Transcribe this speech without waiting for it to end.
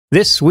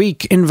This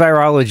Week in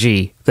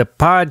Virology, the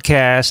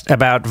podcast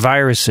about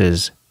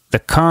viruses, the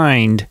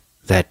kind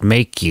that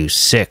make you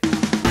sick.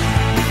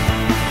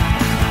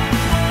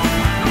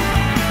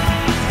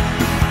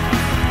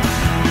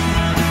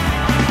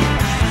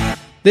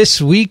 This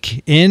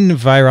Week in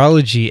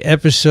Virology,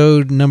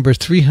 episode number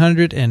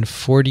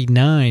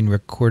 349,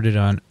 recorded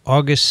on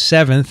August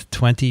 7th,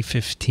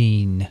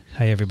 2015.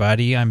 Hi,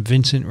 everybody. I'm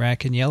Vincent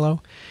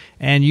Racaniello,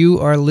 and you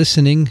are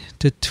listening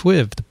to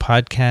TWiV, the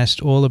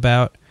podcast all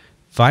about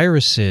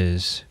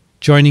viruses.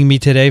 Joining me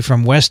today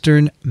from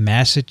Western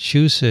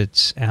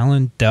Massachusetts,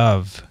 Alan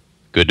Dove.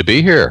 Good to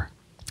be here.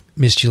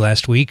 Missed you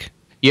last week.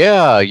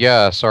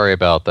 Yeah. Sorry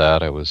about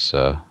that. I was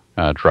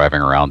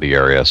driving around the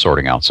area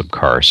sorting out some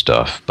car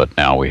stuff, but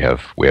now we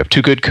have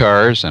two good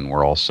cars and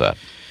we're all set.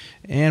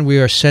 And we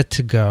are set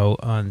to go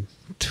on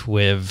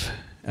TWiV.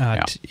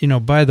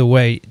 By the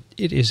way,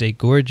 it is a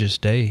gorgeous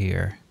day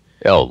here.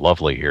 Oh,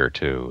 lovely here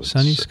too.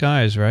 Sunny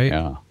skies,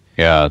 right?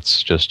 Yeah,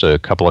 it's just a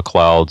couple of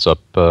clouds up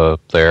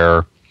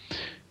there,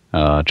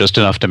 just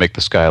enough to make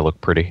the sky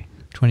look pretty.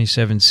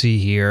 27C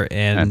here,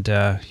 and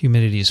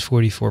humidity is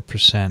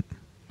 44%.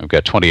 I've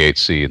got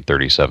 28C and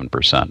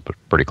 37%, but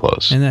pretty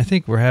close. And I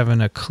think we're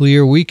having a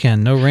clear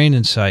weekend. No rain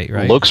in sight,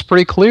 right? Looks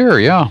pretty clear,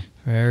 yeah.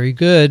 Very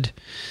good.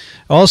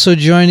 Also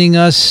joining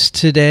us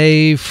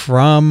today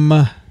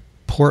from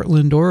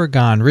Portland,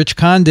 Oregon, Rich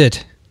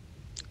Condit.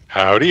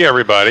 Howdy,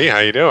 everybody. How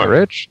you doing?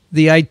 Rich?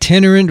 The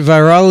itinerant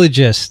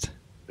virologist.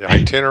 The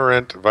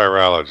itinerant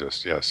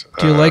virologist, yes.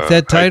 Do you like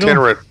that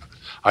title?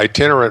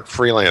 Itinerant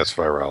freelance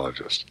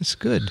virologist. It's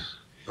good.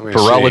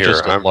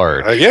 Virologist at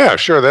large. Yeah,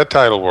 sure. That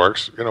title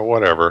works.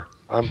 Whatever.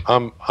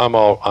 I'm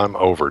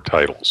over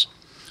titles.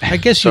 I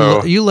guess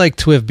you like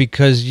TWiV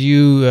because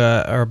you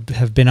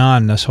have been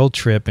on this whole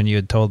trip, and you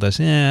had told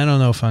us, I don't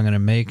know if I'm going to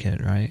make it,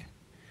 right?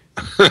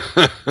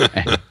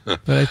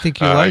 But I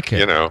think you like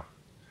it.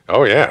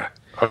 Oh yeah.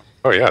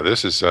 Oh yeah,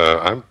 this is.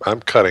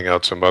 I'm cutting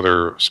out some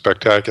other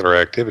spectacular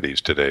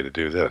activities today to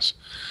do this.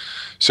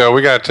 So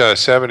we got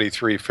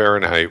 73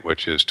 Fahrenheit,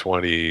 which is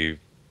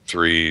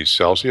 23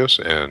 Celsius,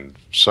 and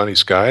sunny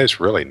skies.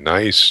 Really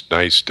nice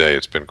day.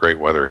 It's been great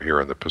weather here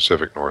in the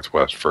Pacific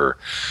Northwest for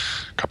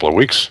a couple of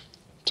weeks.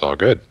 It's all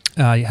good.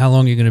 How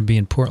long are you going to be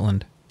in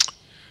Portland?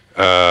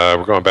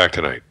 We're going back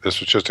tonight. This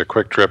was just a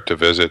quick trip to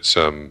visit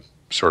some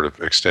sort of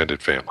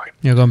extended family.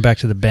 You're going back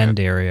to the Bend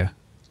area.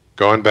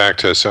 Going back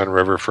to Sun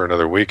River for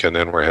another week, and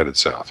then we're headed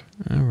south.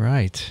 All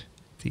right.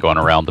 Going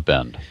around the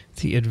bend.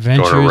 Going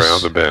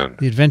around the bend.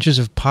 The adventures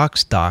of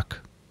Poxdoc.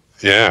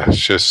 Yeah, it's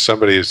just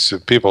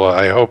people,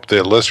 I hope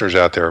the listeners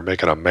out there are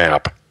making a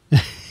map.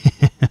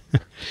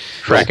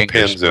 Tracking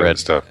pins and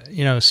stuff.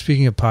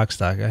 Speaking of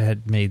Poxdoc, I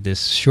had made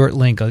this short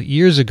link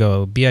years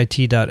ago,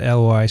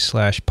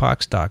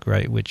 bit.ly/Poxdoc,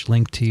 right, which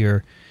linked to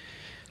your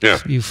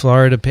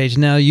UFlorida page.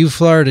 Now,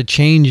 UFlorida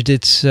changed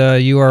its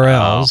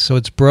URL, so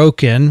it's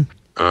broken.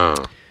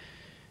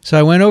 So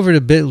I went over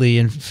to Bitly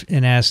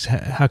and asked,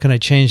 how can I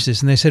change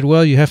this? And they said,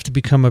 well, you have to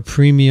become a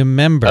premium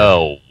member.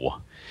 Oh.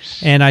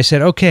 And I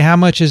said, okay, how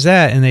much is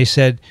that? And they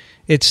said,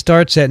 it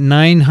starts at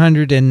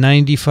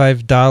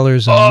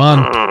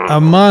 $995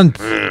 a month.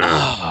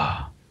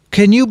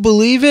 Can you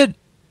believe it?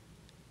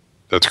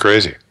 That's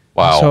crazy.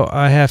 Wow. So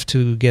I have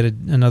to get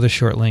another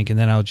short link, and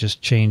then I'll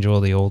just change all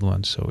the old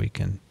ones so we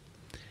can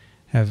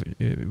have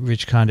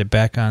Rich Condit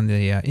back on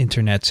the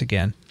internets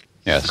again.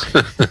 Yes.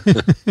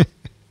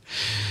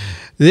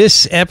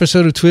 This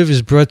episode of TWiV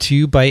is brought to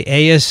you by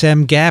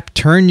ASM Gap.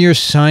 Turn your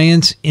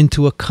science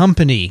into a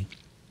company.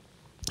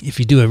 If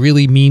you do a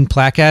really mean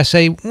plaque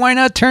assay, why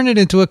not turn it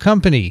into a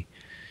company?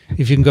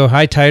 If you can go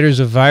high titers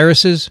of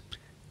viruses,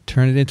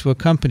 turn it into a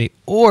company.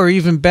 Or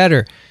even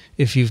better,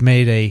 if you've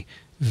made a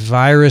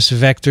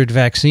virus-vectored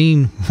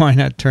vaccine, why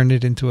not turn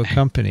it into a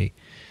company?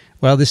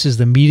 Well, this is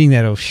the meeting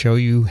that will show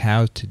you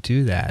how to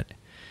do that.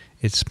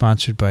 It's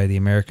sponsored by the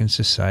American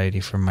Society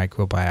for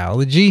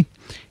Microbiology.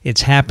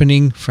 It's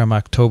happening from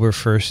October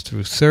 1st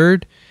through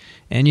 3rd,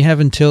 and you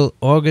have until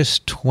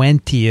August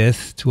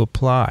 20th to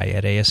apply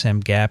at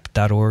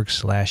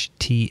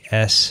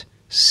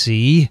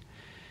asmgap.org/TSC.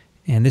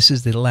 And this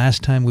is the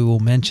last time we will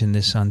mention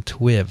this on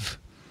TWiV.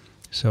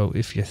 So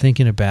if you're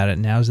thinking about it,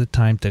 now's the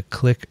time to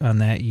click on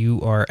that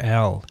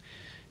URL,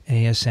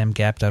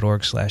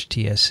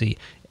 asmgap.org/TSC.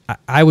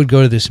 I would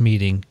go to this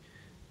meeting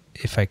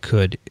if I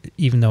could,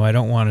 even though I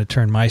don't want to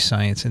turn my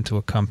science into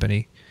a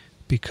company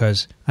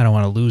because I don't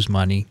want to lose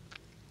money.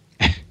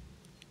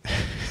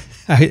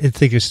 I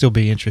think it'd still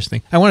be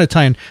interesting. I want to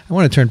turn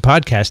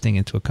podcasting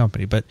into a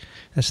company, but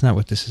that's not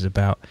what this is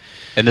about.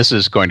 And this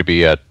is going to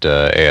be at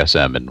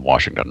ASM in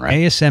Washington, right?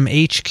 ASM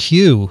HQ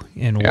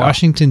in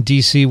Washington,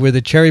 D.C., where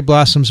the cherry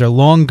blossoms are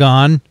long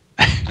gone.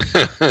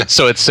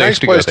 So it's safe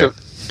to go there.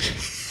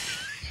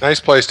 Nice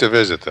place to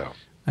visit, though.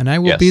 And I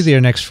will be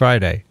there next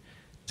Friday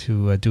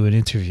to do an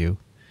interview.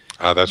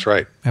 That's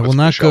right. I will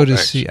not go to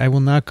see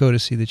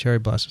the cherry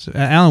blossoms.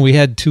 Alan, we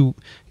had two.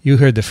 You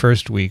heard the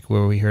first week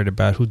where we heard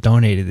about who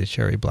donated the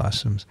cherry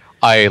blossoms.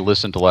 I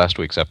listened to last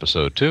week's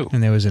episode too,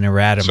 and there was an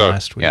erratum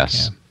last week.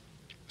 Yes. Yeah.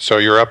 So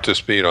you're up to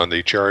speed on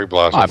the cherry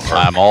blossom.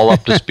 I'm all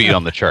up to speed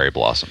on the cherry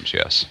blossoms,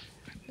 yes.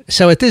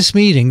 So at this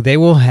meeting, they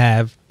will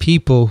have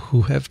people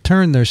who have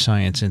turned their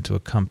science into a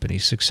company,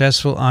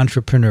 successful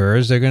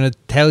entrepreneurs. They're going to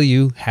tell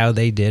you how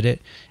they did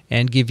it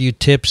and give you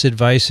tips,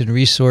 advice, and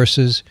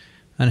resources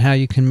on how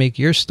you can make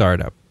your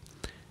startup.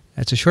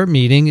 It's a short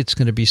meeting. It's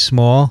going to be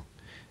small,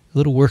 a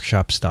little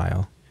workshop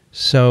style.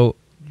 So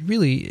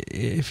really,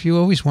 if you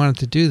always wanted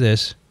to do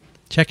this,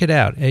 check it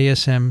out,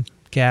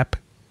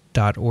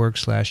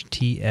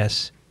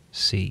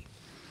 asmgap.org/TSC.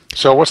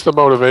 So what's the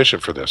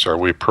motivation for this? Are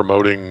we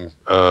promoting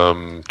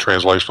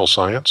translational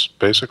science,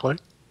 basically?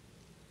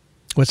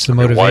 What's the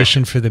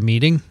motivation for the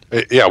meeting?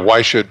 Yeah,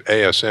 why should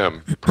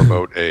ASM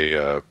promote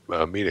a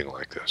meeting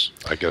like this?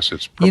 I guess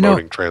it's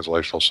promoting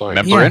translational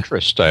science. Member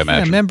interest, I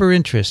imagine. Yeah, member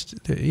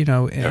interest.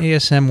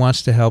 ASM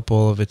wants to help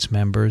all of its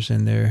members,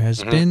 and there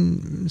has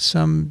been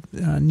some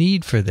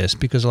need for this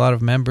because a lot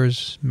of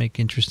members make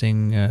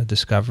interesting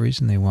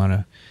discoveries, and they want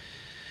to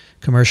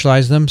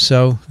commercialize them,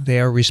 so they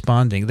are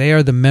responding. They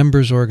are the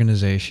members'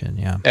 organization,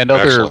 yeah. And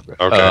other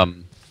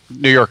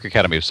New York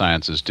Academy of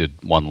Sciences did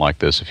one like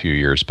this a few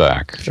years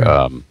back.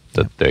 Sure.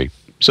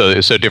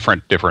 So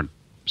different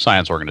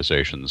science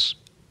organizations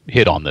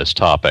hit on this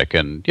topic,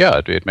 and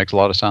yeah, it makes a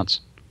lot of sense.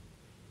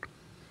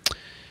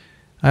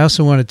 I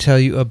also want to tell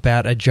you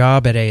about a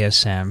job at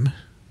ASM,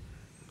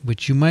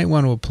 which you might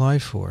want to apply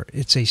for.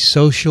 It's a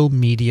social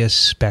media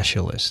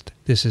specialist.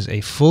 This is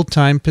a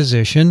full-time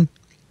position.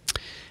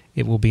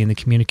 It will be in the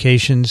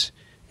communications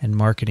and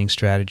marketing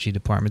strategy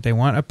department. They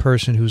want a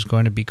person who's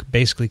going to be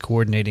basically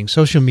coordinating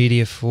social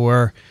media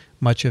for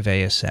much of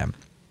ASM.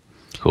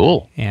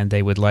 Cool. And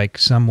they would like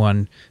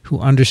someone who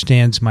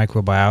understands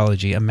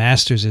microbiology. A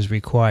master's is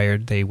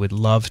required. They would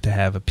love to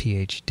have a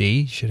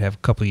PhD. Should have a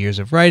couple years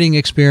of writing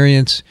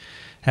experience,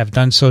 have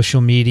done social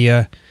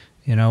media,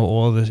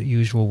 all the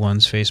usual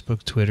ones,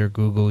 Facebook, Twitter,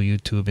 Google,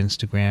 YouTube,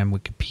 Instagram,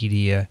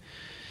 Wikipedia,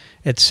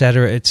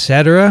 etc.,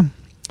 etc.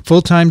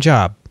 Full-time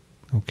job,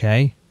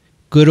 okay?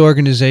 Good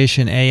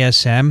organization,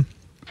 ASM.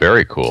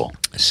 Very cool.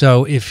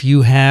 So if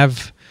you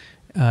have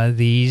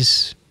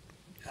these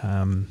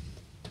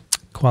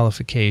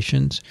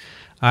qualifications,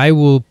 I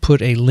will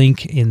put a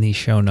link in the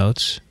show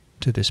notes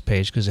to this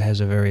page because it has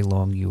a very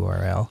long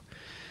URL.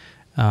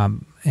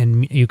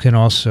 And you can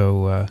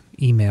also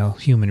email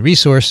Human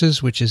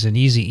Resources, which is an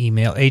easy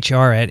email,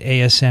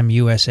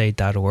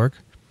 hr@asmusa.org.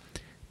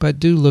 But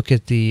do look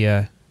at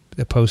the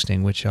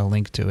posting, which I'll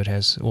link to. It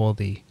has all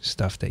the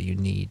stuff that you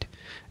need.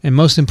 And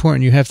most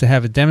important, you have to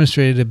have a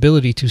demonstrated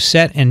ability to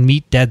set and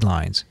meet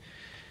deadlines,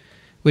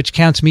 which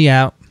counts me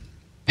out.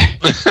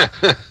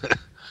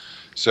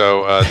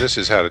 So this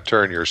is how to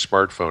turn your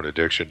smartphone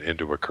addiction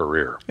into a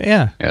career.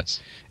 Yeah.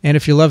 Yes. And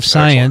if you love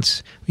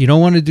science, you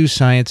don't want to do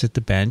science at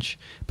the bench,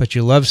 but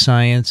you love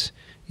science,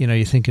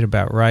 you're thinking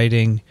about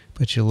writing,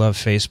 but you love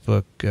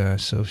Facebook,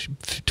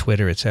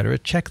 Twitter, etc.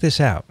 Check this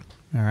out,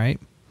 all right?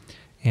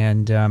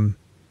 And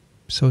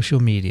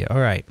social media. All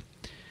right.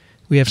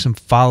 We have some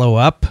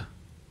follow-up.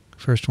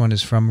 First one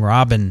is from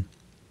Robin.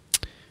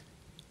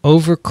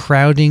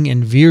 Overcrowding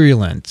and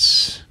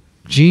virulence.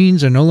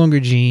 Genes are no longer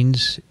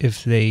genes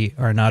if they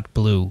are not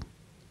blue.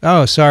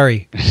 Oh,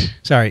 sorry.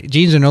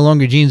 Genes are no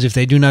longer genes if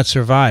they do not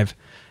survive.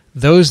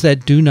 Those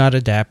that do not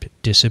adapt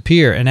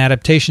disappear. An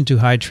adaptation to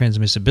high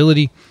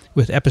transmissibility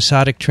with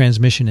episodic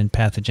transmission in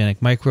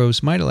pathogenic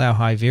microbes might allow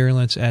high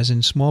virulence as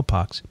in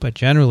smallpox, but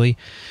generally,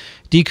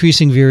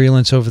 decreasing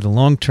virulence over the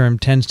long term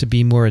tends to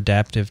be more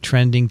adaptive,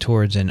 trending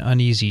towards an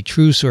uneasy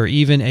truce or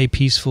even a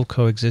peaceful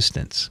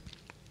coexistence.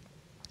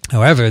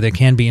 However, there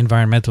can be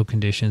environmental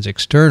conditions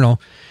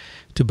external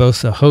to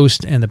both the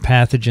host and the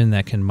pathogen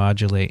that can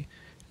modulate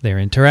their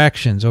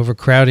interactions.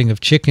 Overcrowding of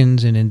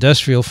chickens in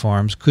industrial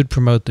farms could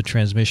promote the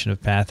transmission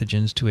of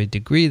pathogens to a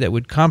degree that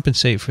would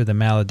compensate for the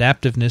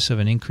maladaptiveness of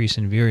an increase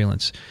in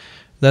virulence,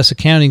 thus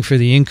accounting for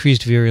the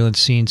increased virulence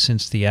seen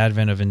since the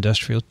advent of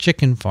industrial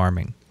chicken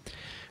farming.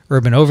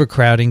 Urban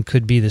overcrowding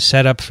could be the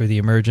setup for the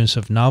emergence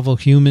of novel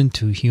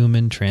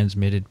human-to-human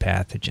transmitted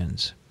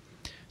pathogens.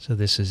 So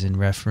this is in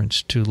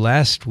reference to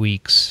last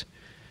week's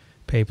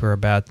paper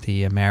about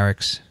the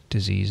Marix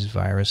disease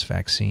virus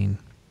vaccine.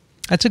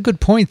 That's a good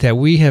point that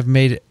we have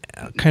made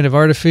kind of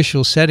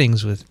artificial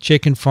settings with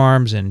chicken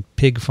farms and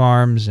pig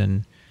farms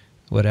and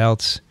what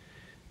else,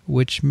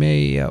 which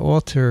may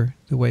alter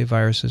the way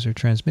viruses are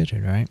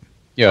transmitted, right?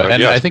 Yeah,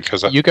 and I think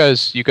you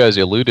guys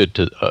alluded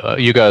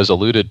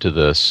to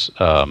this,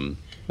 and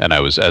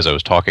as I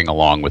was talking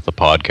along with the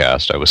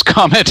podcast, I was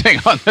commenting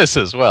on this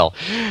as well.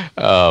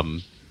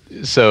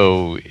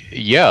 So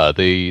yeah,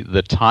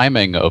 the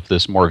timing of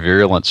this more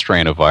virulent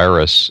strain of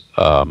virus,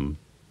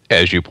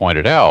 as you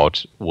pointed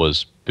out,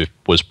 was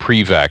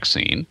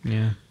pre-vaccine,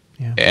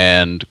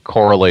 and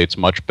correlates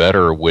much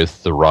better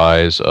with the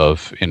rise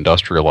of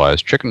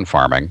industrialized chicken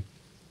farming,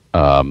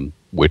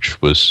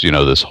 which was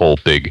this whole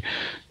big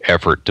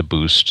effort to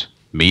boost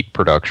meat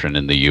production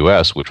in the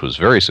U.S., which was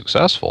very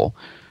successful.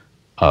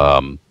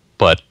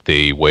 But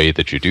the way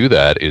that you do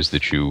that is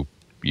that you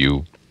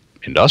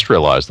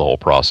industrialized the whole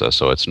process.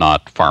 So it's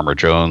not Farmer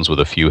Jones with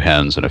a few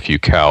hens and a few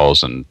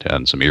cows and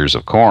some ears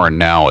of corn.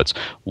 Now it's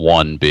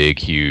one big,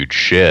 huge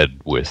shed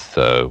with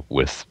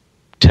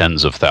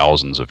tens of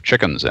thousands of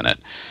chickens in it.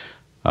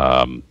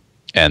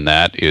 And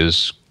that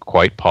is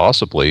quite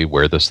possibly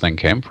where this thing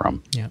came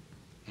from. Yeah.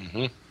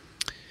 Mm-hmm.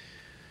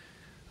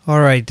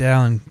 All right,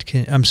 Alan.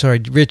 I'm sorry,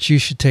 Rich, you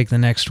should take the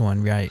next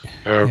one, right?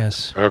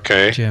 Yes.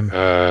 Okay. Jim.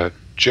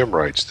 Jim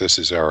writes, this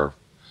is our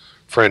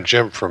friend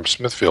Jim from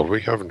Smithfield.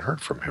 We haven't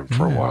heard from him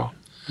for a while.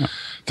 Yeah.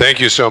 Thank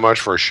you so much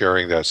for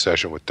sharing that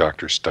session with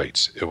Dr.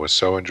 Stites. It was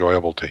so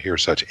enjoyable to hear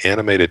such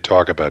animated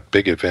talk about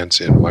big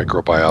events in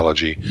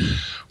microbiology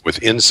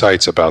with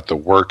insights about the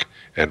work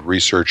and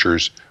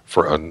researchers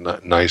for a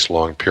nice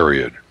long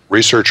period.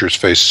 Researchers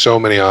face so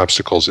many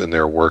obstacles in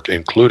their work,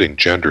 including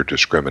gender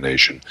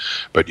discrimination,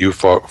 but you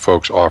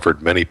folks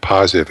offered many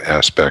positive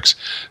aspects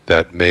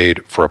that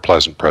made for a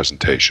pleasant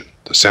presentation.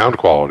 The sound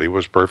quality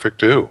was perfect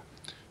too.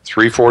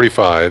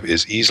 345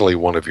 is easily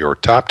one of your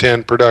top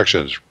 10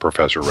 productions,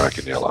 Professor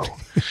Racaniello.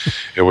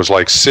 It was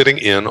like sitting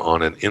in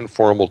on an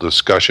informal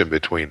discussion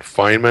between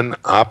Feynman,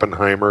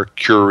 Oppenheimer,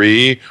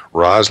 Curie,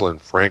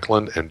 Rosalind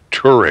Franklin, and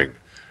Turing.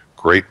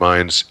 Great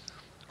minds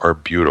are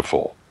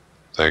beautiful.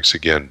 Thanks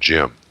again,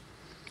 Jim.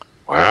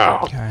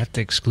 Wow. I have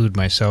to exclude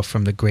myself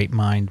from the great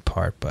mind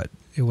part, but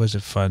it was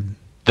a fun.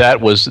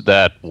 That was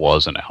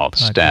an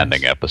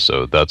outstanding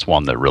episode. That's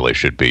one that really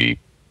should be,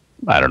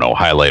 I don't know,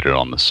 highlighted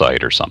on the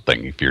site or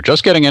something. If you're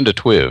just getting into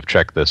TWiV,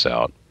 check this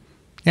out.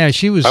 Yeah,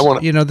 she was,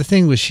 the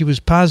thing was she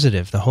was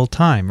positive the whole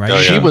time, right? Oh,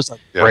 yeah. She was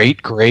a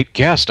great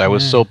guest. I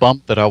was so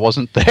bummed that I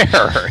wasn't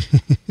there.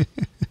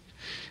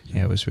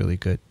 Yeah, it was really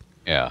good.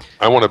 Yeah.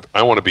 I want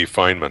to be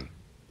Feynman.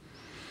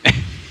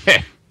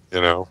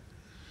 You know?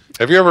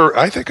 Have you ever,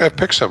 I think I've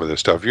picked some of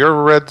this stuff. Have you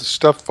ever read the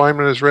stuff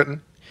Feynman has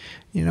written?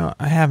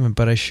 I haven't,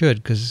 but I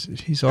should, because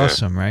he's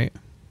awesome, right?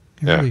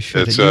 I really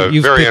should. It's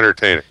very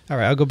entertaining. All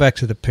right, I'll go back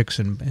to the picks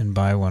and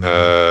buy one.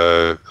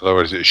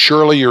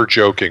 Surely You're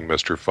Joking,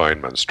 Mr.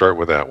 Feynman. Start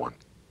with that one.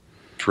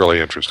 It's really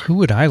interesting. Who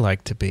would I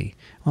like to be?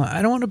 Well,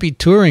 I don't want to be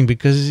Turing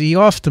because he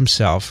offed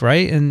himself,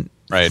 right? And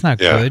it's not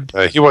good.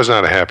 He was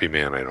not a happy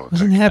man, I don't think.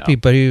 Wasn't happy,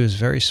 but he was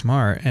very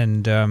smart.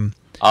 And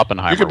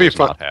Oppenheimer was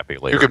not happy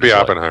later. You could be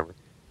Oppenheimer.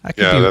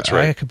 That's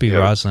right. I could be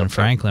Rosalind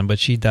Franklin, but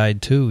she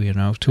died too,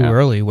 too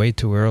early, way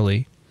too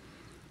early.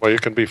 Well, you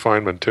can be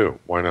Feynman too.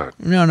 Why not?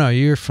 No,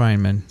 you're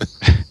Feynman.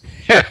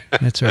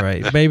 That's all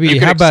right. Maybe,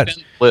 how about,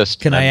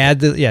 can I add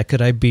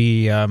could I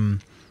be Albert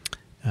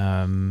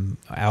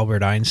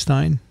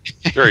Einstein?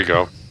 There you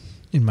go.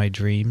 In my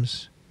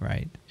dreams,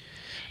 right.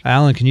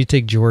 Alan, can you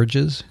take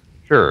George's?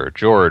 Sure.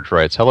 George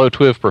writes, hello,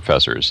 TWiV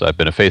professors. I've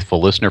been a faithful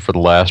listener for the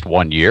last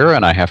 1 year,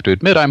 and I have to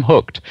admit I'm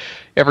hooked.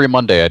 Every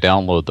Monday I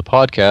download the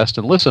podcast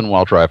and listen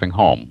while driving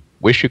home.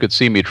 Wish you could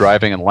see me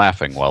driving and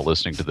laughing while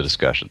listening to the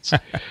discussions.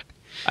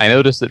 I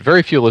noticed that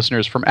very few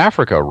listeners from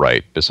Africa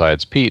write,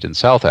 besides Pete in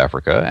South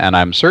Africa, and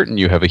I'm certain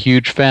you have a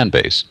huge fan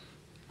base.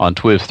 On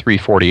TWiV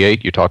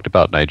 348, you talked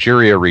about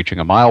Nigeria reaching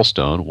a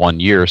milestone 1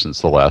 year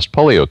since the last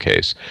polio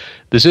case.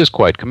 This is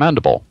quite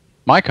commendable.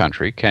 My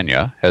country,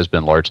 Kenya, has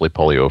been largely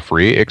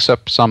polio-free,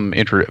 except some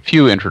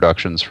few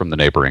introductions from the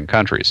neighboring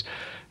countries.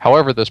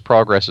 However, this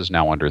progress is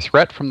now under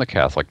threat from the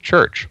Catholic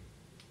Church.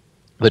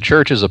 The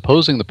Church is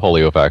opposing the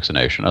polio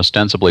vaccination,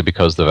 ostensibly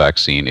because the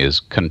vaccine is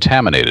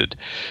contaminated.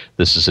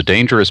 This is a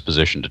dangerous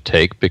position to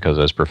take because,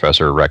 as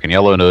Professor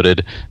Racaniello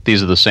noted,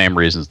 these are the same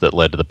reasons that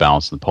led to the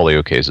bounce in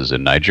polio cases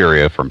in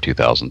Nigeria from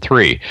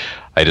 2003.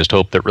 I just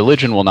hope that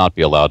religion will not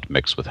be allowed to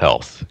mix with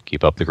health.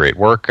 Keep up the great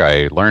work.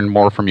 I learn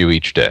more from you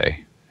each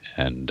day.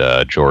 And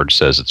George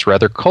says it's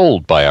rather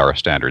cold by our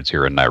standards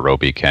here in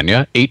Nairobi,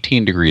 Kenya.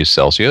 18 degrees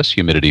Celsius,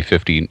 humidity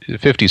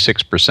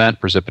 56%,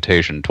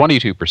 precipitation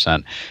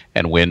 22%,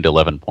 and wind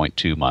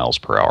 11.2 miles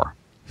per hour.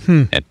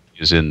 And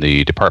is in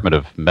the Department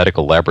of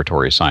Medical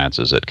Laboratory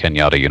Sciences at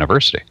Kenyatta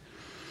University.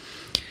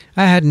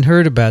 I hadn't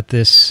heard about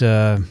this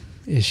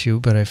issue,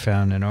 but I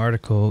found an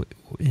article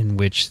in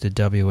which the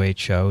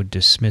WHO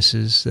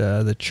dismisses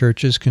the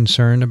Church's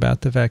concern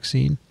about the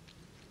vaccine.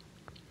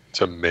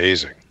 It's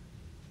amazing.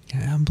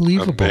 Yeah,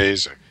 unbelievable.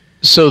 Amazing.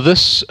 So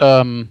this,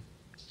 I'm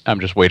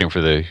just waiting for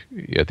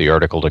the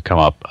article to come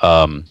up.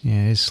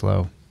 Yeah, it's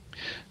slow.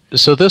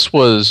 So this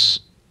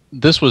was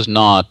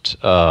not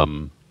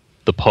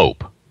the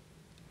Pope.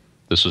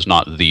 This was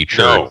not the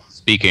Church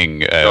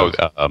speaking,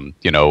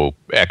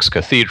 ex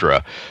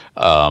cathedra.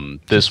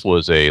 This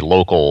was a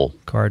local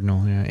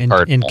cardinal,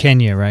 in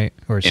Kenya, right?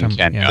 Or in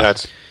Kenya. Yeah.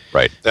 That's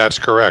right. That's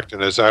correct.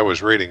 And as I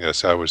was reading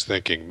this, I was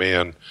thinking,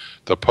 man,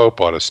 the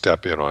Pope ought to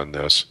step in on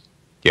this.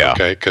 Yeah.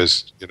 Okay,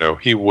 because,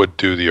 he would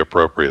do the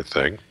appropriate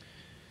thing.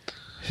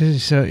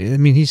 So, I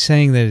mean, he's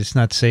saying that it's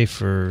not safe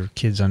for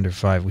kids under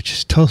 5, which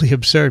is totally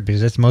absurd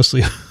because that's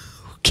mostly who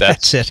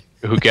gets it.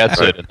 Who gets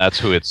it, and that's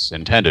who it's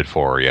intended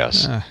for,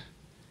 yes.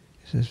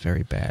 This is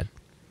very bad.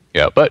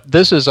 Yeah, but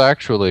this is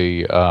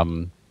actually, I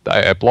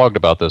blogged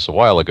about this a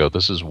while ago.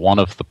 This is one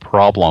of the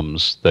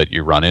problems that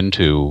you run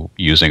into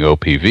using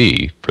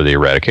OPV for the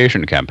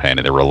eradication campaign,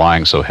 and they're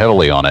relying so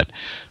heavily on it.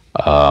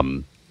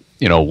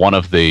 one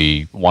of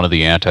the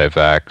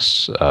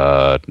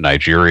anti-vax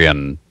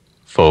Nigerian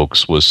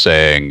folks was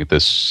saying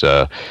this.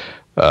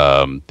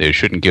 They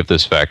shouldn't give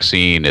this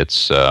vaccine.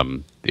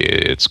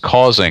 It's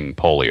causing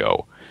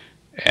polio,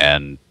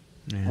 and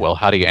well,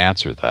 how do you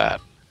answer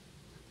that?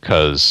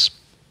 Because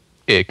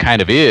it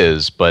kind of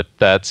is, but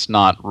that's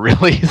not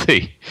really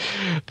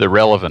the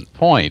relevant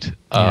point.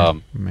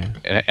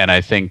 And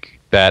I think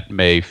that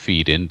may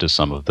feed into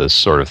some of this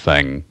sort of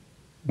thing,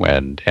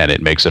 and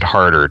it makes it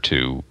harder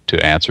to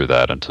answer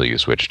that until you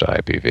switch to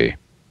IPV.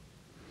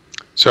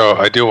 So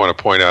I do want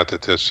to point out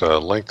that this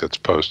link that's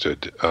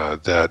posted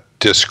that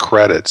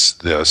discredits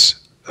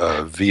this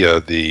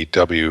via the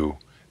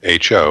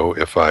WHO,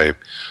 if I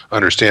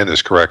understand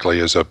this correctly,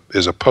 is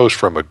a post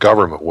from a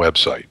government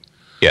website.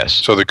 Yes.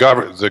 So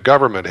the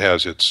government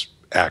has its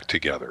act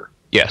together.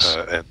 Yes.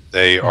 And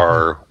they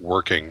are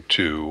working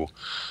to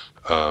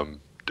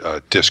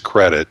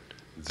discredit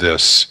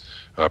this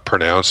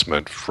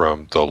pronouncement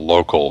from the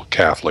local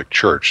Catholic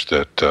Church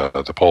that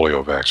the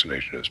polio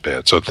vaccination is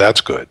bad. So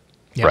that's good.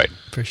 Yeah, right.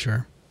 For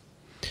sure.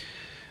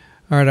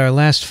 All right, our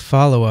last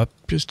follow-up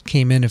just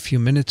came in a few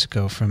minutes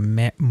ago from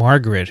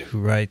Margaret, who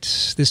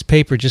writes, this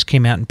paper just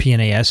came out in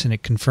PNAS, and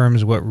it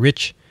confirms what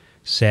Rich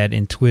said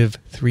in TWiV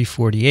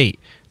 348.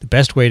 The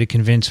best way to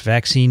convince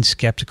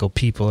vaccine-skeptical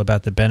people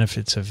about the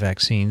benefits of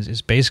vaccines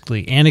is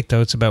basically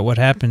anecdotes about what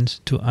happens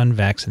to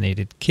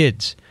unvaccinated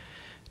kids.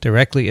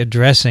 Directly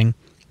addressing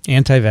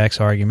anti-vax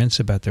arguments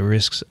about the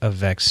risks of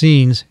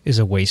vaccines is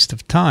a waste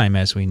of time,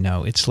 as we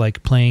know. It's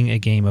like playing a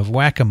game of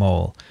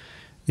whack-a-mole.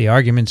 The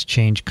arguments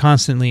change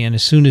constantly, and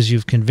as soon as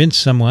you've convinced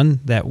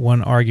someone that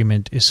one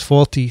argument is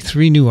faulty,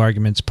 3 new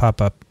arguments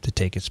pop up to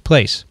take its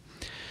place.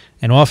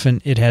 And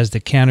often it has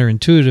the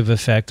counterintuitive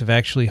effect of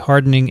actually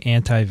hardening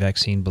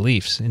anti-vaccine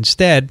beliefs.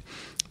 Instead,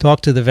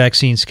 talk to the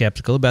vaccine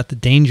skeptical about the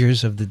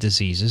dangers of the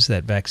diseases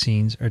that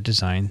vaccines are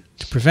designed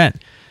to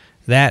prevent.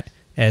 That,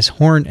 as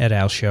Horn et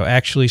al. Show,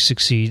 actually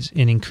succeeds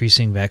in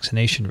increasing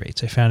vaccination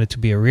rates. I found it to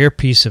be a rare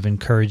piece of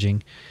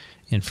encouraging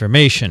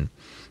information.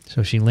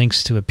 So she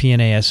links to a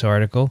PNAS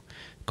article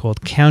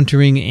called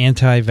Countering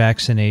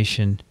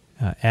Anti-Vaccination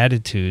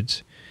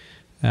Attitudes,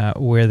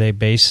 where they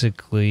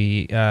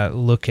basically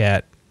look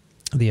at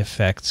the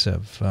effects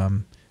of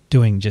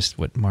doing just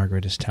what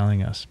Margaret is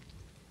telling us.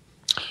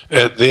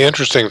 The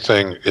interesting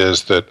thing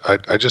is that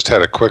I just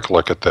had a quick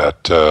look at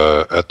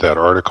that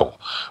article.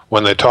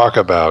 When they talk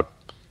about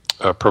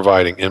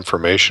providing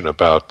information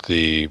about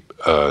the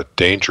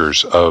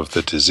dangers of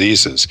the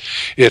diseases,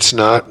 it's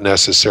not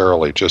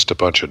necessarily just a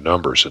bunch of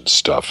numbers and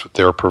stuff.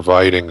 They're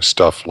providing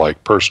stuff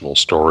like personal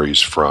stories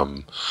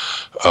from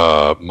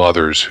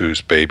mothers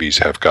whose babies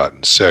have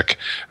gotten sick.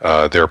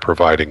 They're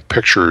providing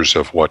pictures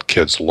of what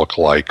kids look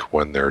like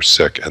when they're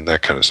sick and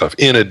that kind of stuff,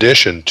 in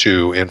addition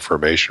to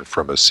information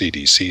from a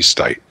CDC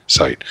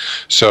site.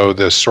 So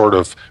this sort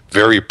of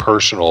very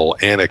personal,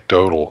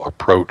 anecdotal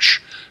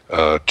approach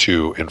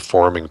to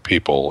informing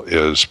people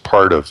is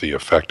part of the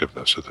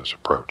effectiveness of this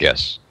approach.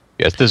 Yes,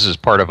 this is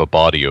part of a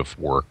body of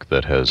work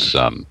that has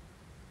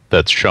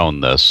that's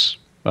shown this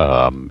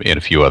in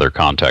a few other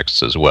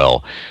contexts as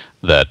well.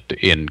 That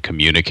in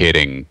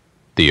communicating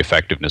the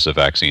effectiveness of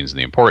vaccines and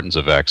the importance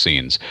of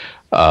vaccines,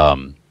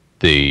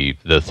 the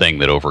thing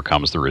that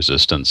overcomes the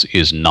resistance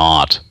is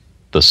not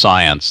the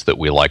science that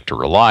we like to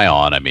rely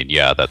on. I mean,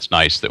 yeah, that's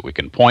nice that we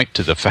can point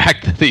to the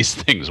fact that these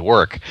things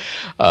work,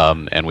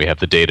 and we have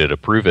the data to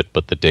prove it,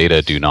 but the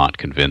data do not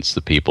convince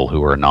the people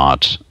who are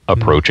not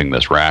approaching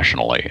this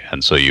rationally.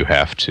 And so you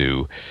have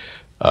to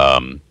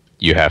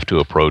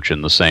approach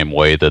in the same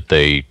way that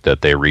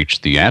they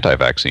reach the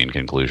anti-vaccine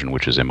conclusion,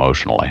 which is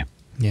emotionally.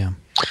 Yeah.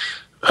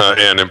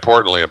 And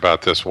importantly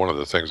about this, one of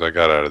the things I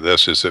got out of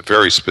this is that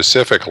very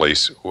specifically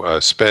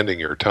spending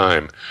your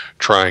time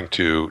trying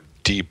to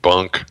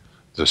debunk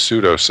the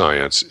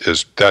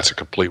pseudoscience that's a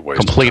complete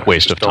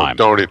waste of time.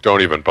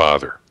 Don't even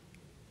bother.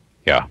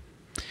 Yeah.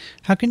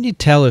 How can you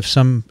tell if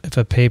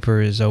a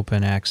paper is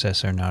open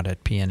access or not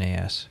at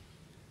PNAS?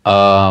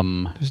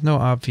 There's no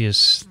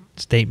obvious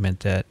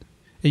statement that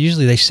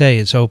usually they say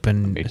it's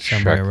open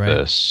somewhere, right?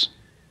 This.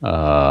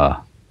 Because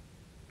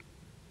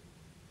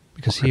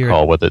here,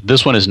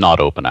 this one is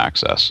not open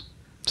access.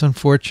 It's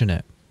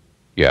unfortunate.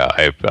 Yeah,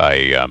 I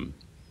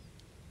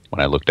when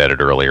I looked at it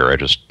earlier,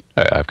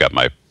 I've got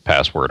my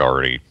password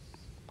already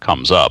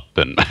comes up,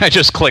 and I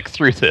just click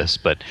through this.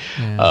 But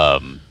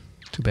too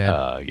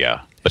bad.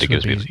 Yeah, but it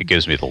gives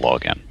me the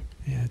login.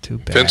 Yeah, too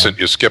bad. Vincent,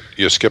 you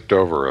skipped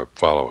over a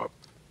follow-up.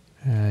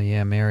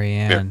 Yeah, Mary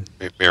Ann.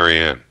 Mary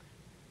Ann.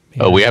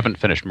 Oh, we haven't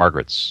finished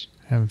Margaret's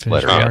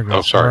letter yet.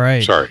 Oh, sorry. All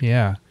right. Sorry.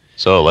 Yeah.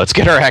 So let's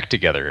get our act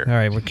together. All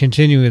right, we're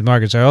continuing with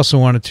Margaret's. I also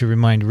wanted to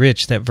remind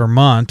Rich that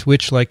Vermont,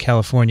 which, like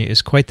California,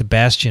 is quite the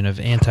bastion of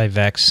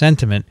anti-vax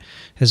sentiment,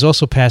 has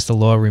also passed a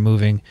law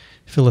removing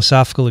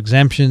philosophical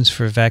exemptions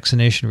for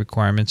vaccination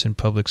requirements in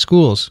public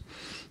schools.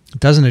 It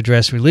doesn't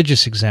address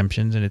religious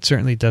exemptions, and it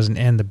certainly doesn't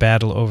end the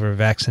battle over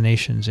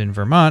vaccinations in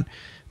Vermont,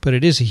 but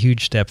it is a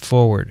huge step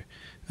forward.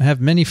 I have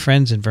many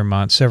friends in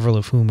Vermont, several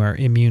of whom are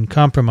immune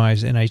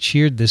compromised, and I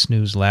cheered this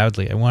news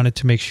loudly. I wanted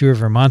to make sure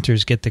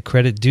Vermonters get the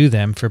credit due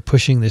them for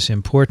pushing this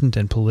important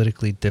and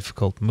politically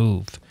difficult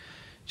move.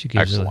 She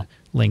gives a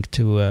link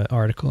to an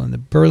article in the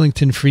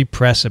Burlington Free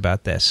Press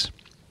about this.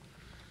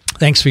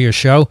 Thanks for your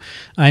show.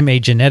 I'm a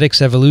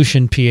genetics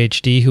evolution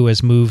PhD who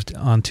has moved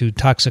on to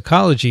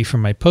toxicology for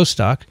my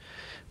postdoc,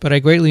 but I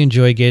greatly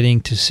enjoy getting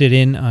to sit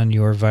in on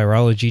your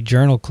virology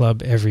journal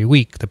club every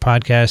week. The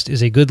podcast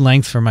is a good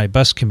length for my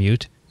bus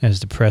commute, as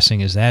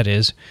depressing as that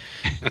is,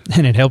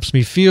 and it helps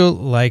me feel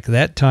like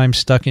that time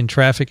stuck in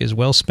traffic is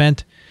well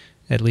spent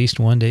at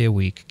least one day a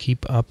week.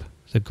 Keep up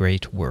the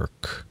great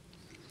work.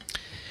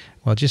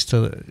 Well, just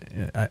to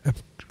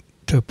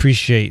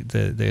appreciate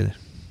the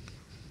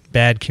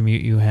bad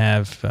commute you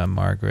have,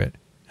 Margaret.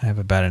 I have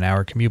about an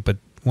hour commute, but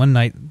one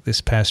night this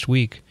past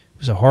week, it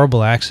was a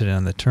horrible accident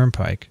on the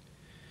turnpike,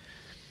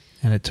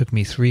 and it took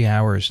me 3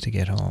 hours to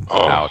get home.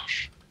 Oh.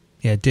 Ouch.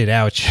 Yeah, it did.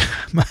 Ouch.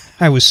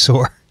 I was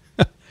sore.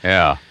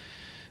 Yeah.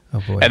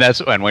 Oh boy.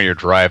 And when you're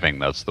driving,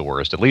 that's the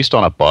worst. At least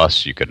on a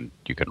bus, you can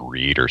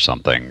read or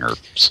something or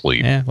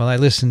sleep. Yeah. Well, I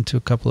listened to a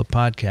couple of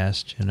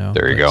podcasts.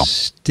 There you go.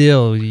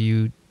 Still,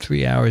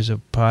 3 hours of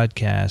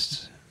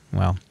podcasts.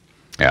 Well.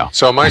 Yeah.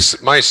 So my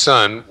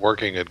son,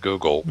 working at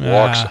Google,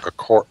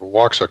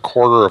 walks a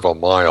quarter of a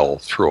mile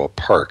through a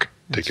park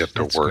to get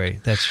to work.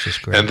 Great. That's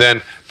just great. And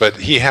then, but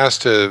he has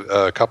to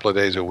a couple of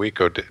days a week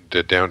go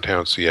to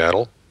downtown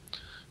Seattle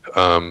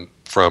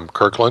from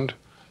Kirkland.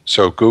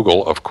 So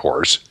Google, of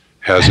course,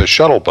 has a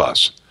shuttle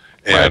bus,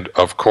 and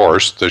of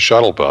course, the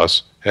shuttle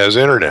bus has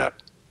internet.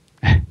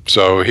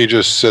 So he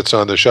just sits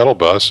on the shuttle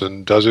bus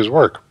and does his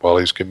work while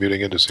he's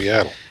commuting into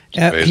Seattle.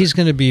 He's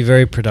going to be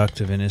very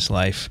productive in his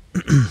life,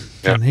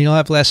 and he'll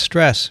have less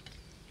stress.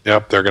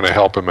 Yep, they're going to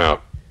help him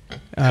out.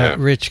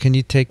 Rich, can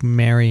you take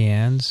Mary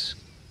Ann's?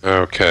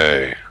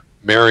 Okay.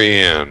 Mary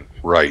Ann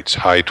writes,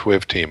 "Hi,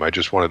 TWiV team. I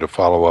just wanted to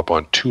follow up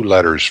on 2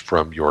 letters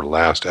from your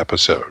last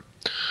episode.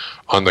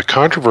 On the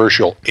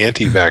controversial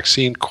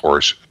anti-vaccine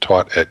course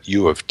taught at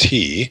U of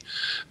T,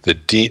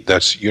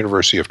 that's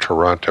University of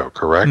Toronto,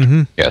 correct?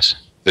 Mm-hmm. Yes.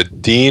 The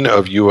dean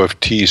of U of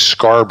T,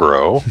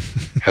 Scarborough,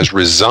 has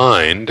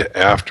resigned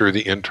after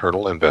the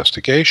internal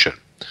investigation.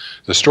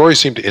 The story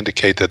seemed to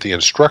indicate that the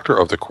instructor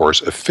of the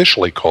course,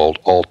 officially called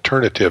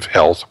Alternative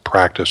Health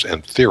Practice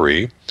and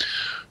Theory,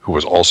 who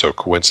was also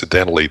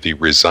coincidentally the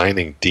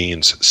resigning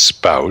dean's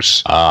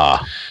spouse.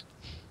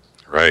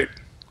 Right.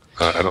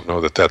 I don't know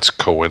that that's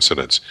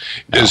coincidence.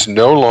 No. Is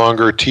no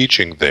longer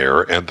teaching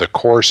there, and the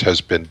course has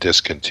been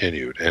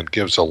discontinued, and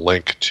gives a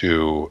link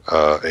to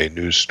a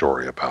news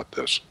story about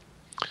this.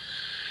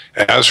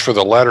 As for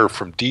the letter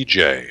from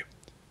DJ,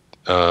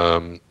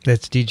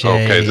 that's DJ.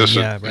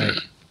 Okay, right.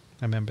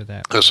 I remember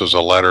that. This was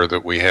a letter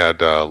that we had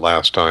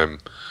last time.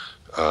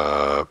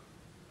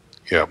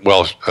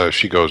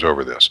 She goes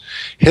over this.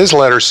 His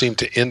letter seemed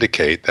to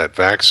indicate that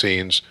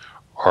vaccines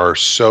are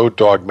so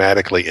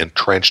dogmatically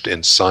entrenched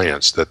in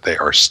science that they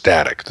are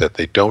static, that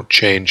they don't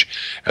change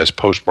as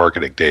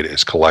post-marketing data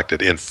is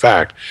collected. In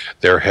fact,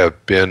 there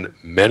have been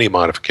many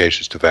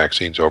modifications to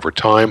vaccines over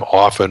time,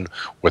 often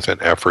with an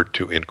effort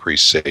to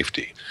increase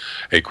safety.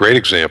 A great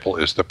example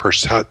is the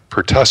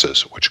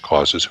pertussis, which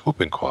causes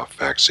whooping cough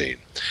vaccine.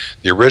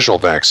 The original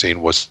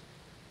vaccine was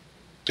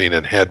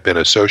and had been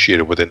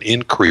associated with an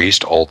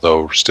increased,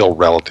 although still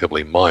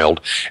relatively mild,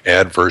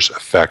 adverse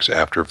effects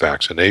after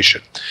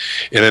vaccination.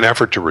 In an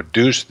effort to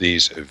reduce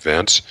these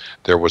events,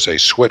 there was a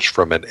switch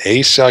from an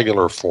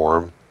acellular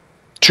form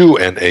to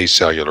an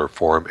acellular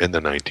form in the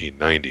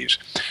 1990s.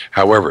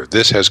 However,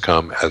 this has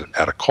come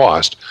at a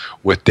cost,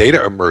 with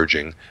data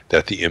emerging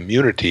that the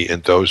immunity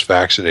in those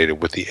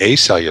vaccinated with the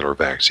acellular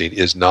vaccine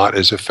is not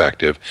as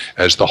effective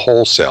as the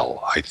whole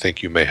cell. I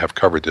think you may have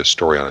covered this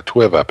story on a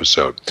TWiV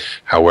episode.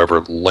 However,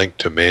 link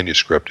to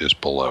manuscript is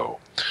below.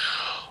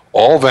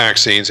 All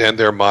vaccines and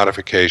their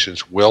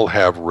modifications will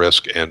have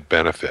risk and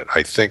benefit.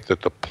 I think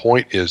that the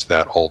point is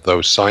that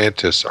although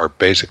scientists are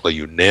basically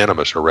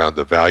unanimous around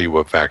the value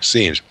of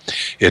vaccines,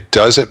 it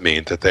doesn't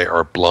mean that they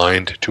are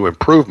blind to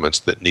improvements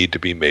that need to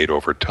be made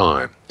over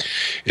time.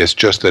 It's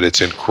just that it's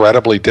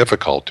incredibly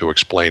difficult to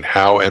explain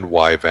how and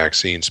why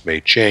vaccines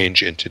may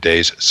change in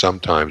today's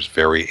sometimes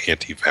very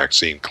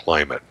anti-vaccine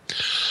climate.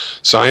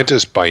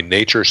 Scientists by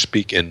nature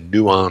speak in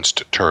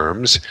nuanced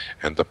terms,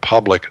 and the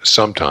public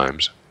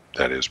sometimes,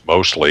 that is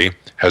mostly,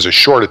 has a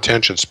short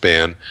attention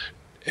span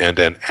and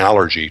an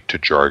allergy to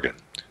jargon.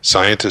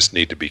 Scientists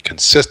need to be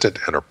consistent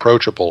and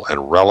approachable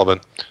and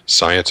relevant.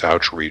 Science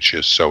outreach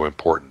is so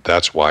important.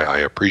 That's why I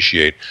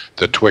appreciate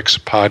the Twix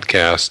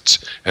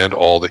podcasts and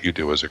all that you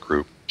do as a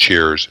group.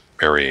 Cheers,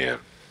 Mary Ann.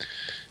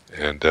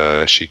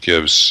 And she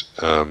gives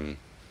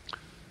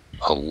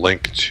a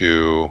link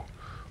to,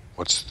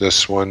 what's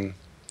this one?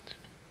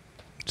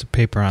 It's a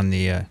paper on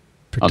the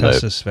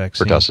pertussis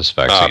vaccine. Pertussis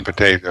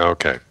vaccine.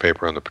 Okay,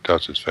 paper on the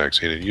pertussis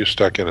vaccine. And you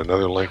stuck in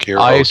another link here?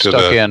 So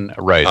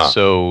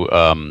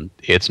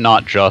it's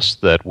not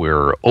just that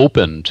we're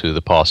open to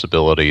the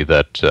possibility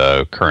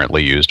that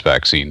currently used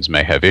vaccines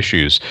may have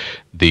issues.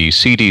 The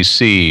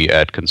CDC,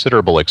 at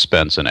considerable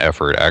expense and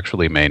effort,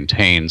 actually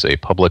maintains a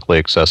publicly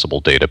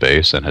accessible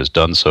database and has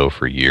done so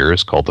for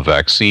years called the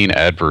Vaccine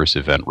Adverse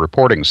Event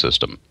Reporting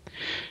System.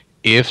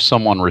 If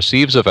someone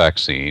receives a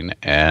vaccine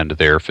and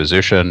their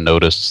physician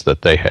notices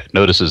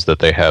that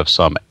they have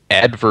some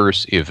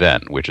adverse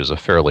event, which is a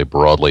fairly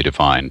broadly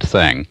defined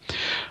thing,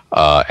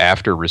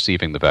 after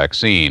receiving the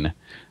vaccine,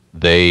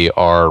 they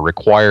are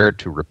required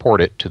to report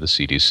it to the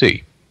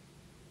CDC.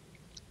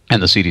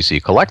 And the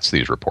CDC collects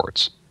these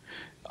reports,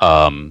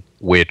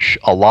 which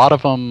a lot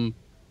of them,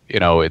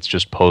 it's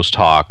just post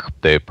hoc.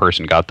 The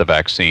person got the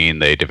vaccine,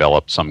 they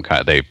developed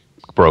they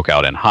broke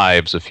out in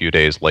hives. A few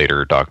days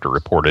later, doctor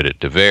reported it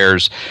to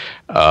VAERS,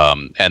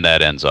 and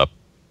that ends up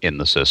in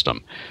the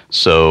system.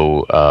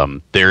 So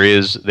there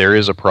is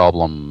a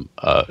problem.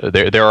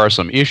 There are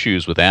some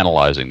issues with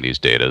analyzing these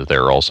data.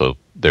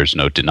 There's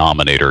no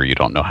denominator. You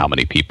don't know how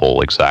many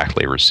people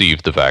exactly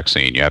received the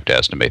vaccine. You have to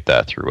estimate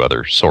that through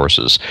other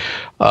sources.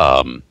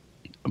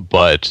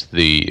 But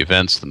the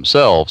events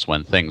themselves,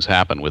 when things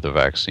happen with a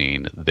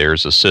vaccine,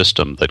 there's a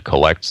system that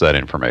collects that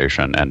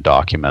information and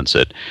documents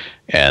it,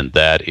 and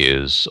that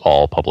is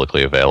all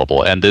publicly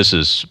available. And this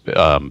is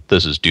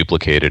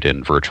duplicated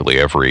in virtually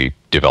every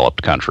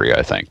developed country.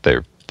 I think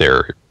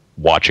they're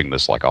watching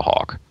this like a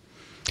hawk.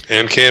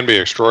 And can be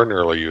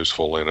extraordinarily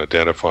useful in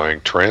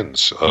identifying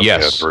trends of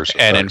adverse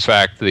effects. And in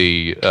fact,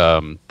 the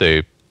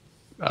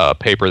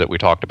paper that we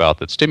talked about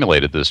that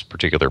stimulated this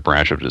particular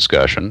branch of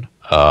discussion.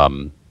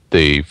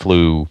 The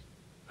flu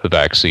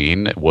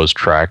vaccine was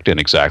tracked in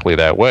exactly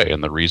that way.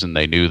 And the reason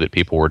they knew that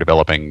people were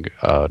developing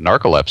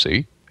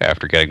narcolepsy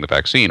after getting the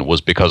vaccine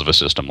was because of a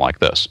system like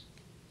this.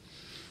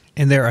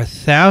 And there are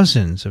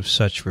thousands of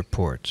such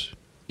reports.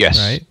 Yes.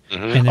 Right?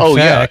 Mm-hmm. And in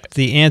fact,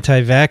 the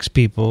anti-vax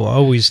people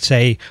always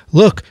say,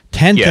 look,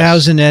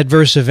 10,000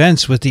 adverse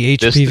events with the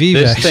HPV vaccine.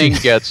 This thing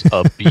gets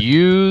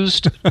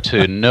abused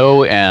to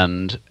no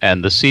end,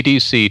 and the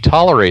CDC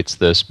tolerates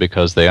this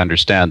because they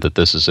understand that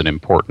this is an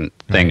important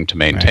thing to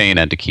maintain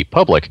and to keep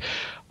public.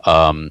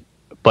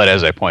 But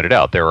as I pointed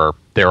out, there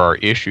are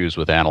issues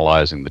with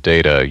analyzing the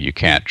data. You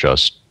can't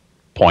just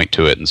point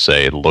to it and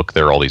say, look,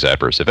 there are all these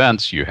adverse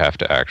events. You have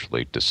to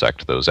actually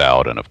dissect those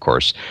out. And of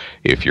course,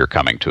 if you're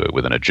coming to it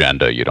with an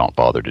agenda, you don't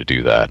bother to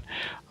do that.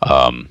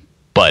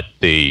 But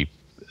the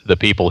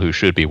people who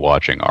should be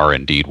watching are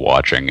indeed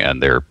watching,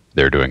 and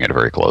they're doing it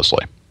very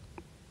closely.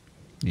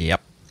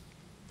 Yep.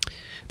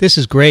 This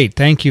is great.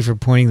 Thank you for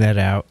pointing that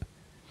out.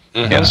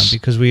 Yes.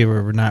 Because we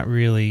were not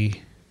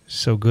really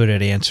so good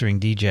at answering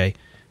DJ.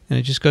 And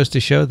it just goes to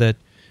show that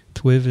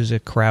TWiV is a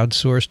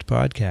crowdsourced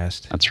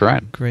podcast. That's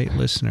right. Great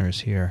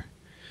listeners here.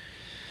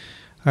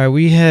 All right,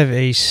 we have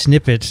a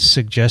snippet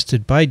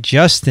suggested by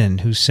Justin,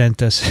 who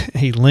sent us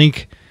a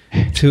link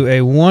to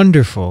a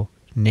wonderful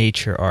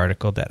Nature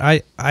article that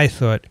I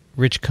thought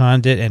Rich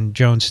Condit and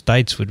Joan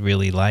Stites would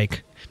really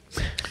like.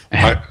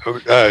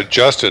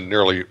 Justin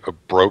nearly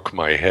broke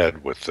my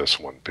head with this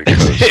one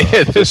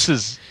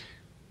because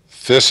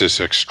this is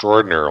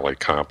extraordinarily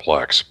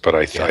complex, but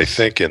I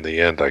think in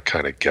the end I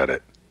kind of get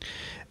it.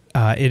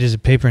 It is a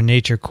paper in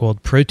Nature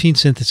called Protein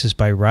Synthesis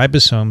by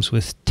Ribosomes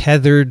with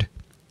Tethered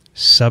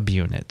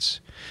Subunits.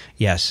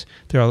 Yes,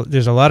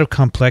 there's a lot of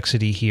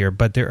complexity here,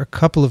 but there are a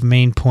couple of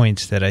main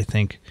points that I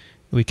think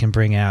we can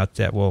bring out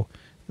that will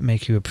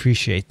make you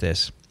appreciate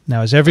this.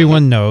 Now, as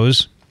everyone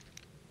knows,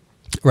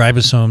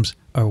 ribosomes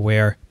are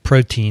where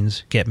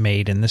proteins get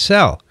made in the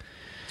cell.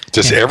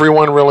 Does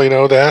everyone really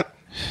know that?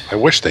 I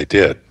wish they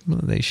did.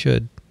 Well, they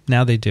should.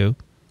 Now they do.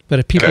 But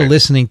if people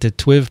listening to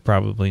TWiV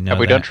probably know that. Have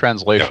we done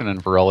translation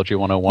in Virology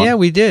 101? Yeah,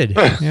 we did.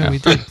 Yeah, we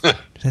did.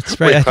 That's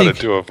right. I think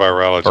do a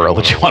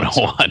Virology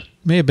 101.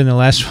 May have been the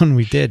last one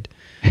we did.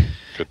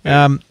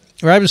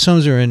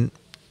 Ribosomes are in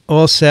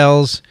all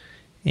cells,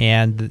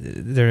 and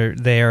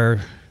they are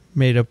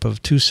made up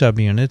of two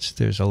subunits.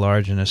 There's a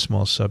large and a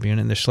small subunit,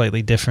 and they're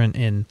slightly different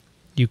in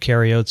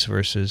eukaryotes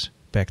versus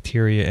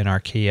bacteria and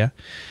archaea.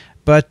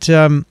 But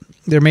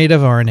they're made of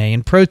RNA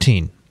and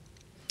protein.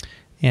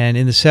 And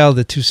in the cell,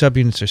 the two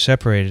subunits are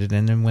separated,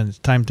 and then when it's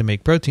time to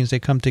make proteins, they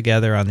come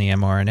together on the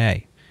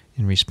mRNA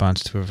in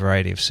response to a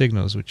variety of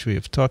signals, which we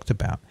have talked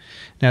about.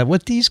 Now,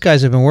 what these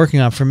guys have been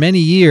working on for many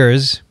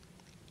years,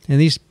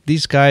 and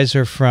these guys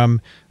are from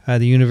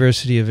the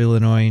University of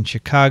Illinois in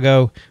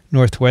Chicago,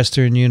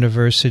 Northwestern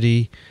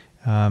University,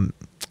 a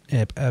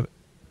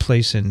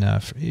place in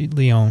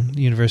Lyon,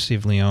 the University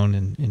of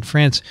Lyon in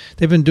France.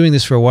 They've been doing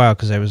this for a while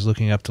because I was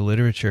looking up the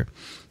literature.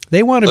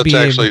 They want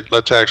to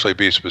let's actually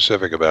be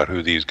specific about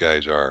who these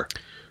guys are.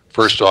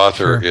 First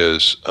author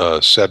is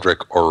Cedric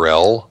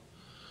Orell,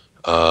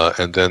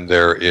 and then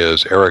there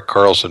is Eric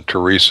Carlson,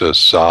 Teresa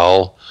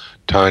Zahl,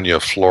 Tanya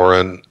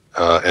Florin,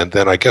 and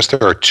then I guess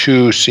there are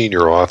two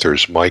senior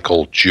authors,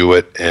 Michael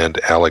Jewett and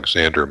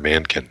Alexander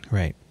Mankin.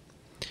 Right.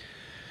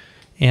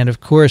 And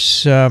of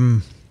course,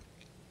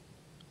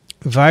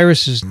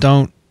 viruses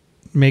don't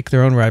make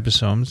their own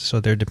ribosomes, so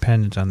they're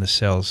dependent on the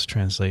cell's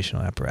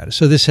translational apparatus.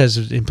 So this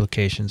has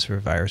implications for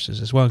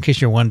viruses as well, in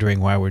case you're wondering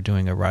why we're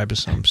doing a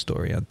ribosome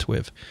story on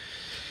TWiV.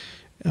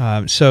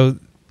 So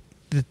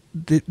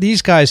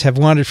these guys have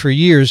wanted for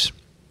years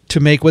to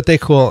make what they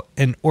call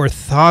an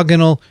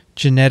orthogonal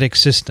genetic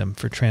system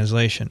for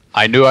translation.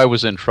 I knew I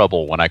was in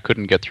trouble when I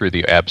couldn't get through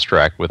the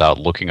abstract without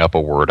looking up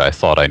a word I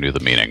thought I knew the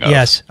meaning of.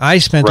 Yes, I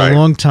spent a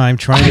long time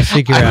trying to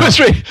figure out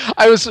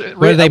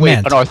what they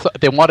meant.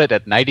 They wanted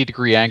at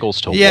 90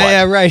 angles to what?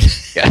 Yeah, right.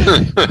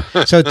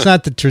 Yeah. So it's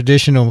not the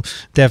traditional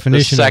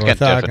definition of orthogonal. The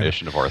second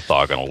definition of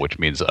orthogonal, which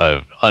means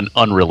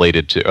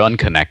unrelated to,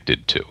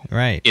 unconnected to,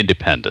 right,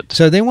 independent.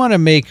 So they want to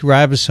make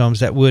ribosomes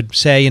that would,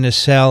 say, in a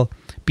cell,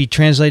 be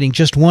translating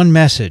just one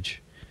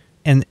message,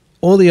 and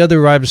all the other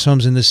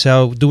ribosomes in the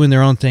cell doing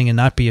their own thing and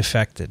not be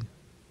affected.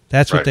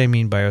 That's what they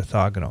mean by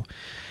orthogonal.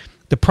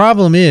 The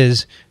problem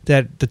is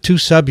that the two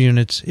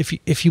subunits,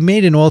 if you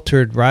made an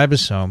altered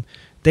ribosome,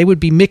 they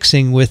would be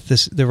mixing with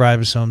the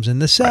ribosomes in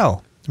the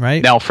cell,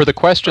 right? Now, for the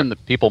question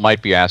that people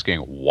might be asking,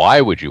 why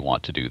would you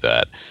want to do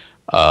that?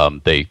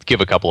 They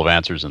give a couple of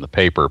answers in the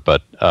paper,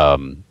 but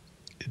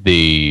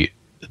the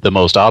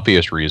most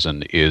obvious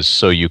reason is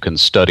so you can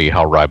study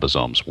how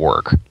ribosomes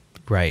work.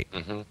 Right.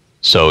 Mm-hmm.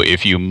 So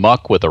if you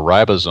muck with a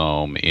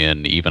ribosome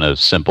in even a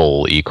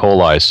simple E.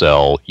 coli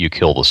cell, you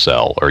kill the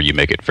cell, or you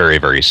make it very,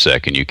 very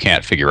sick, and you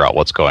can't figure out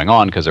what's going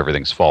on because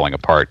everything's falling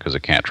apart because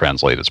it can't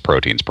translate its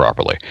proteins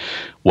properly.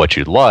 What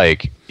you'd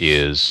like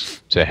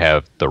is to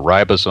have the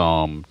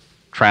ribosome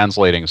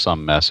translating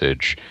some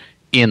message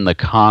in the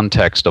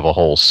context of a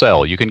whole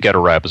cell. You can get a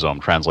ribosome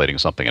translating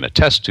something in a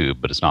test tube,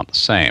 but it's not the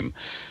same.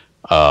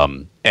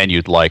 And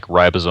you'd like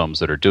ribosomes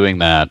that are doing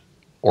that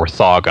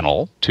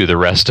orthogonal to the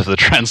rest of the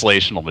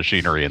translational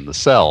machinery in the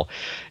cell,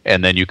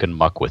 and then you can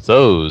muck with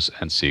those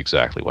and see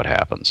exactly what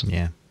happens.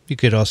 Yeah. You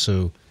could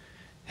also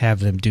have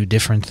them do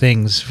different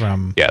things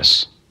from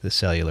the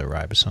cellular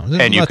ribosomes.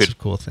 And lots of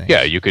cool things.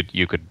 Yeah, you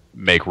could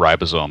make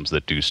ribosomes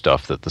that do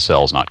stuff that the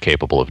cell's not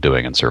capable of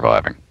doing and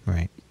surviving.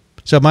 Right.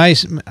 So I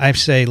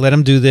say let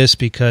them do this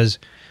because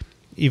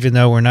even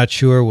though we're not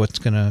sure what's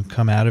going to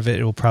come out of it,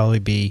 it will probably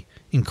be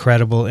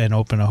incredible and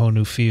open a whole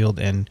new field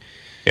and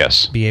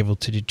be able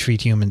to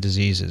treat human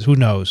diseases. Who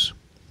knows?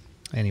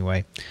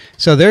 Anyway,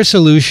 so their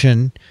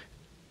solution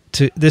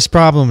to this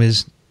problem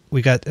is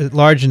we got a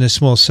large and a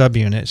small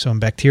subunit. So in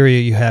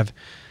bacteria, you have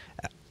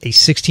a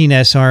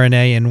 16S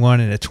RNA in one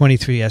and a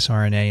 23S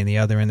RNA in the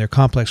other, and they're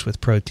complex with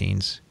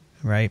proteins,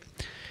 right?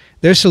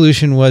 Their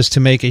solution was to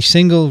make a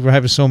single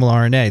ribosomal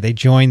RNA. They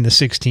joined the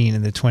 16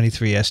 and the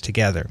 23S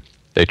together.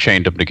 They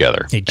chained them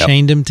together. They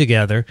chained them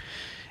together.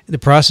 The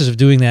process of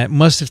doing that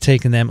must have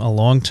taken them a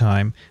long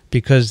time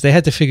because they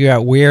had to figure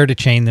out where to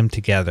chain them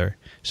together.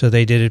 So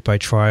they did it by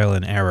trial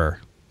and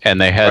error. And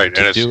they had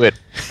to do it.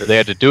 They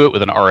had to do it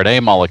with an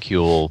RNA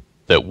molecule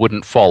that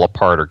wouldn't fall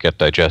apart or get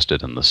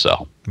digested in the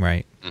cell.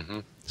 Right. Mm-hmm.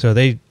 So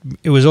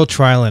it was all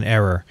trial and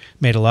error.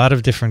 Made a lot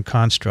of different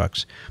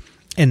constructs.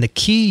 And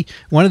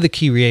one of the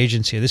key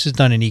reagents here, this is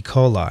done in E.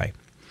 coli.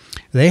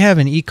 They have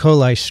an E.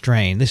 coli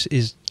strain. This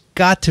is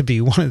got to be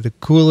one of the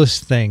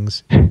coolest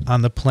things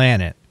on the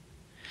planet.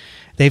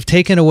 They've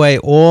taken away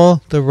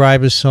all the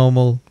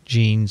ribosomal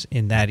genes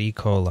in that E.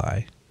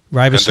 coli.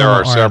 Ribosomal and there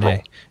are RNA.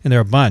 several. And there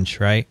are a bunch,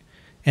 right?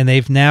 And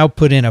they've now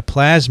put in a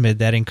plasmid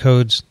that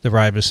encodes the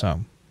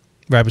ribosomal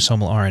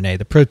RNA.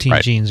 The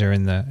protein genes are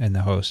in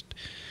the host.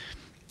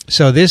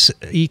 So this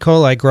E.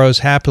 coli grows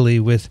happily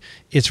with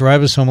its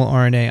ribosomal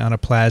RNA on a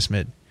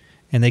plasmid,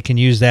 and they can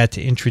use that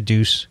to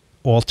introduce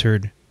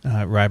altered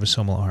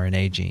ribosomal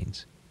RNA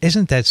genes.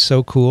 Isn't that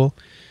so cool?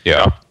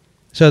 Yeah.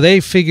 So they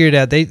figured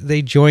out,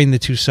 they joined the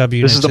two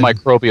subunits. This is the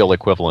microbial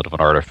equivalent of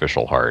an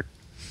artificial heart.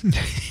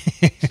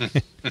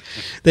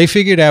 They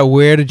figured out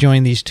where to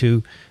join these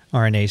two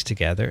RNAs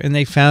together, and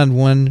they found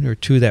one or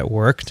two that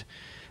worked,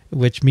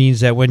 which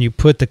means that when you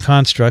put the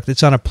construct,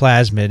 it's on a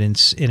plasmid.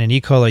 In an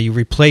E. coli, you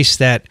replace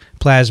that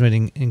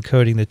plasmid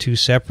encoding the two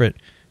separate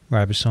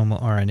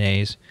ribosomal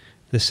RNAs,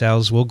 the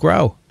cells will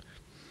grow.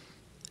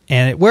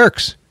 And it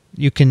works.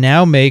 You can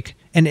now make,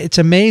 and it's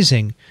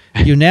amazing,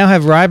 you now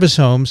have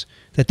ribosomes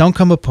that don't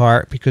come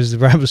apart because the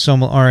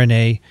ribosomal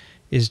RNA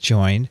is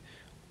joined.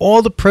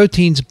 All the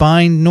proteins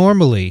bind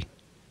normally,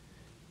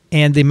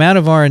 and the amount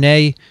of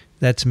RNA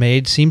that's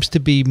made seems to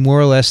be more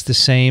or less the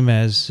same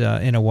as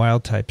in a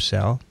wild-type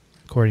cell,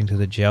 according to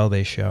the gel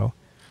they show.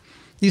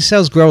 These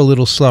cells grow a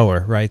little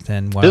slower, right,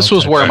 than wild-type. This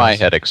was where cells. my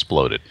head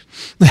exploded.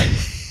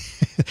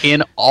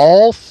 In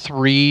all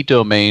three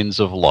domains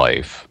of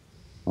life,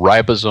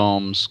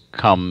 ribosomes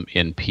come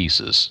in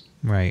pieces.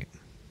 Right.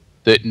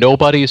 That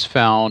nobody's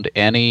found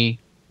any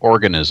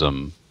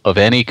organism of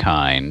any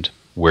kind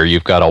where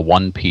you've got a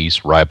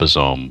one-piece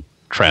ribosome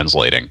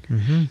translating.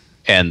 Mm-hmm.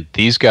 And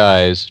these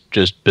guys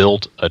just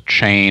built a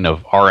chain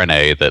of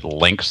RNA that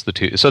links the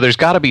two. So there's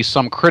got to be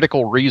some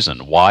critical reason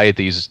why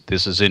this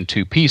is in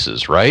two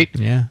pieces, right?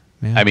 Yeah.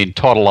 I mean,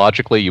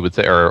 tautologically, you would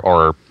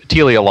or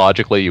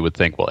teleologically, you would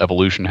think, well,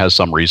 evolution has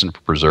some reason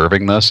for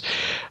preserving this.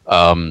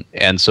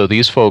 And so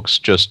these folks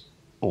just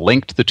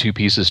linked the two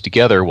pieces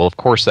together. Well, of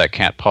course, that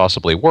can't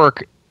possibly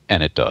work,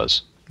 and it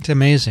does. It's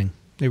amazing.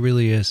 It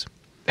really is.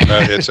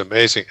 It's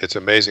amazing. It's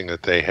amazing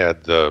that they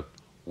had the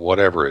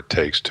whatever it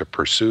takes to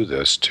pursue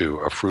this to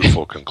a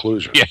fruitful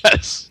conclusion.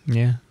 Yes.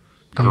 Yeah.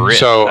 Grit,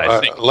 So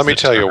is let me the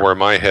tell you term. where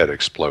my head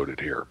exploded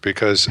here,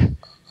 because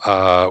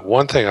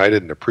one thing I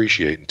didn't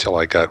appreciate until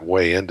I got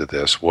way into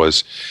this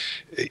was,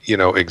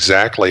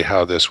 exactly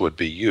how this would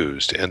be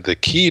used. And the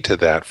key to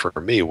that for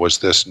me was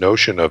this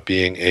notion of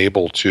being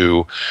able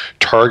to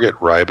target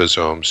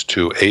ribosomes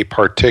to a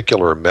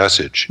particular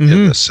message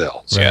in the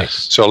cells. Right.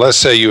 So let's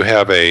say you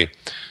have a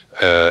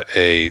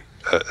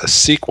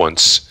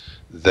sequence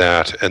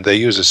that, and they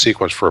use a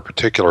sequence for a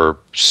particular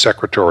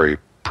secretory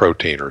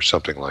protein or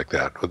something like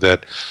that,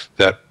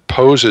 that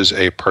poses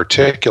a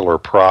particular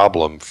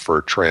problem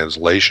for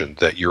translation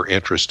that you're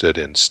interested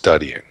in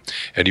studying,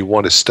 and you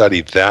want to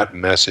study that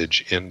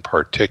message in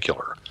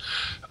particular.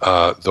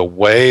 The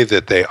way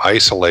that they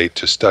isolate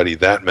to study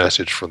that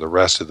message from the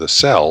rest of the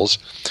cells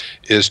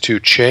is to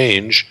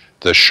change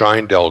the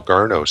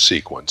Shine-Delgarno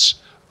sequence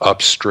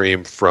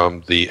upstream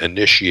from the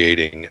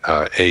initiating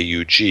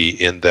AUG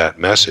in that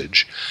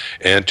message,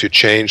 and to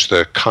change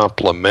the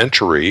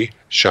complementary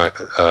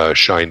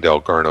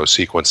Shine-Delgarno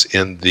sequence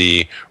in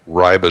the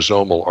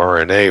ribosomal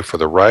RNA for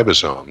the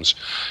ribosomes.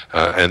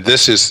 And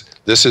this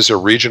is a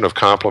region of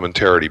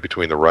complementarity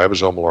between the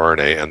ribosomal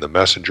RNA and the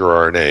messenger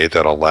RNA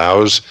that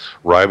allows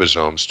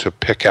ribosomes to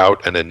pick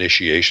out an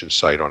initiation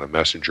site on a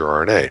messenger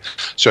RNA.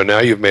 So now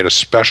you've made a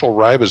special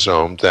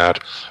ribosome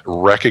that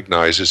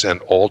recognizes an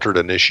altered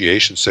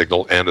initiation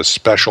signal and a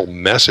special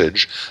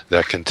message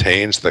that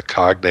contains the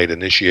cognate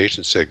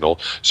initiation signal,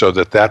 so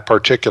that that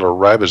particular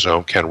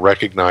ribosome can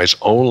recognize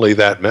only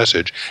that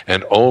message,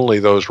 and only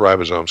those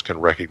ribosomes can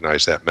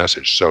recognize that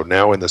message. So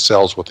now in the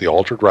cells with the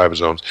altered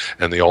ribosomes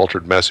and the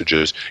altered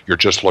messages, you're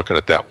just looking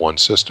at that one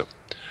system.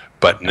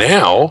 But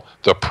now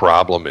the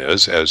problem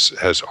is, as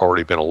has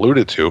already been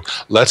alluded to,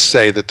 let's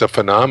say that the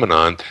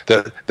phenomenon,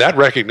 that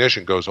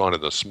recognition goes on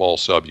in the small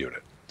subunit.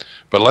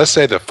 But let's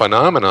say the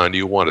phenomenon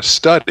you want to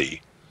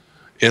study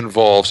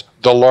involves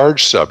the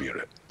large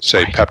subunit,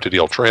 say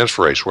peptidyl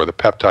transferase, where the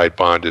peptide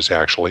bond is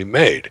actually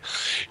made.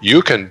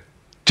 You can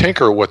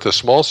tinker with the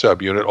small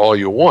subunit all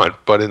you want,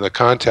 but in the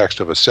context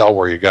of a cell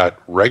where you got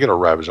regular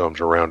ribosomes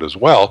around as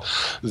well,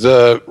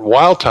 the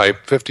wild type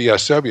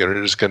 50S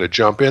subunit is going to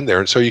jump in there,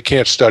 and so you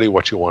can't study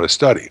what you want to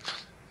study.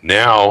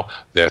 Now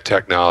that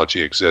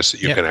technology exists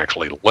that you can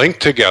actually link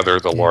together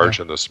the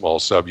large and the small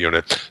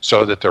subunit,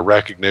 so that the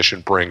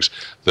recognition brings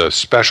the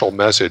special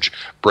message,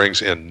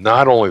 brings in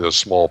not only the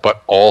small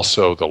but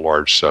also the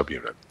large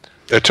subunit.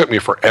 It took me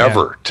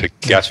forever to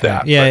get that.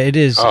 Right. Yeah, it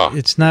is.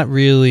 It's not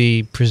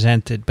really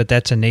presented, but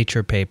that's a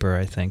Nature paper,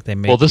 I think. They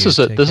make. Well, this is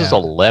a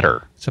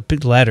letter. It's a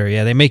big letter.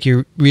 Yeah, they make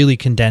you really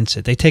condense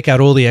it. They take out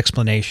all the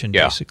explanation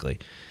basically,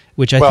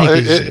 which I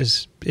think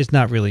is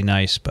not really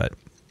nice, but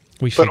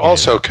we. But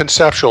also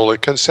conceptually,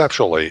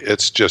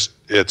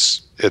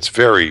 it's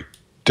very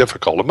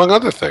difficult, among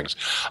other things.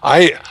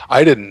 I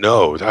didn't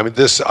know. I mean,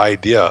 this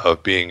idea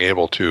of being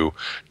able to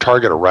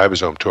target a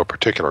ribosome to a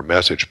particular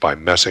message by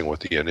messing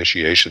with the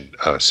initiation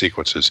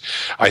sequences,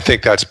 I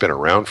think that's been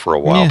around for a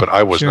while, but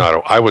I was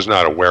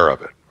not aware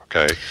of it.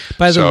 Okay.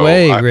 By the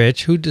way,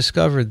 Rich, who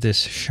discovered this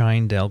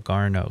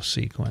Shine-Delgarno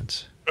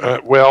sequence?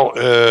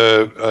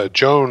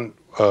 Joan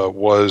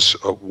was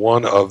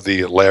one of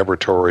the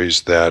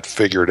laboratories that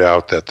figured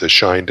out that the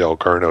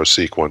Shine-Delgarno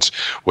sequence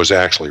was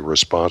actually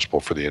responsible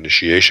for the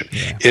initiation.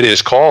 Yeah. It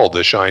is called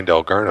the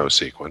Shine-Delgarno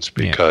sequence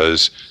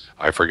because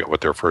I forget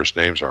what their first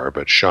names are,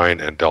 but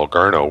Shine and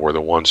Delgarno were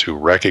the ones who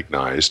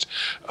recognized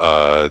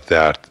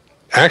that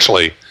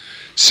actually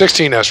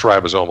 16S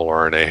ribosomal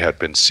RNA had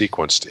been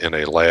sequenced in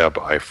a lab,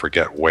 I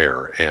forget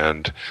where,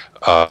 and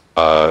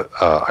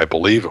I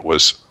believe it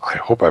was, I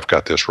hope I've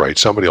got this right,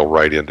 somebody will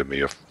write in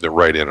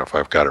if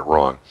I've got it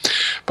wrong,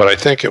 but I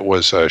think it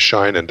was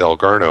Shine and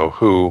Delgarno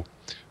who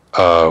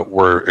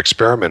were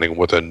experimenting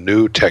with a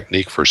new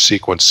technique for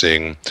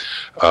sequencing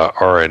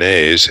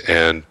RNAs,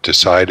 and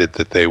decided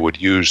that they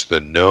would use the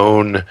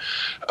known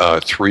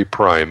 3'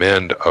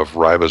 end of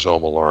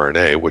ribosomal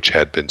RNA, which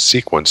had been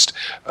sequenced,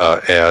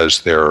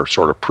 as their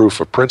sort of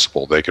proof of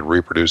principle. They could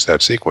reproduce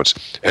that sequence.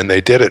 And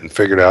they did it and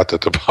figured out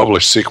that the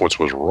published sequence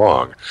was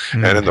wrong.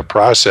 Mm. And in the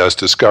process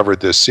discovered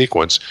this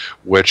sequence,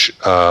 which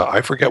I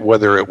forget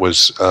whether it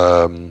was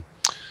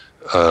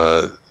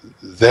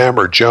them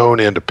or Joan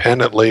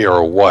independently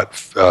or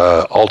what.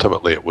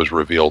 Ultimately, it was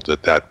revealed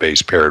that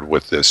base paired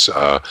with this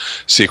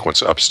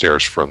sequence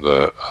upstairs from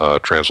the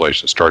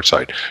translation start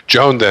site.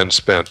 Joan then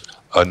spent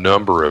a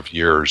number of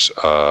years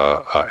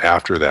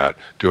after that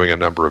doing a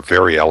number of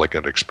very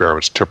elegant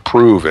experiments to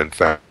prove, in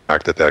fact,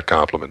 that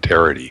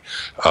complementarity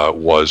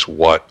was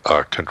what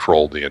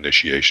controlled the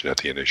initiation at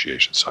the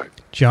initiation site.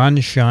 John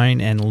Shine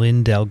and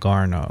Lynn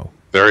Delgarno.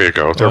 There you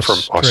go. They're from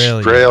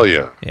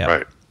Australia. Yep.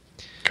 Right.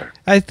 Okay.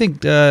 I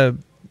think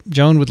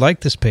Joan would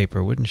like this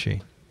paper, wouldn't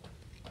she?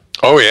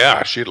 Oh,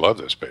 yeah. She'd love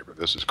this paper.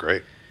 This is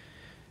great.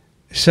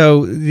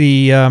 So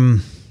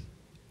the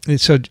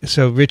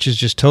So Rich has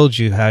just told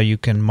you how you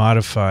can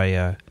modify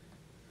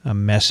a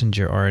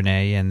messenger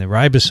RNA and the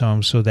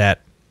ribosome so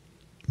that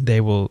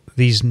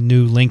these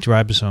new linked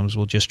ribosomes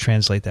will just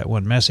translate that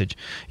one message.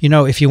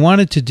 If you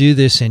wanted to do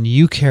this in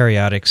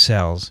eukaryotic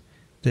cells,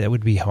 that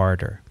would be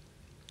harder,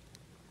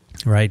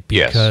 right?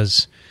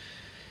 Because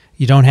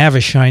you don't have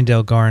a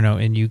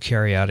Shine-Delgarno in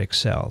eukaryotic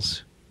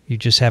cells. You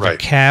just have a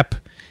cap,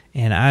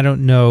 and I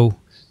don't know.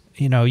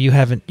 You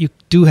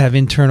do have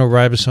internal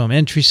ribosome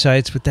entry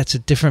sites, but that's a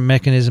different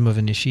mechanism of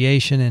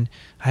initiation, and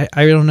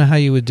I don't know how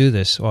you would do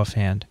this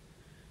offhand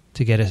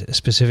to get a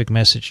specific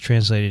message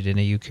translated in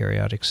a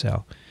eukaryotic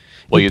cell.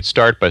 Well, you'd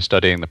start by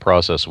studying the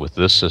process with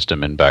this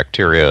system in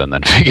bacteria and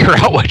then figure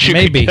out what you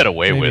could get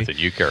away with in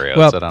eukaryotes.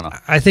 Well, I don't know.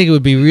 I think it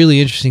would be really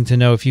interesting to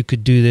know if you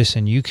could do this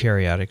in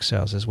eukaryotic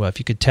cells as well, if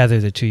you could tether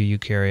the two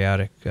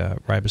eukaryotic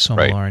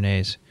ribosomal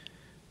RNAs.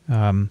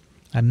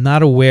 I'm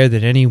not aware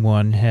that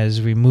anyone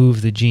has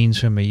removed the genes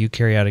from a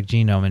eukaryotic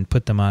genome and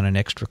put them on an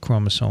extra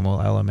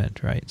chromosomal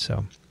element, right?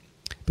 So,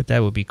 but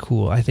that would be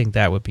cool. I think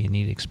that would be a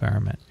neat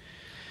experiment.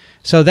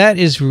 So that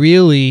is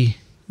really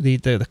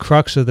the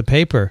crux of the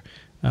paper.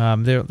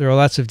 There are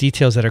lots of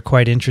details that are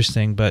quite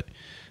interesting, but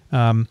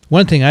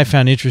one thing I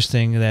found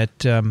interesting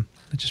that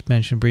I just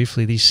mentioned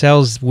briefly, these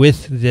cells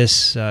with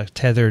this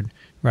tethered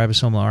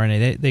ribosomal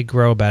RNA, they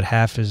grow about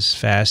half as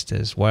fast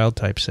as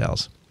wild-type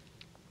cells.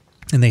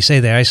 And they say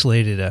they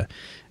isolated a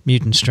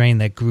mutant strain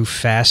that grew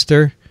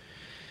faster,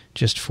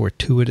 just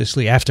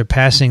fortuitously, after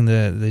passing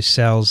the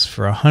cells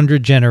for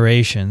 100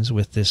 generations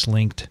with this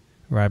linked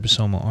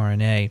ribosomal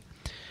RNA.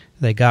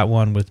 They got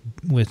one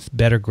with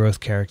better growth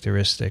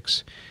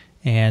characteristics.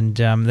 And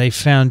they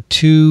found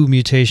 2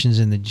 mutations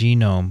in the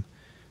genome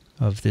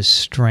of this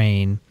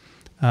strain.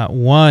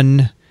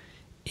 One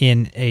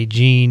in a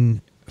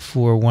gene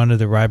for one of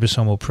the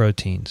ribosomal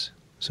proteins.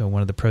 So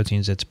one of the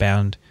proteins that's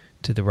bound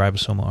to the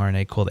ribosomal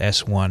RNA called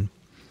S1,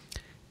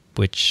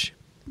 which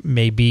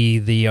maybe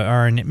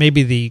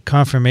the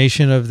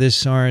conformation of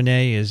this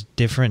RNA is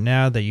different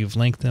now that you've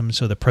linked them,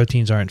 so the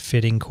proteins aren't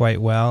fitting quite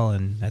well,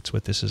 and that's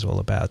what this is all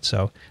about.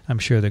 So I'm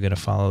sure they're going to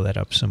follow that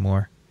up some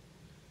more.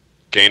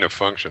 Gain of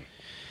function.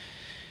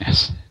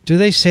 Yes. Do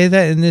they say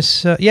that in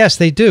this? Yes,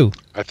 they do.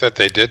 I thought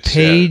they did.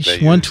 Page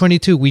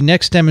 122. We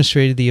next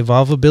demonstrated the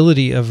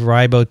evolvability of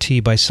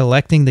ribo-T by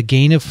selecting the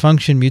gain of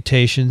function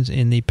mutations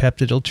in the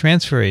peptidyl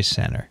transferase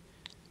center.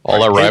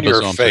 All our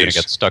ribosomes are going to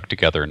get stuck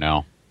together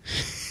now.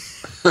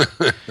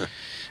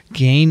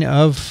 Gain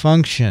of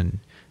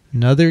function.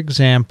 Another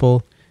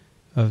example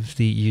of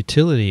the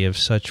utility of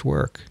such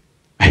work.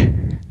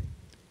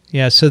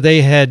 Yeah, so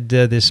they had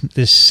this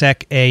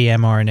sec-A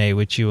mRNA,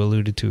 which you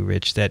alluded to,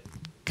 Rich, that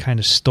kind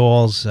of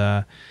stalls.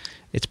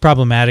 It's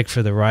problematic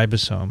for the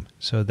ribosome.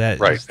 So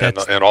that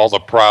and all the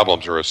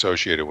problems are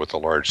associated with the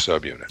large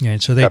subunit. Yeah,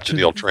 so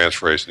peptidyl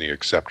transferase and the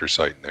acceptor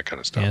site and that kind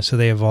of stuff. Yeah, so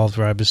they evolved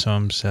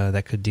ribosomes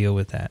that could deal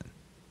with that.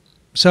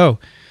 So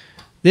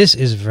this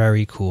is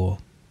very cool.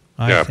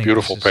 I think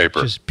beautiful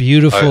paper. Just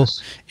beautiful.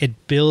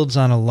 It builds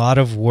on a lot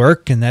of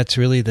work, and that's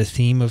really the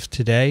theme of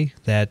today.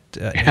 That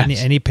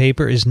any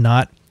paper is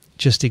not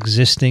just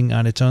existing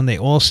on its own. They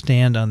all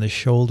stand on the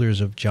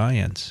shoulders of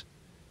giants.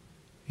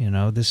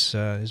 This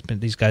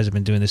these guys have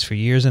been doing this for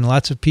years, and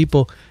lots of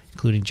people,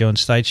 including Joan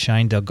Stites,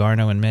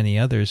 Shine-Delgarno, and many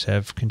others,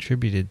 have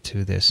contributed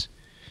to this.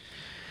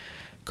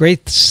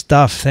 Great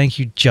stuff. Thank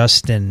you,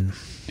 Justin.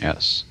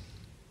 Yes.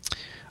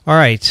 All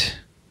right.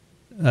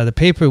 The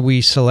paper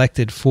we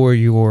selected for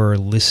your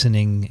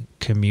listening,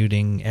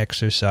 commuting,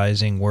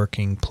 exercising,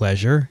 working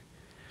pleasure.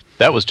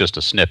 That was just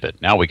a snippet.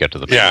 Now we get to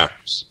the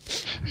papers.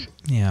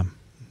 Yeah.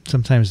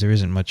 Sometimes there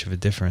isn't much of a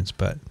difference,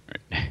 but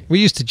we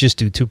used to just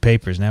do 2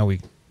 papers. Now we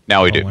do.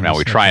 Now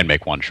we try and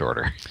make one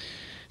shorter.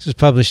 This was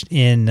published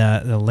in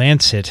The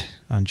Lancet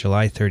on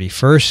July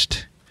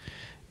 31st,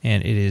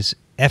 and it is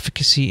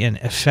Efficacy and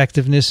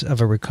Effectiveness of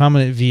a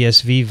Recombinant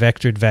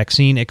VSV-vectored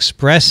Vaccine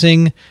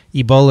Expressing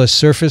Ebola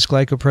Surface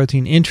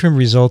Glycoprotein Interim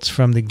Results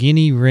from the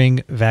Guinea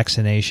Ring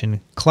Vaccination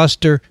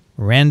Cluster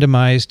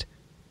Randomized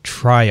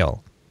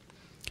Trial.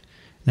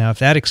 Now, if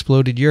that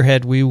exploded your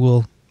head, we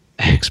will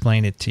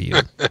explain it to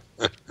you.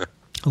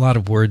 A lot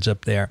of words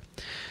up there.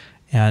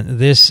 And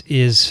this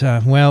is,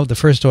 the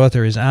first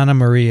author is Ana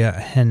Maria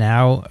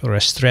Henao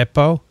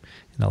Restrepo,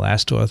 and the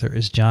last author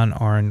is John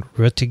Arne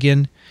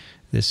Ruttigan.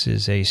 This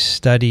is a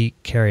study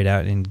carried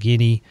out in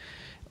Guinea.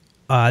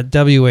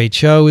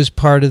 WHO is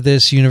part of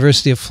this.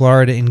 University of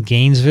Florida in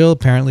Gainesville,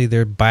 apparently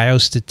their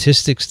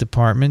biostatistics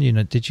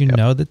department. Did you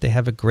know that they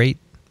have a great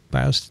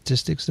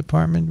biostatistics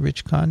department,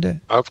 Rich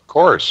Condit? Of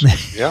course,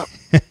 yeah.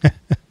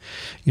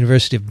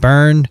 University of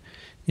Bern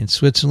in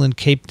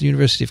Switzerland,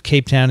 University of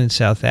Cape Town in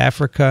South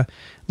Africa,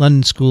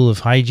 London School of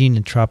Hygiene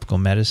and Tropical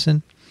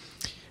Medicine,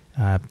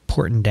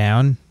 Porton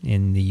Down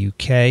in the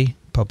UK,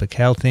 Public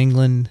Health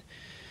England,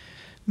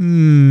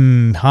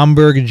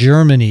 Hamburg,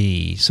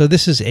 Germany. So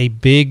this is a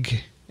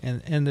big,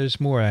 and there's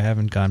more. I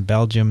haven't gone.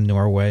 Belgium,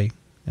 Norway,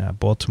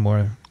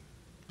 Baltimore,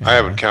 I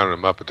haven't counted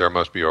them up, but there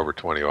must be over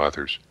 20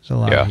 authors. There's a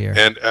lot here.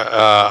 And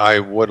I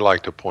would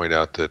like to point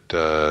out that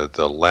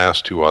the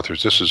last two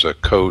authors, this is a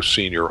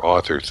co-senior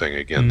author thing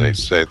again. They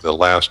say the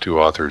last two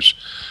authors,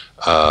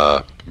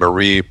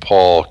 Marie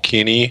Paul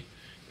Guinea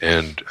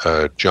and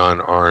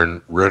John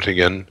Arne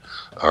Röttingen,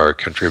 are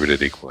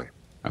contributed equally.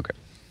 Okay.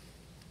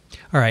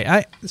 All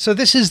right. So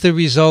this is the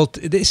result.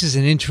 This is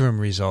an interim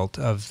result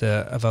of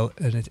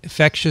an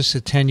infectious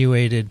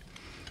attenuated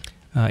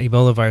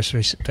Ebola virus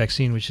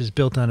vaccine, which is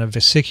built on a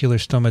vesicular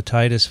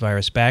stomatitis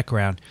virus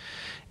background.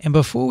 And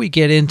before we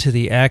get into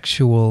the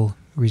actual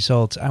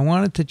results, I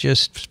wanted to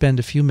just spend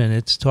a few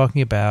minutes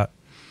talking about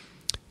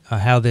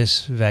how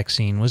this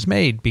vaccine was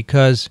made,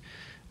 because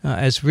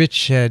as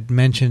Rich had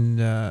mentioned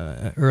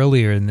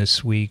earlier in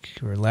this week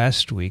or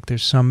last week,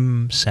 there's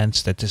some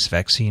sense that this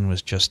vaccine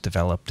was just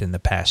developed in the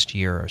past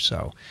year or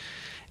so.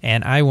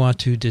 And I want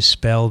to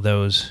dispel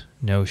those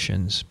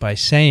notions by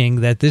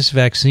saying that this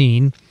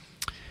vaccine,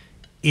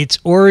 its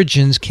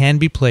origins can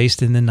be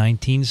placed in the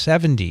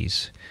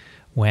 1970s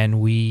when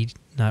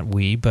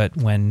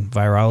when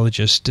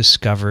virologists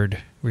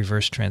discovered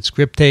reverse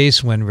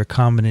transcriptase, when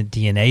recombinant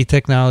DNA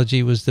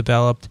technology was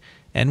developed,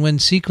 and when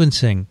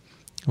sequencing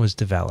was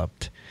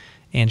developed.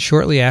 And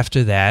shortly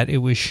after that, it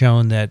was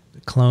shown that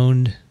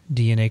cloned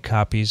DNA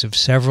copies of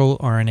several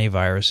RNA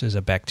viruses,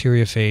 a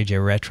bacteriophage, a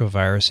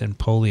retrovirus, and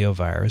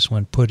poliovirus,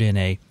 when put in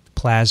a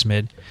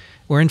plasmid,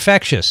 were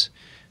infectious.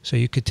 So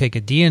you could take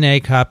a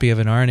DNA copy of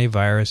an RNA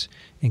virus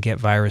and get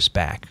virus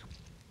back.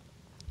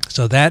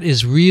 So that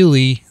is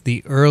really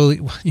the early...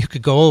 You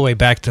could go all the way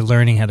back to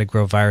learning how to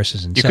grow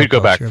viruses in cell culture. You could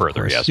go back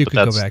further, yes. You could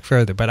go back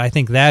further. But I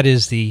think that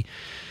is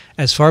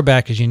as far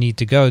back as you need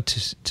to go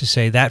to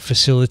say that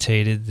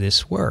facilitated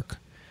this work.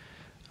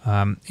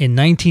 In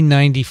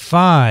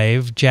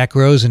 1995, Jack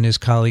Rose and his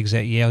colleagues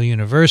at Yale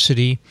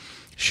University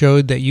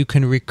showed that you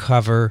can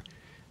recover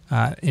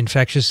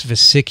infectious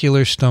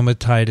vesicular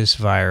stomatitis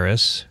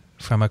virus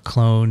from a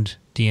cloned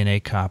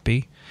DNA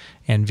copy.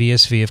 And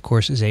VSV, of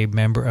course, is a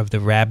member of the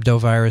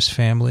rhabdovirus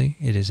family.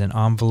 It is an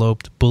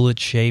enveloped,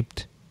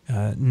 bullet-shaped,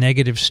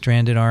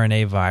 negative-stranded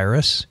RNA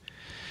virus.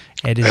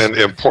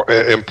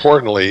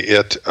 Importantly,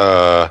 it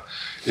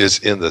is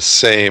in the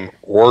same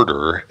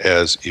order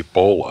as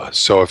Ebola.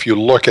 So if you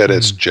look at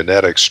its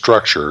genetic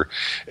structure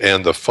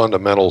and the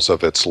fundamentals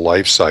of its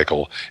life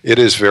cycle, it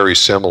is very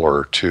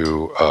similar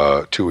to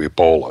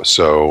Ebola.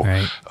 So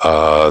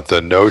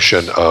the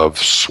notion of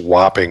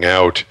swapping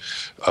out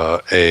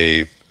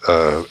a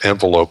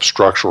envelope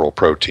structural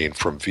protein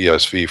from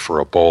VSV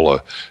for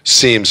Ebola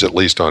seems, at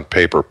least on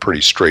paper, pretty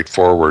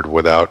straightforward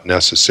without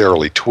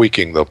necessarily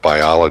tweaking the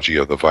biology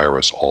of the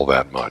virus all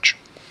that much.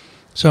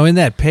 So in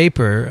that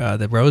paper,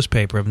 the Rose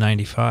paper of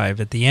 95,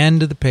 at the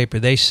end of the paper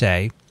they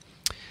say,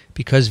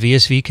 because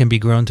VSV can be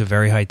grown to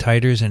very high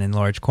titers and in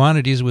large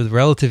quantities with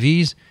relative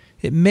ease,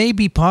 it may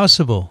be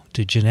possible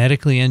to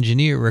genetically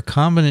engineer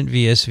recombinant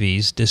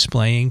VSVs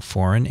displaying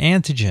foreign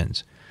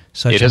antigens.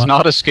 It has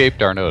not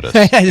escaped our notice.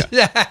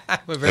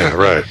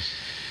 Right.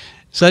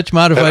 Such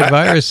modified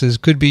viruses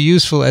could be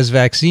useful as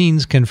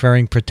vaccines,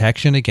 conferring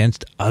protection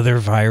against other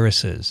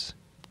viruses.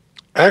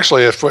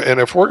 Actually, if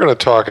we're going to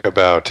talk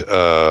about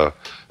the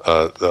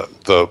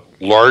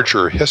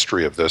larger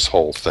history of this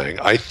whole thing,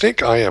 I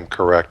think I am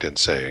correct in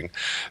saying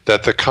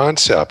that the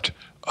concept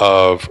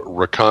of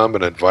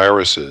recombinant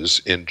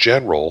viruses in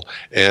general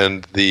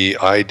and the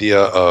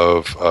idea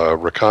of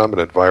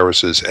recombinant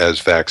viruses as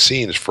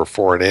vaccines for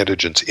foreign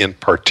antigens in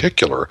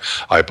particular,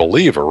 I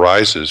believe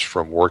arises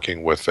from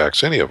working with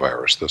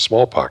Vaccineovirus, the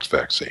smallpox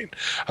vaccine.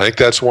 I think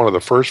that's one of the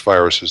first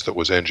viruses that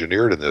was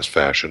engineered in this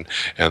fashion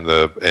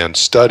and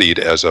studied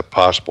as a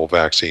possible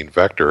vaccine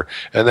vector,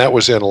 and that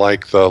was in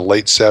like the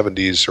late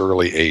 70s,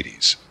 early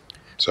 80s.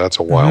 So that's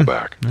a while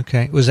back.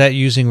 Okay. Was that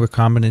using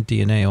recombinant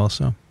DNA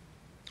also?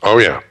 Oh,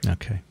 yeah.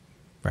 Okay,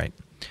 right.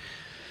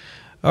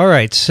 All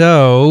right,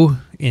 so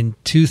in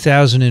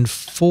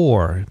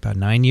 2004, about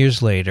 9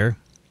 years later,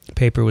 a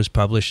paper was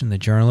published in the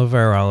Journal of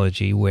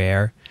Virology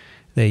where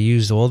they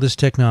used all this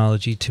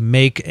technology to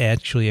make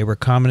actually a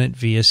recombinant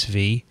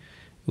VSV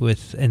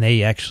and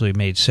they actually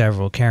made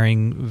several,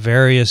 carrying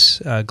various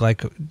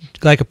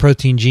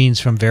glycoprotein genes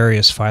from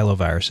various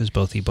filoviruses,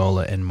 both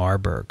Ebola and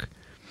Marburg.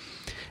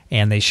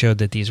 And they showed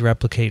that these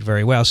replicate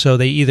very well. So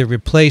they either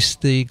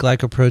replaced the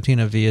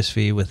glycoprotein of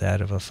VSV with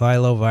that of a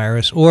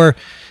filovirus or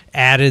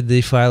added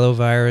the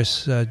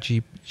filovirus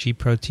G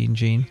protein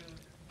gene.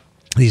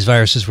 These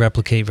viruses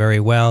replicate very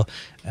well.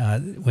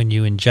 When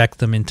you inject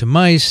them into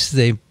mice,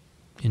 they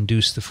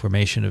induce the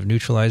formation of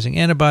neutralizing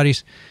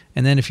antibodies.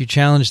 And then if you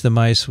challenge the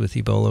mice with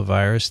Ebola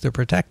virus, they're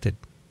protected.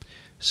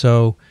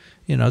 So,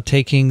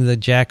 taking the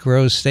Jack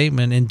Rose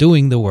statement and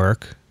doing the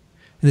work,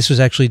 and this was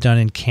actually done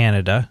in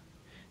Canada.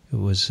 It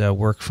was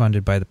work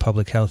funded by the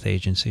Public Health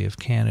Agency of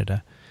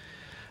Canada.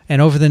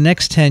 And over the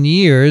next 10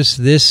 years,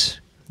 these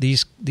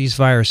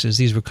viruses,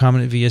 these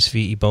recombinant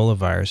VSV Ebola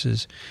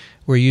viruses,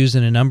 were used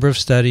in a number of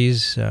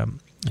studies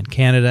in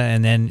Canada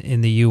and then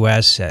in the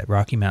U.S. at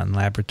Rocky Mountain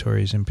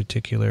Laboratories in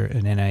particular,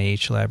 an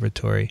NIH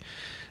laboratory,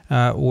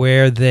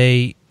 where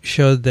they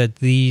showed that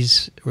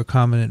these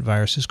recombinant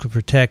viruses could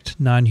protect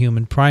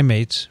non-human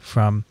primates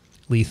from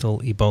lethal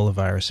Ebola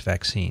virus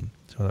vaccine.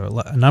 So there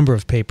are a number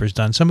of papers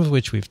done, some of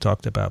which we've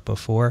talked about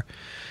before.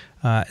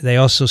 They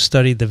also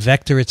studied the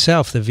vector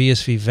itself, the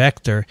VSV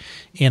vector,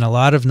 in a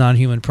lot of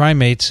non-human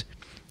primates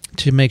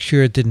to make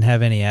sure it didn't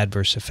have any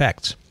adverse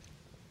effects.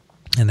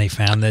 And they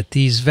found that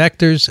these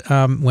vectors,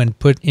 when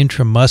put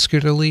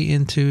intramuscularly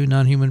into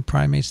non-human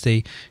primates,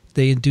 they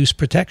induce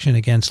protection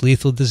against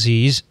lethal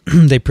disease.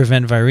 They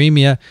prevent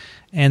viremia,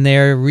 and they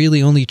are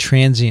really only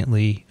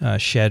transiently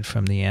shed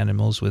from the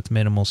animals with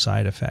minimal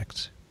side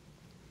effects.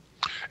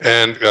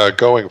 And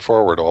going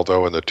forward,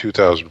 although in the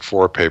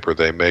 2004 paper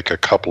they make a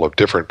couple of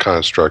different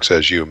constructs,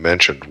 as you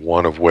mentioned,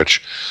 one of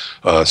which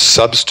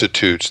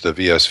substitutes the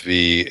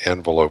VSV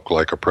envelope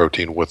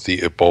glycoprotein with the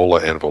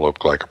Ebola envelope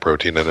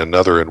glycoprotein, and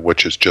another in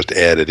which is just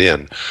added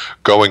in.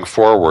 Going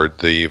forward,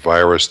 the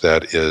virus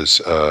that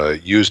is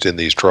used in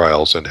these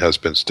trials and has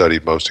been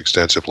studied most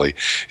extensively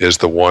is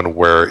the one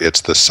where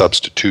it's the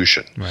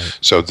substitution. Right.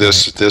 So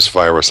this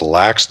virus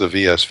lacks the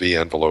VSV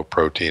envelope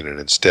protein and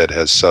instead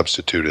has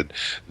substituted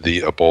the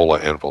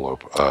Ebola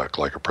envelope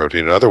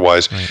glycoprotein. And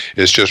otherwise,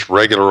 it's just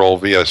regular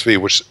old VSV,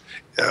 which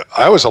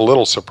I was a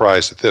little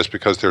surprised at this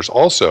because there's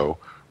also,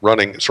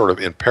 running sort of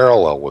in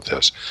parallel with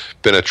this,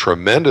 been a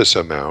tremendous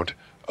amount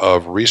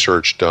of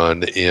research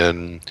done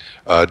in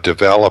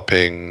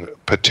developing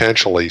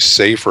potentially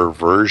safer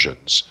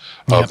versions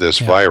of this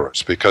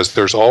virus, because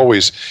there's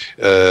always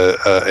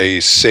a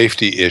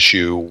safety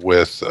issue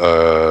with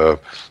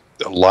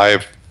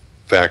live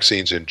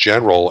vaccines in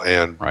general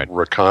and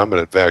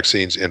recombinant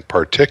vaccines in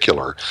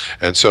particular.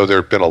 And so there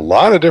have been a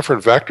lot of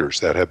different vectors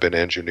that have been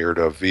engineered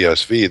of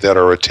VSV that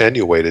are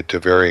attenuated to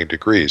varying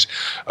degrees.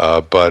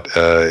 But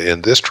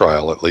in this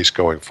trial, at least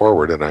going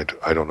forward, and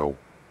I don't know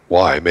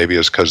why, maybe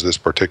it's because this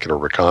particular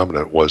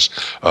recombinant was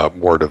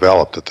more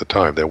developed at the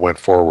time. They went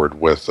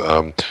forward with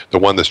the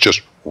one that's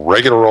just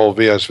regular old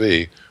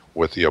VSV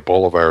with the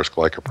Ebola virus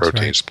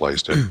glycoprotein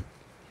spliced in.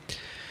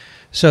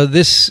 So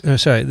this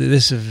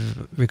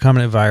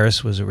recombinant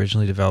virus was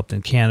originally developed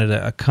in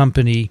Canada. A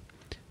company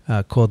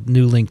called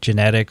New Link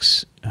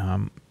Genetics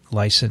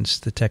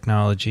licensed the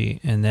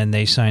technology, and then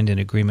they signed an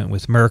agreement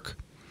with Merck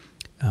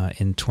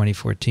in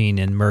 2014,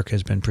 and Merck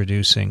has been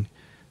producing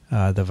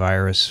the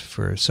virus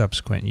for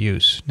subsequent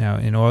use. Now,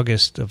 in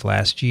August of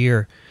last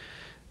year,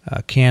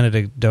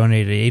 Canada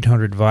donated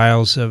 800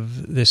 vials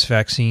of this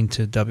vaccine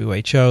to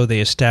WHO.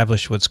 They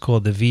established what's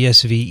called the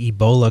VSV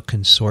Ebola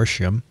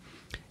Consortium,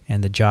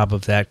 and the job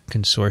of that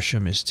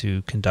consortium is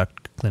to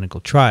conduct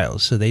clinical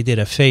trials. So they did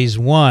a phase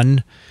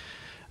 1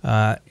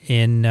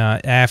 in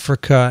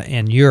Africa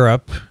and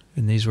Europe,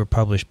 and these were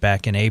published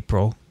back in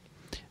April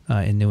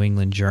in New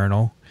England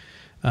Journal.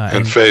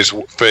 And phase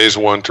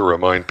 1, to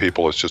remind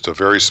people, is just a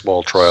very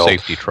small trial.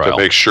 Safety trial. To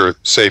make sure,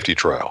 safety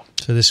trial.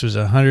 So this was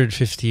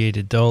 158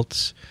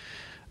 adults.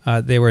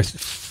 There were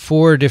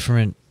 4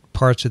 different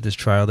parts of this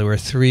trial. There were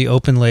 3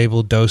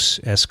 open-label dose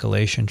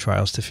escalation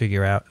trials to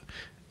figure out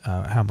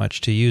how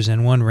much to use,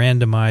 and 1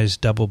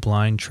 randomized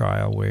double-blind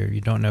trial where you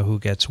don't know who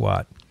gets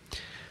what.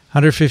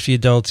 150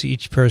 adults,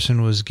 each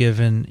person was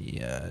given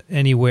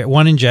anywhere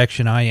 1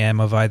 injection IM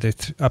of either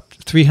up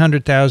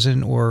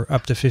 300,000 or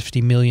up to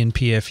 50 million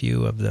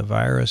PFU of the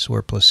virus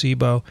or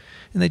placebo,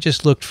 and they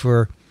just looked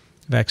for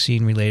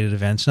vaccine-related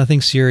events.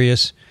 Nothing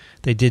serious.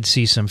 They did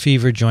see some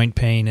fever, joint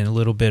pain, and a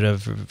little bit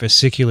of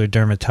vesicular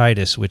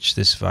dermatitis, which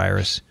this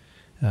virus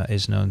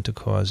is known to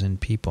cause in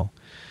people.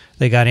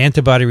 They got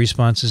antibody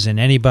responses in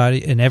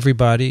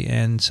everybody,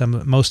 and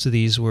most of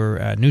these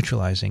were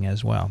neutralizing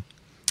as well.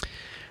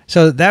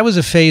 So that was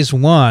a phase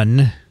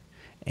 1,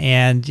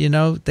 and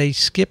they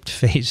skipped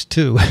phase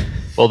 2.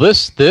 Well,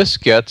 this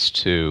gets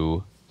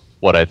to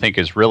what I think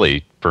is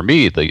really, for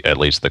me, at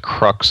least the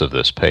crux of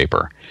this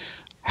paper.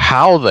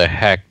 How the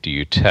heck do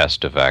you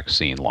test a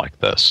vaccine like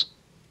this?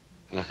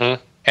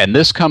 Mm-hmm. And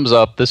this comes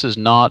up, this is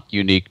not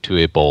unique to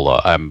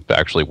Ebola. I'm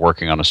actually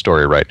working on a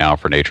story right now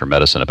for Nature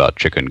Medicine about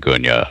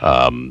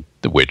chikungunya,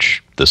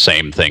 which the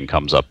same thing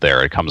comes up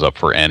there. It comes up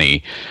for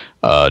any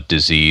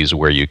disease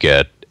where you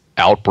get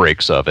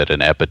outbreaks of it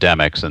and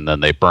epidemics, and then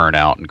they burn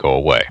out and go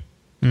away.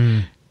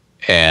 Mm.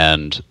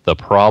 And the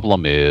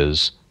problem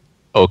is,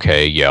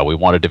 okay, yeah, we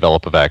want to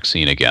develop a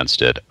vaccine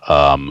against it.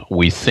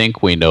 We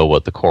think we know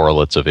what the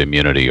correlates of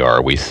immunity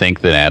are. We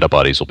think that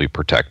antibodies will be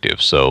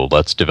protective. So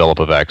let's develop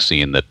a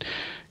vaccine that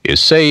is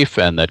safe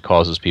and that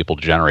causes people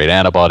to generate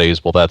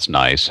antibodies. Well, that's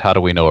nice. How do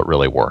we know it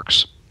really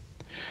works?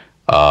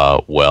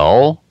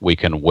 Well, we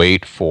can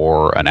wait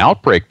for an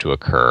outbreak to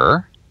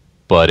occur,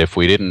 but if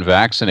we didn't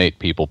vaccinate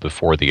people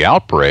before the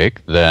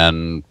outbreak,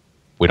 then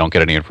we don't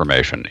get any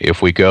information.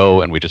 If we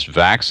go and we just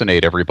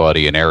vaccinate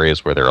everybody in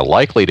areas where there are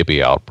likely to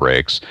be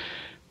outbreaks,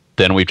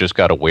 then we just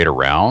got to wait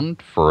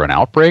around for an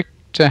outbreak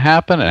to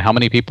happen. And how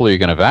many people are you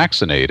going to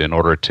vaccinate in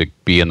order to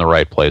be in the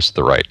right place at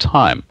the right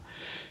time?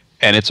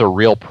 And it's a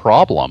real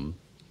problem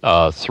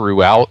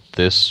throughout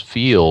this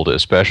field,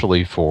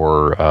 especially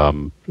for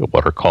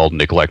what are called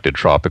neglected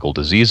tropical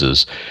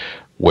diseases,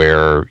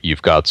 where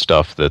you've got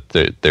stuff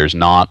that there's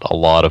not a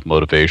lot of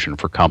motivation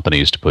for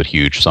companies to put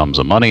huge sums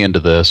of money into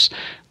this.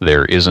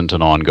 There isn't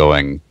an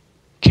ongoing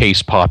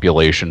case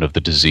population of the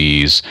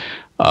disease.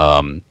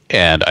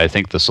 And I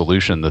think the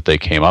solution that they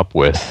came up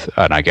with,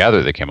 and I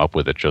gather they came up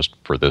with it just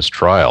for this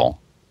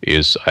trial,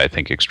 is, I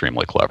think,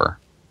 extremely clever.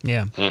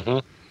 Yeah.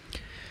 Mm-hmm.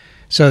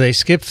 So they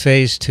skip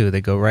phase 2.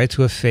 They go right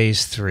to a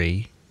phase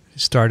 3.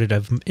 Started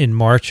in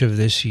March of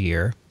this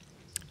year.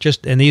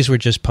 And these were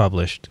just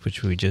published,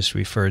 which we just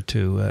referred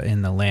to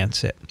in the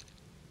Lancet.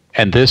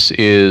 And this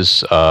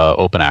is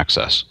open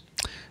access.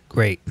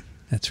 Great.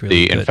 That's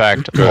really good. In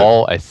fact,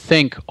 I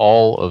think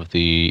all of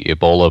the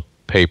Ebola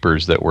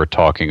papers that we're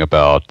talking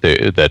about,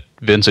 that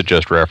Vincent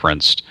just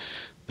referenced,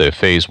 the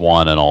phase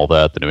 1 and all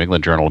that, the New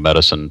England Journal of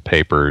Medicine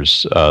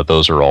papers,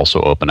 those are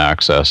also open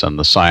access. And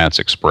the Science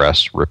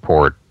Express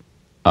report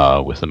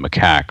with the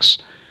macaques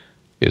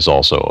is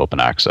also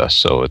open access.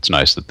 So it's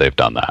nice that they've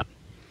done that.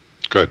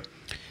 Good.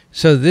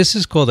 So this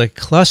is called a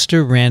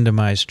cluster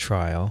randomized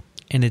trial,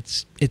 and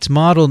it's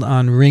modeled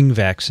on ring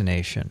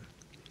vaccination,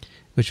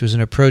 which was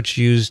an approach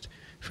used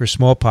for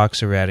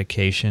smallpox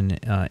eradication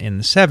in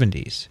the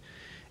 70s.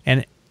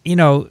 And,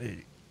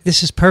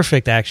 this is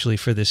perfect, actually,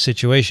 for this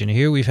situation.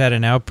 Here we've had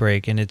an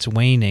outbreak, and it's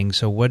waning,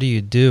 so what do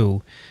you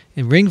do?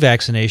 In ring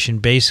vaccination,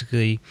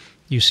 basically,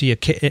 you see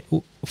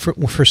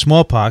for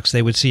smallpox,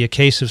 they would see a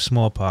case of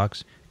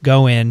smallpox,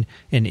 go in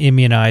and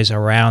immunize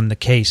around the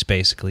case,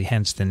 basically,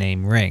 hence the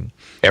name ring.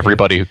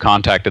 Everybody who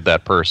contacted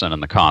that person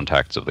and the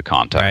contacts of the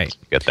contacts.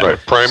 Right. Get that. Right.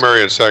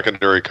 Primary and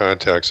secondary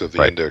contacts of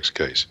the index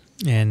case.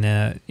 And,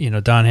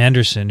 Don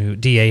Henderson,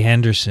 D.A.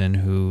 Henderson,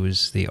 who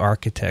is the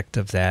architect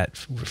of that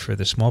for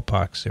the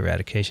smallpox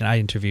eradication, I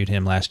interviewed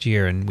him last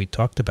year, and we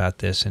talked about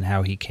this and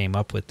how he came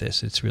up with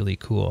this. It's really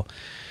cool.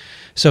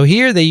 So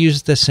here they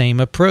use the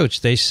same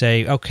approach. They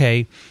say,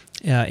 okay,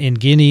 in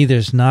Guinea,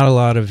 there's not a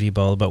lot of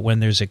Ebola, but when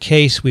there's a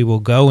case, we will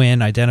go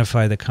in,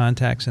 identify the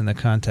contacts and the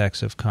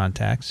contacts of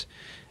contacts,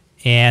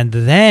 and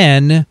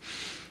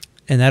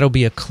that'll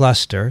be a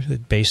cluster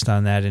based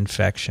on that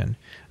infection.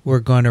 We're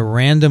going to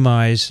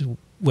randomize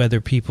whether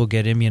people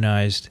get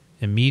immunized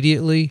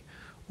immediately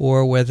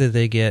or whether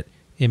they get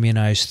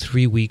immunized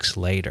 3 weeks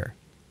later,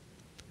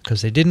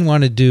 because they didn't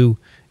want to do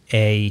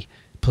a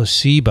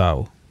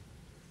placebo,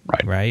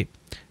 right?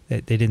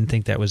 They didn't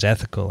think that was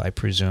ethical, I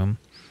presume.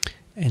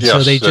 And yes,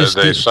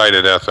 so they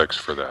cited ethics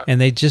for that.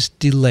 And they just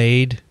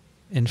delayed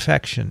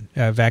vaccination.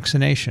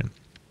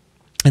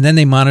 And then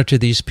they monitor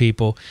these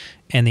people,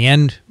 and the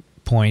end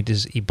point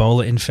is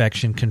Ebola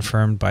infection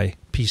confirmed by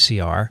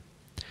PCR.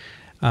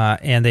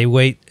 And they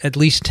wait at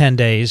least 10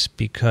 days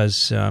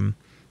because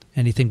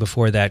anything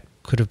before that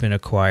could have been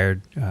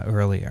acquired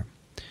earlier.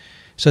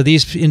 So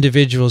these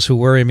individuals who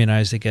were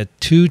immunized, they get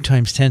 2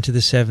 × 10 to the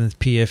 7th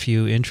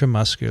PFU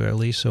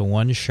intramuscularly, so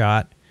one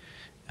shot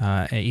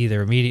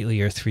either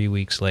immediately or 3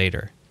 weeks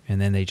later. And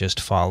then they just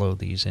follow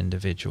these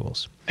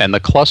individuals. And the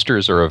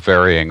clusters are of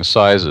varying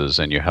sizes,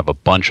 and you have a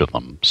bunch of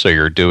them. So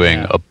you're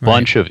doing a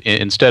bunch of,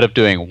 instead of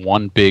doing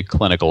one big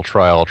clinical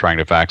trial trying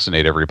to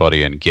vaccinate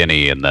everybody in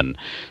Guinea and then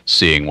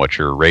seeing what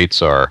your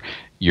rates are,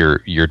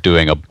 you're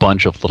doing a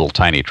bunch of little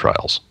tiny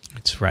trials.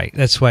 That's right.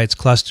 That's why it's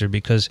clustered,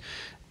 because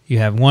you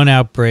have one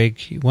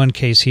outbreak, one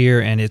case here,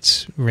 and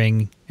it's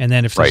ring. And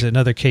then if there's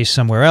another case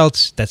somewhere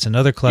else, that's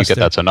another cluster.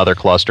 That's another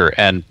cluster.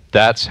 And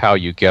that's how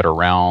you get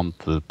around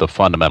the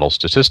fundamental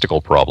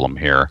statistical problem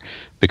here,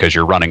 because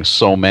you're running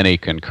so many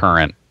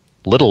concurrent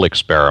little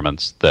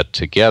experiments that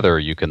together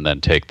you can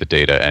then take the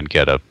data and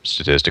get a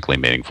statistically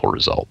meaningful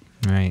result.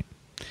 Right.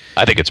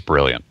 I think it's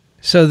brilliant.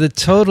 So the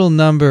total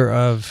number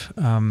of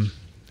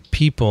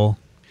people,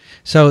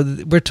 so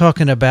we're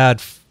talking about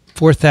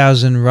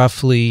 4,000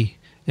 roughly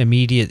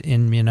immediate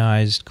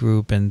immunized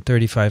group and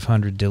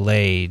 3,500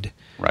 delayed.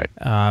 Right.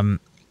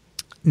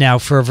 Now,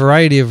 for a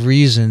variety of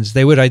reasons,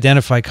 they would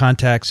identify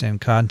contacts and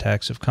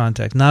contacts of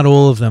contacts. Not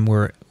all of them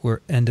were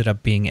ended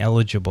up being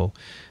eligible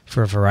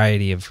for a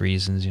variety of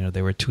reasons.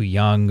 They were too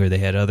young or they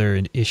had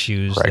other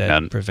issues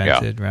that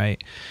prevented,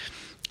 right?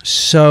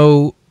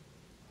 So,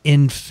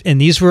 and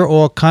these were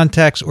all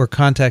contacts or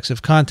contacts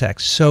of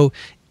contacts. So,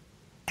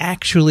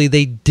 actually,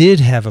 they did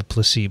have a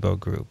placebo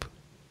group,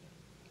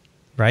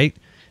 right?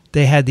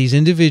 They had these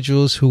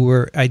individuals who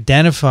were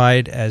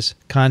identified as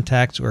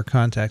contacts or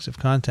contacts of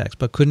contacts,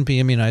 but couldn't be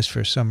immunized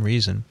for some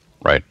reason.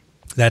 Right.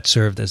 That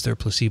served as their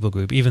placebo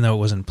group, even though it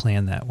wasn't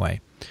planned that way.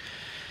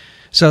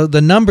 So the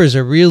numbers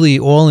are really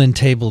all in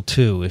Table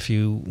 2. If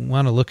you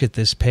want to look at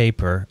this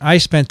paper, I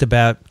spent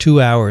about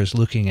 2 hours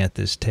looking at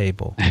this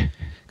table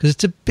because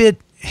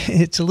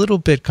it's a little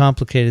bit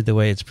complicated the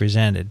way it's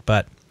presented,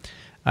 but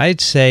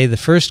I'd say the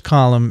first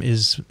column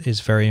is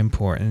very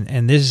important,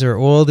 and these are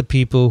all the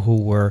people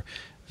who were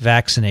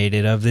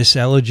vaccinated of this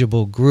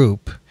eligible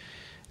group.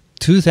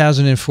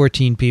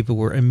 2,014 people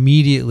were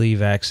immediately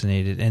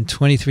vaccinated, and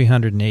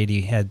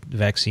 2,380 had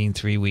vaccine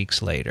 3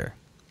 weeks later.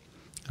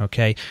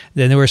 Okay?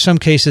 Then there were some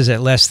cases at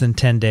less than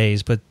 10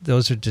 days, but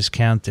those are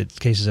discounted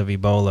cases of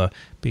Ebola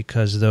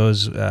because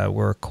those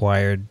were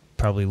acquired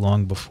probably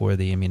long before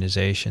the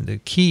immunization. The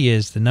key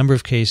is the number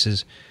of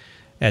cases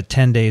at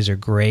 10 days or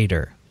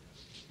greater.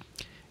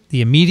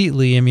 The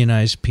immediately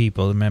immunized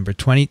people, remember,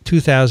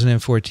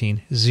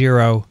 2014,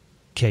 0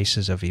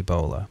 cases of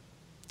Ebola.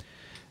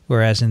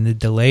 Whereas in the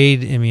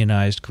delayed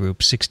immunized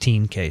group,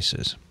 16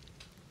 cases.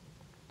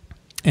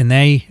 And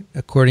they,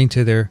 according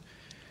to their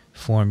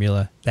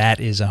formula, that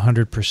is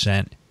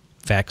 100%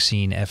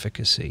 vaccine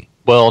efficacy.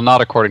 Well,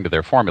 not according to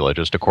their formula,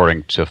 just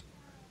according to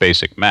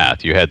basic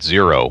math. You had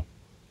 0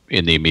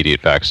 in the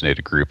immediate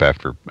vaccinated group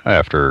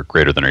after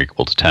greater than or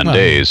equal to 10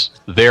 days.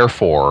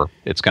 Therefore,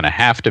 it's going to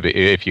have to be,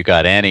 if you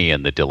got any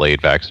in the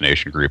delayed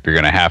vaccination group, you're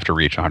going to have to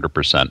reach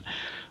 100%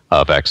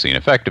 vaccine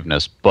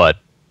effectiveness. But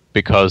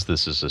because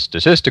this is a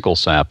statistical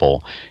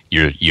sample,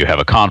 you have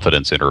a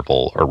confidence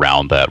interval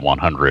around that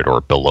 100 or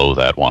below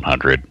that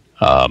 100.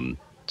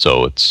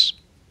 So it's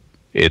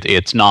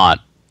not.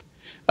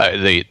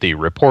 The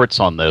reports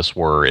on this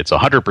were it's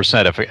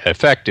 100%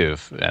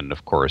 effective, and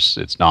of course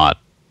it's not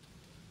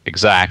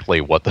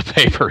exactly what the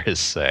paper is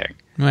saying.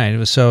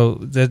 Right. So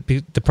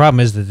the problem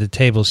is that the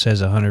table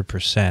says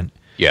 100%.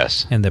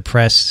 Yes. And the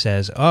press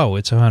says, oh,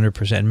 it's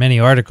 100%. Many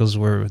articles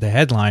where the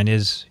headline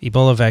is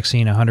Ebola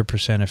vaccine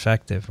 100%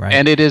 effective, right?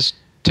 And it is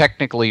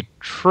technically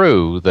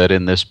true that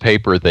in this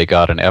paper they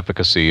got an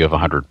efficacy of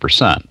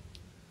 100%.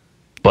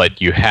 But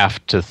you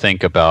have to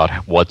think about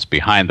what's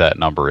behind that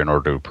number in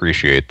order to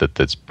appreciate that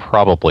that's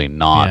probably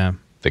not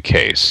the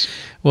case.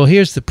 Well,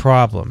 here's the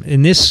problem.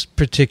 In this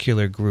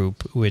particular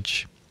group,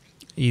 which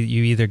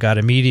you either got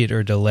immediate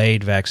or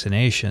delayed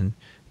vaccination,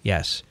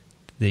 yes,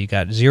 you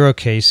got 0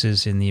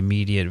 cases in the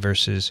immediate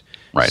versus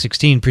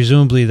 16.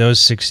 Presumably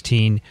those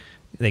 16,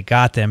 they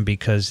got them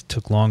because it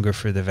took longer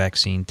for the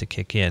vaccine to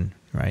kick in,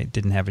 right?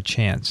 Didn't have a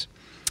chance.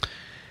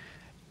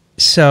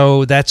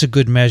 So that's a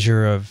good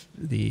measure of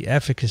the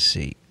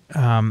efficacy.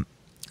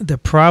 The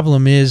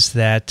problem is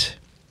that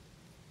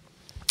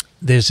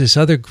there's this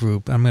other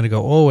group, I'm going to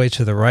go all the way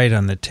to the right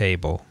on the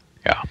table,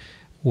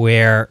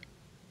 where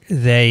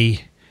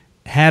they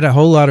had a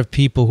whole lot of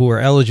people who were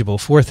eligible.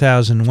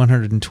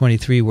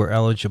 4,123 were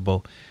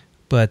eligible,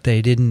 but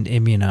they didn't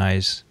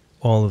immunize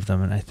all of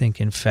them. And I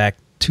think, in fact,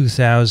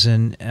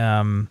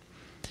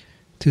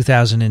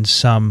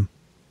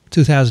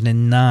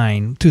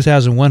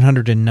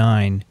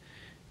 2,109,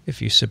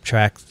 if you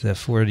subtract the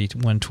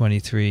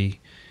 4,123,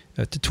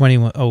 to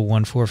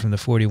 20,014 from the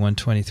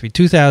 4,123,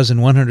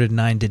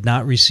 2,109 did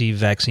not receive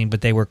vaccine, but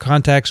they were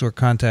contacts or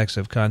contacts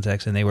of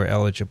contacts, and they were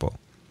eligible.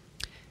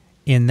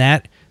 In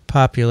that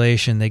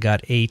population, they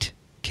got 8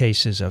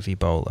 cases of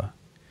Ebola.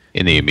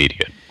 In the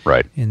immediate,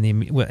 right.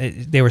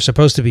 They were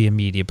supposed to be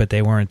immediate, but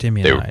they weren't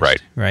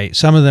immunized. Right.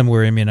 Some of them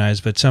were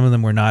immunized, but some of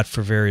them were not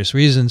for various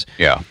reasons.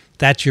 Yeah.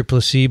 That's your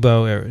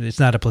placebo. It's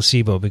not a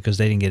placebo because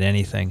they didn't get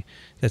anything.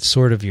 That's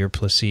sort of your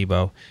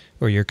placebo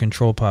or your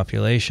control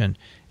population.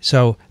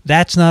 So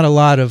that's not a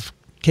lot of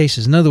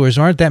cases. In other words,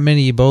 there aren't that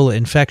many Ebola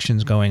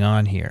infections going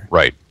on here.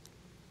 Right.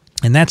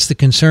 And that's the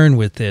concern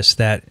with this,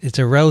 that it's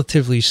a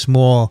relatively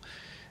small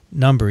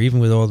number, even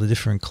with all the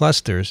different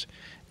clusters.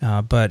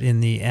 But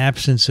in the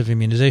absence of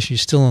immunization, you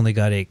still only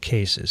got 8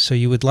 cases. So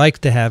you would like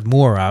to have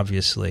more,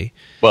 obviously.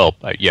 Well,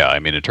 I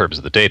mean, in terms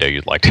of the data,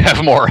 you'd like to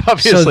have more,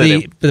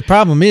 obviously. So the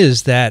problem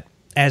is that,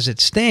 as it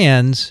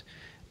stands,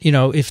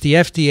 if the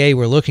FDA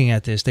were looking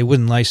at this, they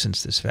wouldn't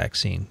license this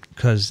vaccine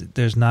because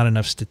there's not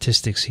enough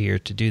statistics here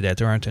to do that.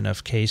 There aren't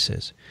enough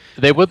cases.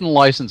 They wouldn't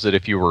license it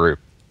if you were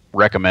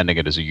recommending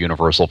it as a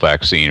universal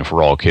vaccine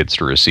for all kids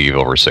to receive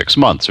over 6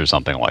 months or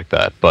something like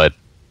that. But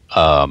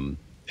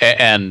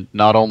and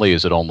not only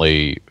is it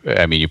only,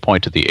 I mean, you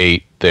point to the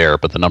 8 there,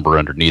 but the number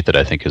underneath it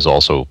I think is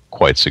also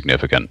quite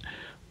significant.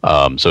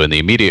 So in the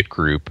immediate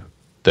group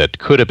that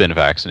could have been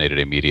vaccinated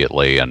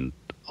immediately, and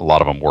a lot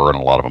of them were and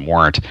a lot of them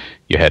weren't,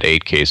 you had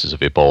 8 cases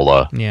of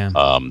Ebola. Yeah.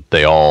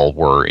 They all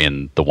were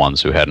in the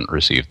ones who hadn't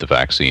received the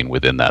vaccine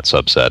within that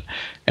subset.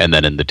 And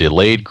then in the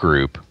delayed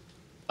group,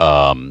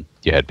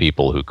 you had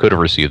people who could have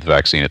received the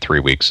vaccine at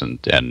 3 weeks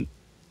and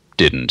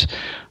didn't.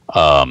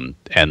 And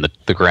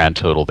the grand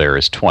total there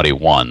is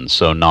 21.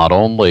 So not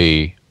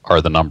only are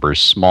the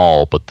numbers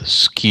small, but the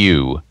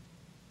skew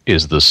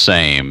is the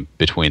same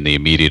between the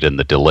immediate and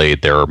the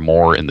delayed. There are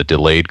more in the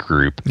delayed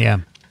group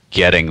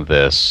getting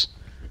this,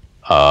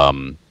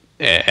 and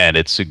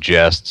it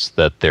suggests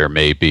that there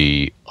may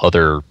be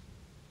other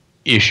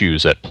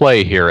issues at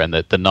play here, and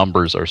that the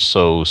numbers are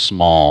so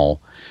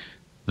small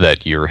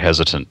that you're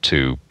hesitant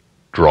to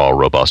draw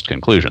robust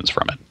conclusions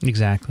from it.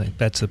 Exactly.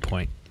 That's the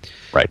point.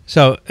 Right.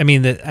 So, I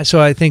mean, so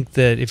I think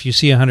that if you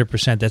see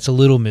 100%, that's a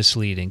little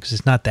misleading because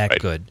it's not that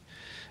good.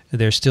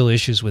 There's still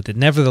issues with it.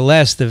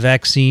 Nevertheless, the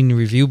Vaccine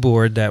Review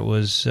Board that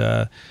was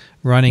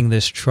running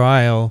this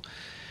trial,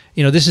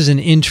 this is an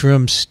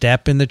interim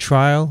step in the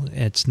trial.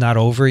 It's not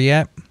over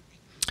yet.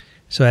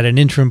 So at an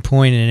interim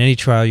point in any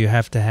trial, you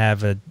have to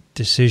have a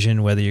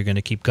decision whether you're going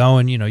to keep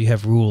going. You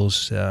have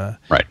rules. Whether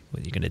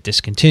you're going to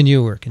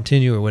discontinue or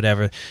continue or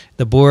whatever.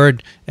 The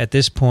board at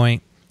this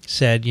point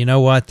said, you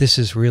know what, this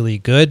is really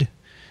good,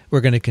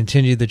 we're going to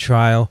continue the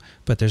trial,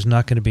 but there's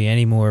not going to be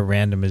any more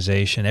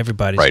randomization.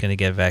 Everybody's going to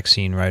get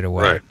vaccine right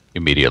away. Right.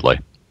 Immediately.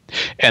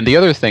 And the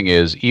other thing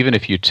is, even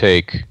if you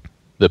take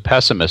the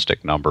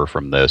pessimistic number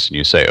from this and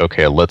you say,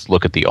 okay, let's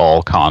look at the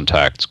all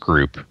contacts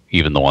group,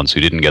 even the ones who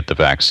didn't get the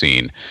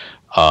vaccine,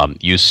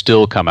 you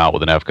still come out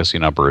with an efficacy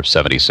number of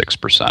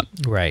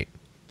 76%. Right.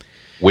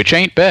 Which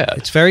ain't bad.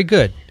 It's very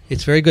good.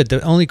 It's very good.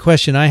 The only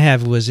question I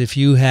have was if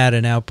you had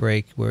an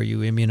outbreak where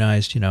you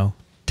immunized,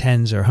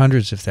 tens or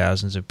hundreds of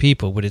thousands of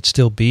people, would it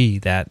still be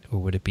that, or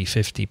would it be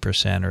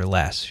 50% or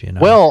less?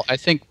 Well, I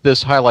think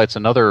this highlights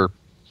another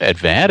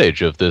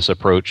advantage of this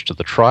approach to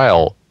the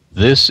trial.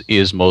 This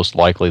is most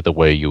likely the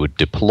way you would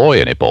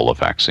deploy an Ebola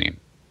vaccine.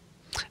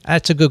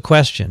 That's a good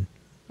question.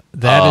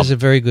 That is a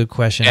very good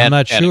question. I'm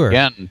not sure.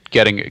 And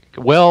again,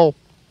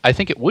 I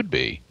think it would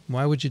be.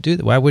 Why would you do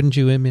that? Why wouldn't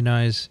you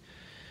immunize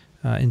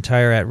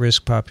entire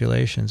at-risk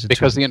populations?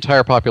 Because the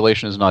entire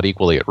population is not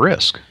equally at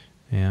risk.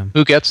 Yeah.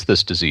 Who gets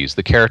this disease?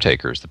 The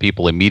caretakers, the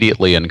people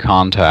immediately in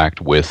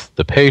contact with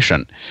the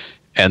patient.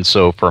 And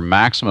so for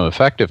maximum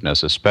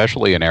effectiveness,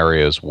 especially in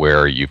areas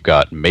where you've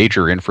got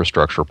major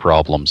infrastructure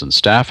problems and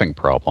staffing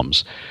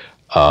problems,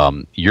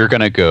 you're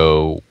going to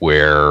go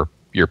where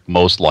you're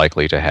most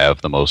likely to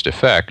have the most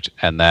effect,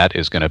 and that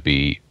is going to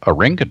be a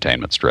ring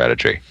containment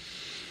strategy.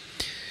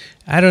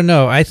 I don't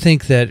know. I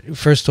think that,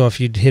 first off,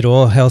 you'd hit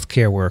all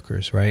healthcare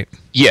workers, right?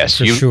 Yes,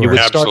 sure.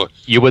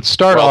 You would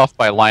start off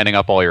by lining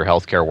up all your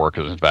healthcare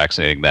workers and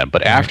vaccinating them.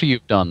 But after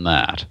you've done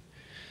that,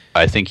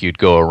 I think you'd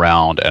go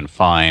around and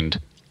find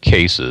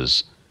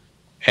cases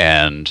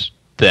and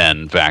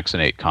then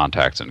vaccinate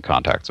contacts and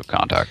contacts of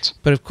contacts.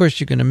 But, of course,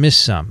 you're going to miss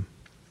some.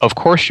 Of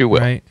course you will.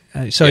 Right.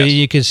 So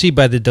you can see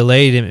by the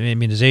delayed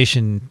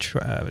immunization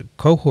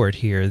cohort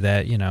here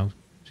that,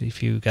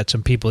 if you got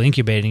some people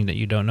incubating that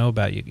you don't know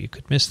about, you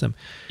could miss them.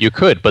 You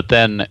could, but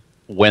then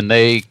when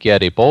they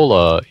get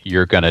Ebola,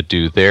 you're going to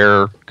do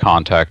their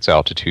contacts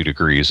out to 2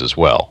 degrees as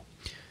well.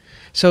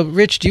 So,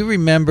 Rich, do you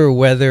remember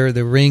whether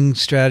the ring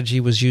strategy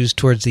was used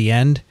towards the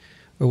end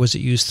or was it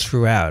used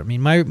throughout? I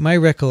mean, my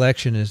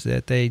recollection is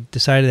that they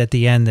decided at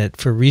the end that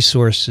for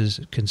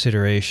resources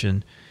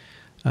consideration,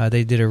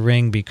 they did a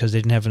ring because they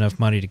didn't have enough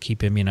money to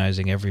keep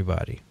immunizing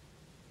everybody.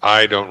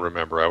 I don't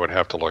remember. I would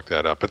have to look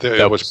that up. But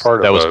that was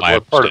part of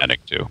my understanding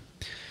too.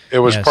 It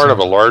was part of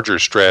a larger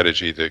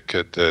strategy that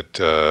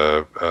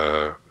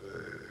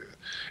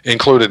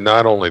included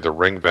not only the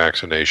ring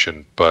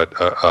vaccination, but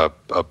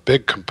a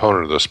big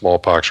component of the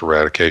smallpox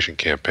eradication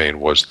campaign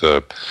was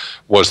the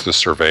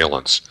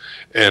surveillance.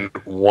 And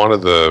one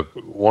of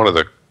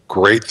the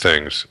great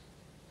things,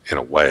 in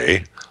a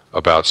way,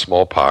 about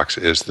smallpox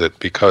is that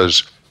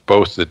because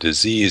both the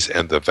disease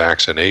and the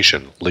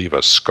vaccination leave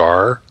a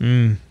scar.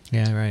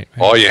 Yeah, right.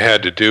 All you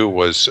had to do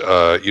was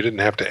you didn't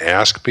have to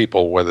ask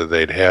people whether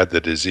they'd had the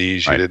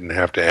disease. You didn't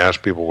have to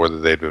ask people whether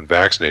they'd been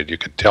vaccinated. You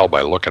could tell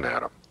by looking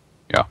at them.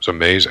 Yeah, it's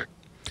amazing.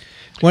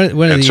 So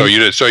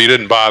you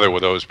didn't bother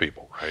with those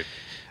people, right?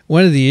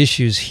 One of the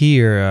issues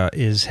here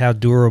is how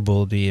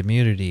durable the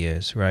immunity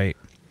is, right?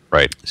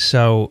 Right.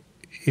 So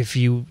if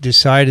you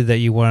decided that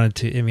you wanted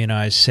to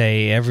immunize,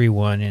 say,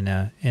 everyone in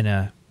a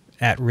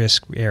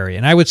at-risk area,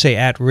 and I would say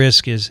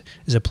at-risk is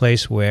a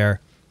place where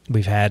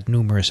we've had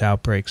numerous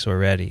outbreaks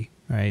already,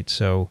 right?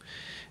 So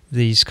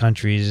these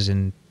countries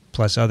and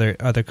plus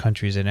other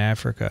countries in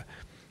Africa,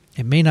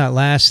 it may not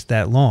last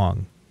that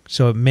long.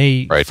 So it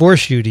may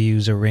force you to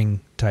use a ring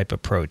type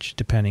approach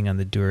depending on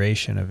the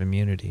duration of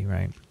immunity,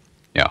 right?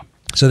 Yeah.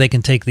 So they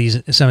can take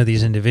some of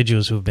these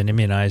individuals who have been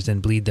immunized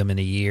and bleed them in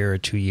a year or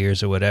 2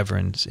 years or whatever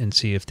and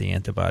see if the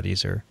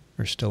antibodies are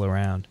still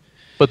around.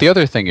 But the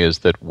other thing is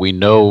that we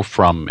know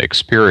from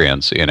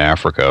experience in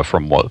Africa,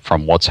 from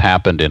what's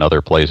happened in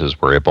other places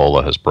where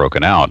Ebola has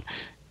broken out,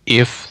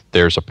 if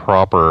there's a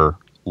proper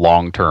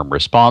long-term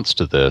response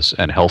to this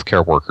and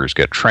healthcare workers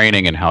get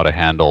training in how to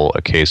handle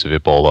a case of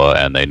Ebola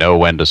and they know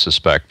when to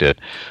suspect it,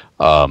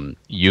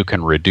 you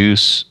can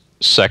reduce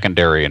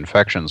secondary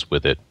infections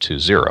with it to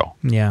 0.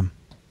 Yeah.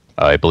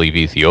 I believe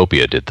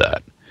Ethiopia did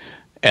that.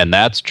 And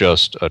that's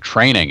just a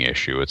training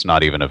issue. It's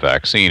not even a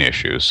vaccine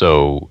issue.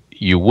 So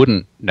you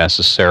wouldn't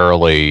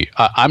necessarily,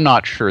 I'm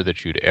not sure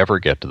that you'd ever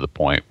get to the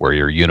point where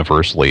you're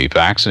universally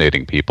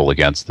vaccinating people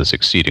against this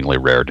exceedingly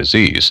rare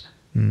disease.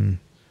 But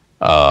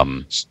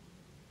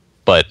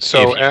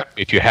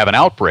if you have an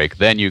outbreak,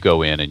 then you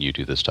go in and you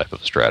do this type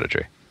of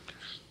strategy.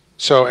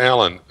 So,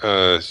 Alan,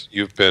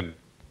 you've been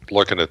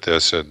looking at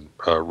this and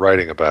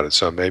writing about it,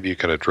 so maybe you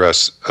can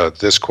address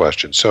this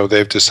question. So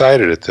they've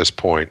decided at this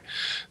point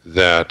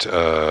that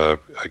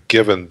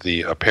given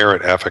the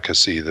apparent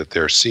efficacy that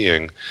they're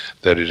seeing,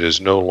 that it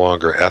is no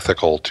longer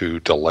ethical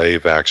to delay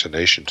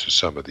vaccination to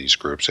some of these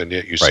groups, and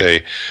yet you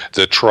say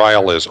the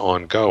trial is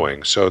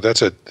ongoing. So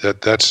that's a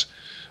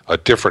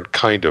different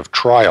kind of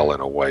trial in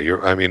a way. You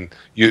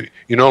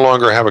no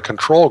longer have a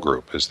control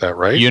group. Is that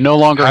right? You no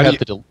longer have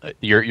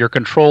your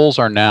controls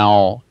are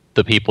now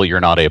the people you're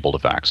not able to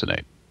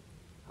vaccinate.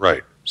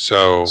 Right.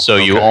 So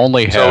you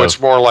only have. So it's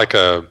more like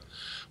a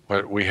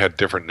But we had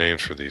different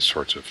names for these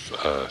sorts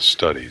of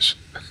studies.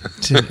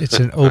 It's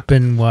an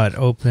open what?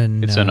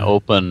 Open. It's an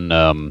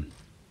open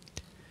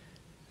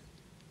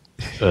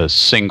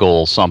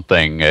single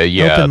something.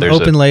 Yeah,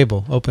 there's open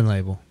label. Open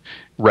label.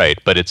 Right,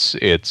 but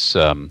it's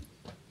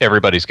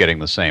everybody's getting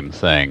the same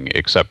thing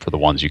except for the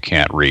ones you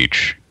can't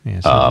reach.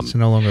 Yeah, so it's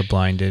no longer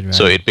blinded. Right?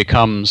 So it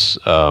becomes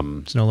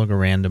it's no longer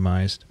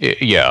randomized.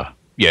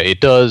 It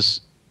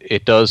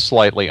does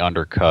slightly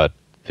undercut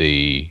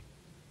the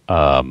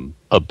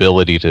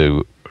ability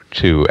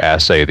to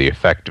assay the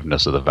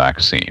effectiveness of the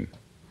vaccine.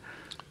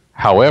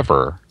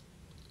 However,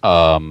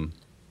 now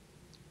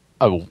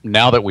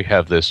that we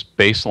have this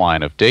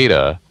baseline of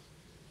data,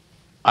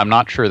 I'm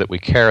not sure that we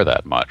care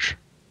that much.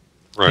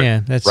 Right. Yeah,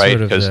 that's right?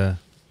 sort of the...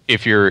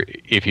 If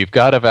you've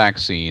got a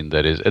vaccine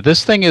that is,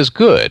 this thing is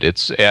good.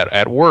 It's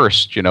at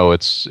worst,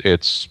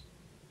 it's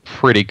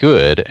pretty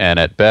good, and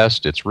at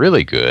best, it's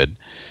really good.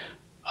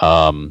 As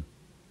long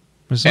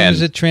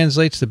as it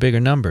translates to bigger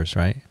numbers,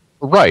 right?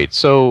 Right.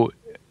 So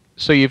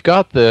you've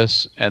got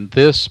this, and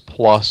this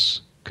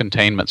plus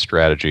containment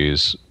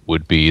strategies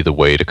would be the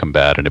way to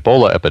combat an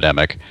Ebola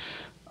epidemic.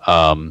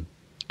 And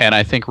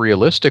I think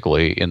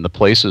realistically, in the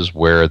places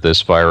where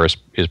this virus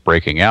is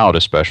breaking out,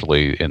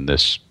 especially in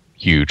this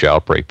huge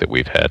outbreak that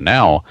we've had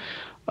now,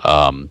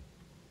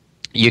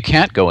 you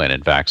can't go in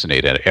and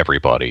vaccinate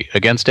everybody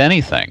against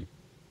anything.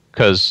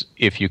 Because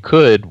if you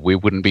could, we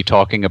wouldn't be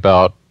talking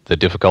about the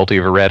difficulty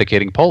of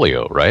eradicating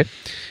polio, right?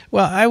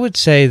 Well, I would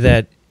say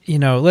that,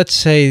 let's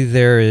say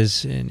there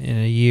is, in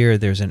a year,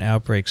 there's an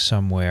outbreak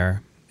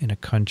somewhere in a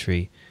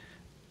country.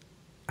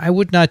 I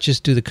would not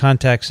just do the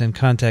contacts of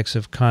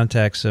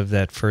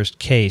that first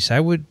case. I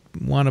would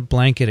want to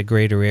blanket a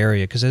greater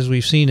area, because as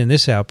we've seen in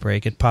this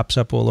outbreak, it pops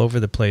up all over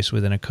the place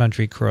within a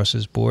country,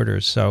 crosses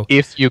borders. So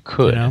if you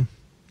could,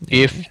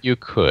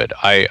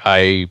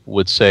 I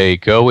would say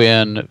go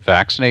in,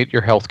 vaccinate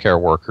your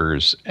healthcare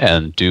workers,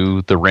 and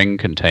do the ring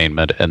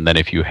containment. And then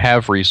if you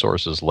have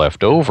resources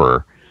left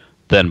over,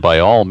 then by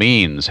all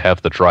means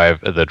have the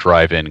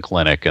drive-in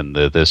clinic and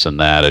the this and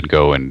that, and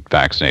go and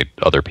vaccinate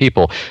other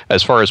people.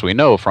 As far as we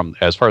know,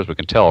 as far as we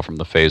can tell from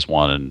the phase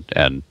 1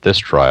 and this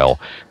trial,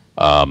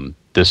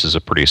 this is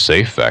a pretty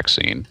safe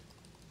vaccine.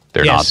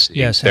 They're not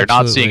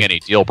seeing any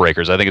deal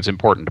breakers. I think it's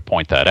important to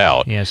point that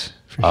out. Yes,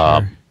 for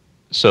sure.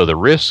 So the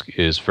risk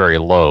is very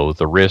low.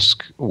 The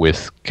risk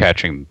with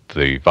catching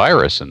the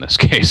virus in this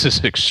case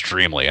is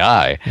extremely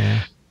high.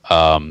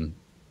 Yeah.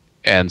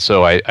 And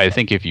so I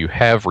think if you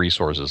have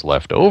resources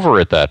left over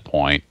at that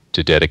point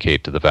to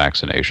dedicate to the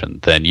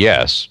vaccination, then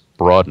yes,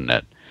 broaden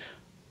it.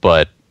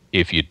 But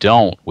if you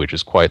don't, which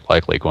is quite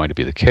likely going to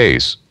be the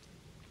case,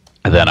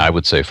 then I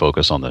would say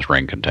focus on this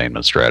ring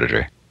containment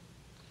strategy.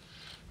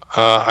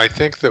 I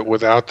think that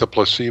without the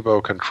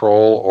placebo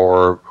control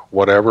or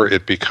whatever,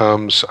 it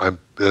becomes,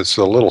 it's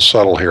a little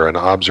subtle here, an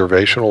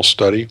observational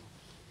study.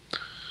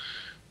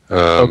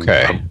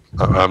 Okay.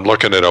 I'm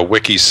looking at a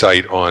wiki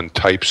site on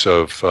types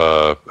of,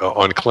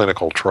 on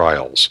clinical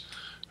trials.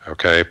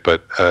 Okay,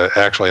 but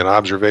actually an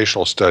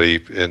observational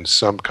study in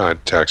some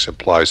context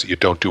implies that you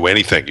don't do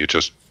anything. You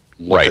just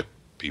look at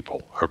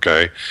people.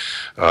 Okay,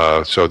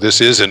 so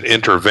this is an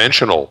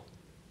interventional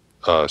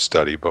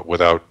study, but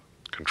without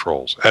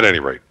controls. At any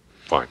rate,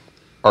 fine.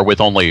 Or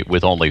with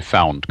only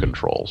found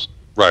controls.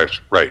 Right.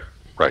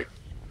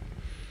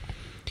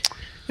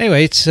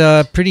 Anyway, it's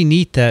pretty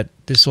neat that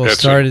this all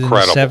started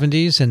incredible. In the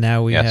 70s, and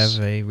now we have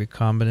a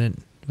recombinant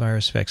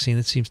virus vaccine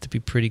that seems to be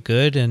pretty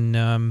good. And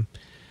I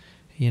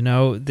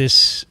know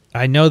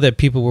that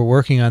people were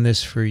working on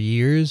this for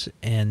years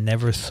and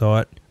never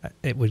thought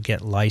it would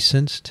get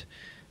licensed.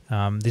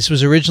 This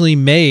was originally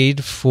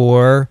made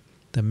for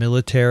the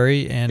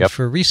military and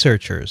for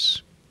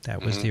researchers.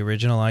 That was the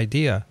original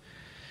idea.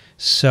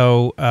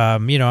 So,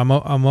 I'm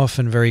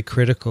often very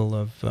critical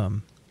of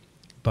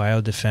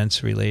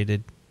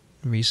biodefense-related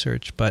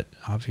research, but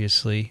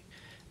obviously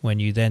when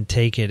you then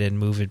take it and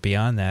move it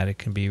beyond that, it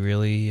can be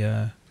really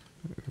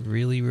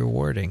really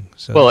rewarding.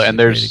 So well, that's and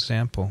a there's great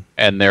example.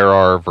 And there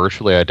are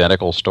virtually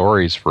identical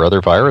stories for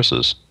other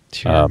viruses.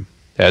 Sure.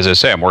 As I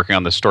say, I'm working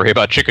on this story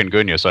about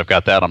chikungunya, so I've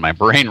got that on my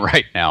brain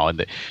right now.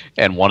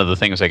 And one of the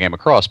things I came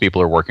across,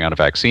 people are working on a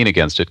vaccine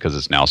against it because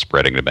it's now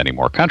spreading to many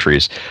more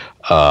countries.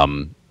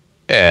 But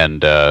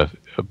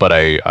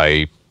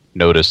I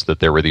noticed that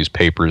there were these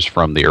papers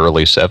from the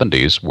early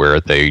 70s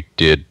where they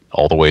did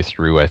all the way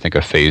through, I think,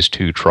 a phase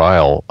 2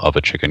 trial of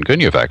a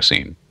chikungunya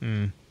vaccine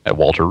at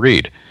Walter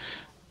Reed.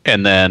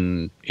 And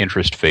then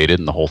interest faded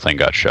and the whole thing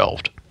got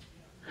shelved.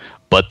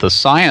 But the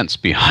science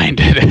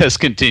behind it has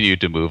continued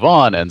to move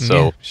on, and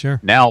so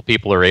now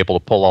people are able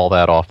to pull all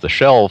that off the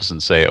shelves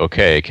and say,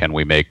 "Okay, can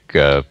we make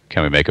a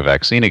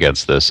vaccine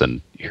against this?"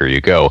 And here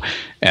you go.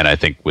 And I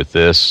think with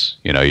this,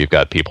 you've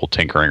got people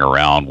tinkering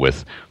around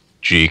with,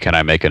 "Gee, can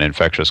I make an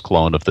infectious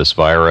clone of this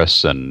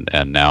virus?" And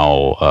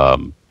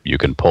now you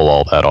can pull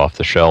all that off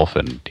the shelf,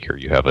 and here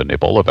you have an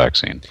Ebola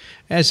vaccine.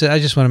 I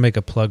just want to make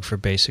a plug for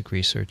basic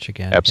research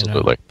again.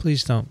 Absolutely.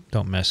 Please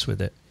don't mess with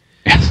it.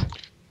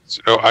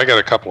 So I got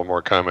a couple of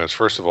more comments.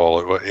 First of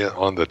all,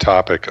 on the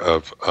topic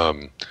of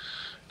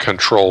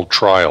controlled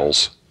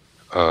trials,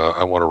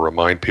 I want to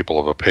remind people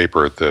of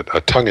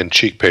a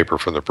tongue-in-cheek paper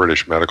from the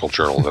British Medical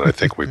Journal that I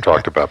think we've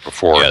talked about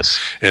before,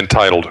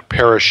 entitled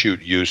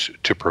 "Parachute Use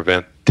to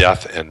Prevent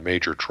Death and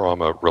Major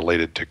Trauma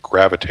Related to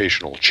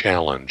Gravitational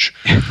Challenge,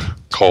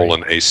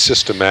 a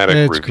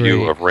systematic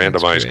review of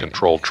randomized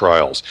controlled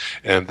trials."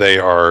 And they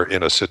are,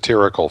 in a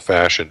satirical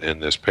fashion in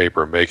this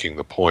paper, making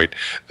the point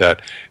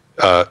that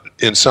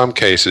in some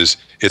cases,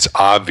 it's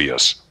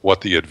obvious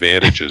what the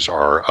advantages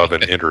are of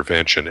an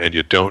intervention, and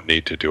you don't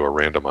need to do a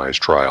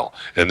randomized trial.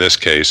 In this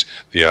case,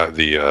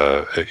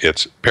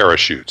 it's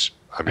parachutes.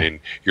 I mean,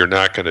 you're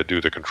not going to do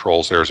the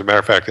controls there. As a matter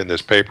of fact, in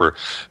this paper,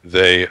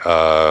 they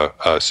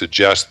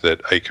suggest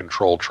that a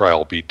controlled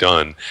trial be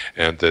done,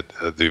 and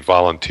that the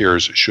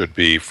volunteers should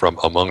be from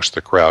amongst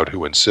the crowd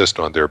who insist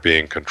on there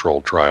being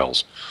controlled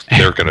trials.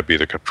 They're going to be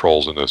the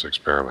controls in this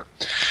experiment.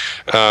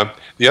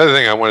 The other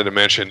thing I wanted to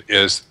mention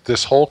is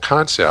this whole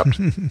concept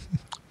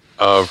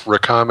of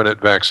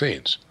recombinant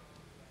vaccines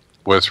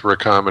with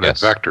recombinant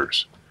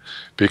vectors,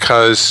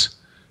 because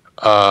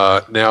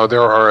now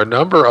there are a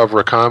number of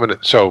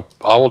recombinant. So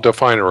I will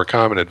define a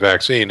recombinant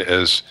vaccine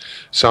as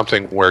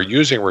something where,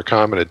 using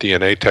recombinant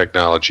DNA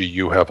technology,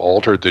 you have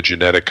altered the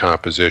genetic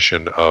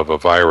composition of a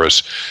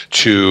virus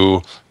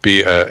to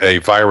be a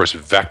virus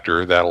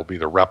vector. That'll be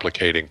the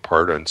replicating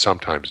part, and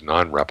sometimes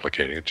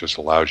non-replicating. It just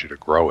allows you to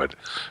grow it.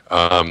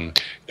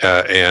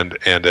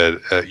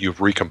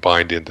 You've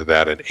recombined into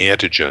that an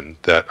antigen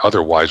that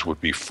otherwise would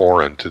be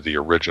foreign to the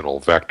original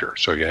vector.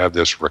 So you have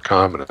this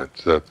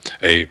recombinant,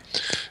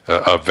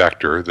 a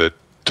vector that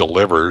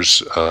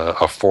delivers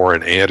a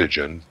foreign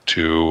antigen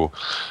to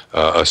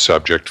a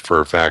subject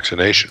for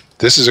vaccination.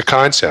 This is a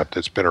concept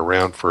that's been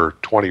around for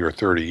 20 or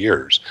 30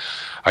 years.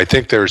 I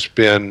think there's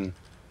been,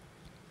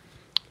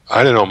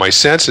 my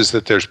sense is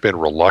that there's been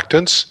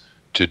reluctance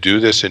to do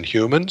this in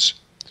humans,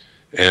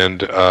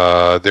 and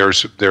there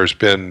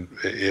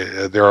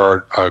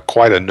are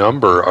quite a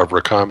number of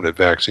recombinant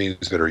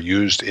vaccines that are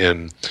used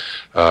in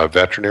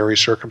veterinary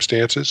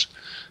circumstances.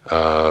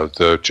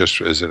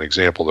 Just as an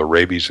example, the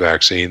rabies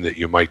vaccine that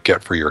you might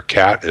get for your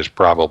cat is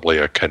probably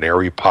a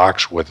canary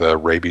pox with a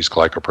rabies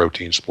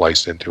glycoprotein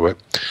spliced into it.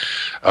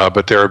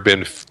 But there have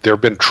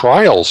been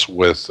trials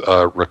with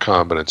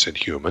recombinants in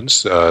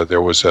humans.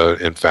 There was,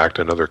 in fact,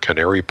 another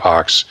canary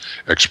pox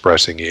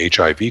expressing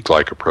HIV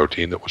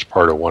glycoprotein that was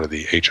part of one of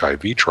the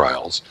HIV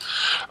trials.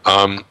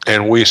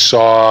 And we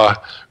saw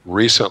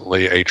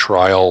recently a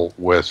trial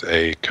with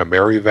a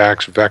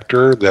Camarivax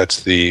vector,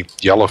 that's the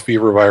yellow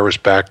fever virus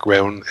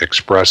background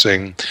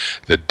expressing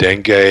the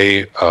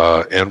dengue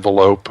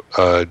envelope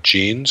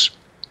genes,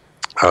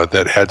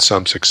 that had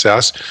some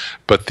success.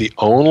 But the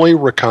only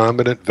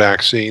recombinant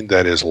vaccine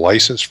that is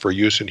licensed for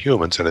use in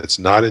humans, and it's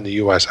not in the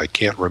U.S., I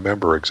can't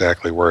remember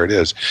exactly where it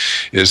is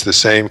the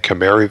same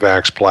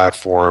Camarivax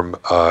platform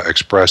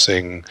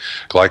expressing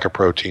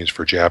glycoproteins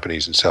for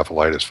Japanese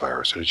encephalitis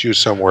virus. And it's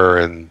used somewhere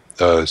in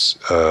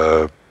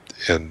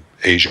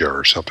Asia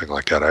or something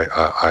like that.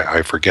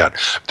 I forget.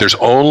 There's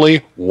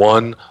only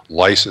one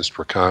licensed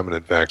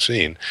recombinant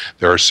vaccine.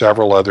 There are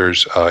several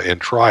others in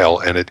trial,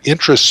 and it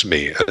interests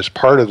me as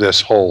part of this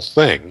whole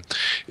thing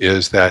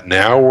is that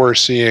now we're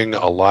seeing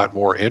a lot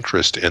more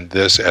interest in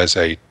this as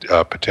a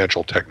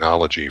potential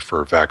technology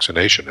for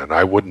vaccination. And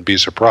I wouldn't be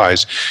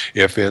surprised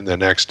if in the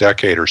next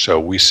decade or so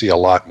we see a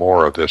lot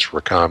more of this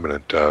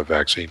recombinant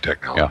vaccine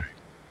technology. Yeah.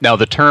 Now,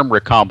 the term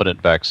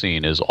recombinant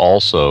vaccine is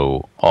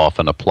also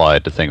often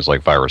applied to things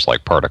like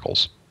virus-like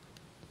particles.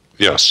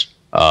 Yes.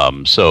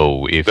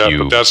 So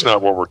but that's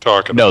not what we're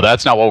talking about. No,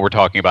 that's not what we're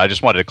talking about. I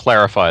just wanted to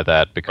clarify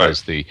that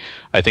because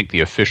I think the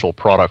official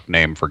product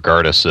name for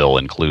Gardasil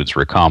includes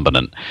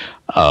recombinant.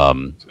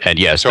 And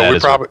yes, so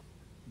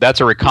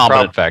that's a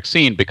recombinant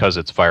vaccine because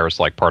it's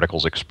virus-like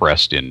particles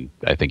expressed in,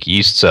 I think,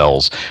 yeast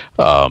cells.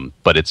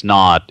 But it's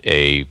not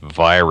a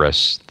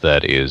virus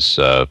that is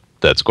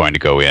that's going to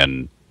go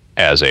in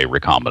as a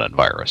recombinant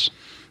virus.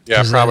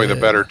 Yeah, probably the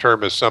better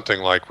term is something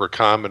like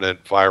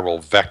recombinant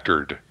viral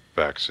vectored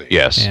vaccine.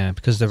 Yes. Yeah,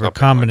 because the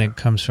recombinant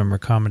comes from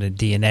recombinant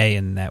DNA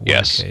in that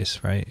one case,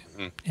 right?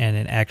 Mm-hmm. And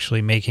in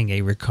actually making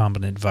a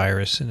recombinant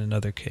virus in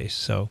another case.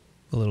 So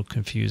a little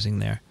confusing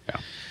there. Yeah.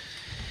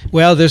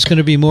 Well, there's going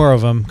to be more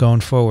of them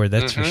going forward,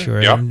 that's for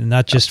sure. Yep. And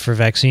not just for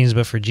vaccines,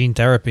 but for gene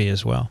therapy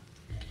as well.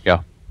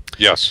 Yeah.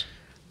 Yes.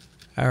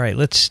 All right,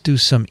 let's do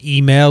some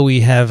email.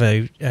 We have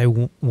a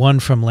one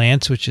from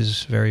Lance, which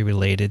is very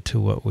related to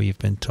what we've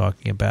been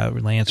talking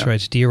about. Lance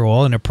writes, "Dear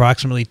all, in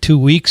approximately 2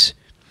 weeks,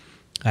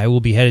 I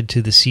will be headed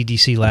to the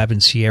CDC lab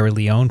in Sierra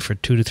Leone for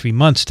 2 to 3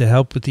 months to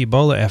help with the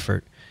Ebola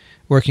effort.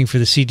 Working for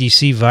the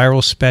CDC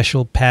Viral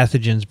Special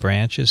Pathogens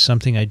Branch is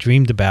something I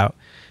dreamed about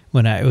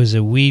when I was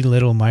a wee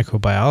little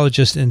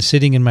microbiologist, and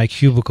sitting in my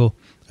cubicle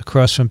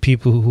across from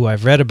people who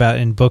I've read about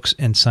in books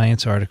and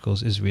science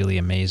articles is really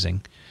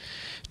amazing.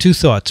 two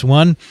thoughts.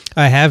 One,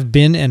 I have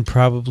been and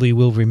probably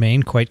will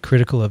remain quite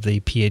critical of the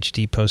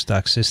PhD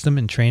postdoc system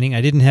and training.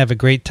 I didn't have a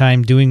great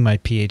time doing my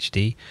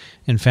PhD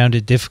and found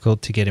it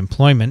difficult to get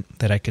employment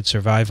that I could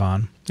survive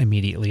on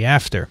immediately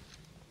after.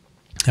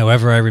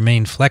 However, I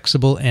remain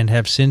flexible and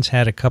have since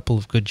had a couple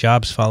of good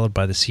jobs, followed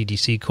by the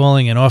CDC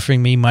calling and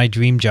offering me my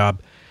dream job.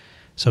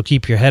 So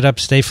keep your head up,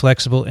 stay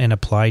flexible, and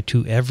apply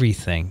to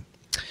everything.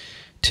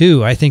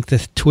 2, I think the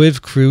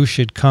TWiV crew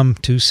should come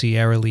to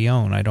Sierra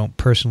Leone. I don't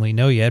personally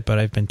know yet, but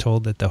I've been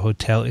told that the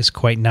hotel is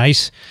quite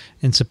nice,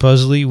 and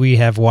supposedly we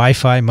have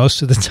Wi-Fi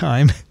most of the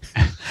time.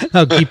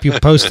 I'll keep you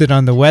posted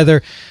on the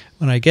weather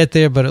when I get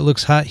there, but it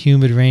looks hot,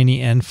 humid,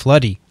 rainy, and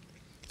floody.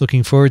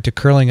 Looking forward to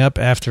curling up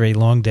after a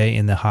long day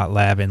in the hot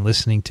lab and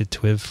listening to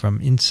TWiV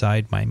from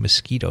inside my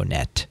mosquito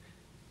net.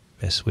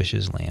 Best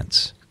wishes,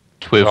 Lance.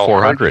 TWiV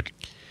 400.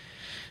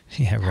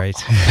 Yeah, right.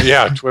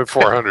 Yeah, TWiV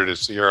 400 is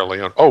Sierra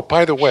Leone. Oh,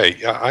 by the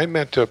way, I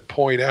meant to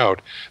point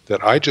out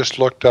that I just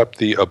looked up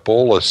the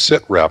Ebola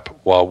sitrep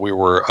while we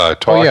were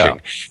talking. Oh, yeah.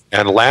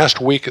 And last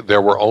week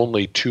there were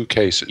only 2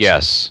 cases.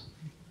 Yes.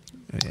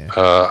 Yeah.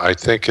 I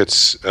think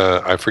it's,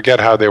 I forget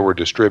how they were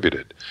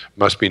distributed.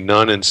 Must be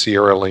none in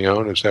Sierra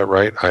Leone, is that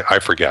right? I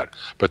forget.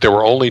 But there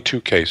were only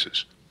 2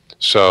 cases.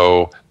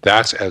 So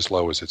that's as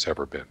low as it's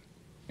ever been.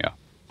 Yeah,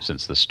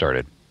 since this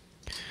started.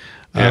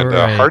 And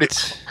right.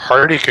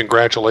 hearty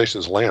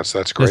congratulations, Lance.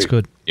 That's great. That's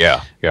good.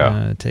 Yeah,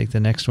 yeah. Take the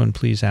next one,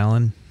 please,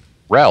 Alan.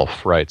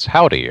 Ralph writes,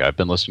 Howdy, I've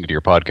been listening to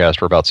your podcast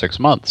for about 6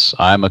 months.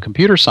 I'm a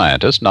computer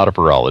scientist, not a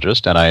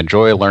virologist, and I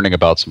enjoy learning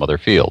about some other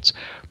fields.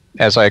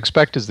 As I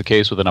expect is the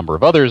case with a number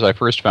of others, I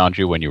first found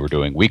you when you were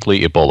doing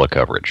weekly Ebola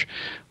coverage.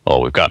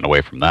 Well, we've gotten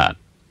away from that.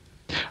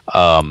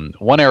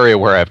 One area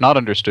where I have not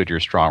understood your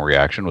strong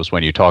reaction was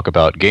when you talk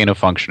about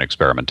gain-of-function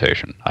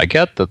experimentation. I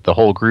get that the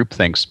whole group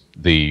thinks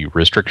the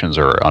restrictions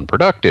are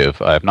unproductive.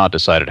 I have not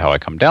decided how I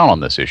come down on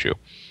this issue.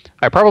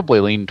 I probably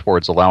lean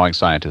towards allowing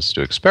scientists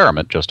to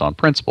experiment just on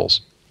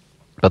principles.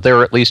 But there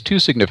are at least 2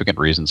 significant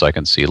reasons I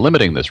can see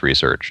limiting this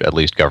research, at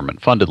least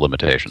government-funded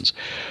limitations.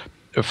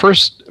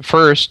 First,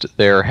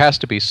 there has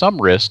to be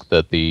some risk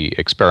that the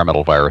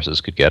experimental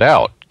viruses could get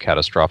out.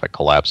 Catastrophic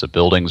collapse of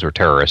buildings or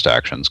terrorist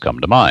actions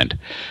come to mind.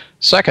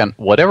 Second,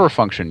 whatever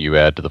function you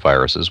add to the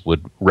viruses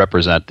would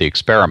represent the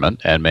experiment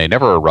and may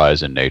never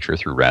arise in nature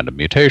through random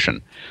mutation.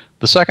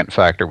 The second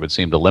factor would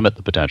seem to limit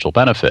the potential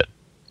benefit.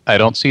 I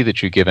don't see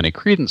that you give any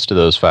credence to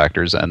those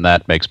factors, and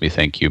that makes me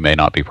think you may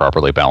not be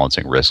properly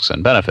balancing risks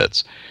and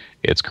benefits.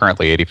 It's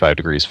currently 85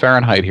 degrees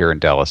Fahrenheit here in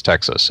Dallas,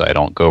 Texas. I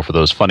don't go for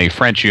those funny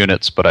French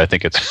units, but I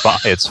think it's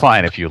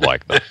fine if you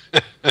like them.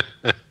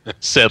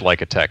 Said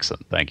like a Texan.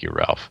 Thank you,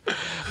 Ralph.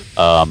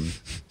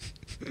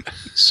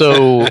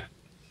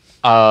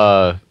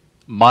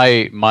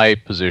 My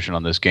position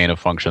on this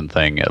gain-of-function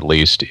thing, at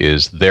least,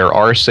 is there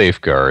are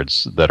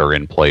safeguards that are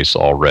in place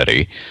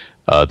already.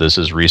 This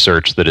is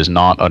research that is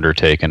not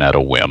undertaken at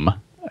a whim,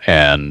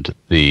 and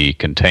the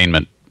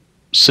containment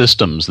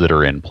systems that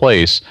are in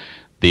place,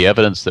 the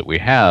evidence that we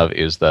have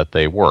is that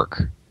they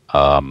work,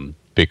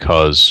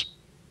 because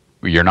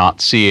you're not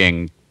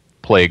seeing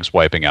plagues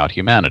wiping out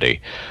humanity.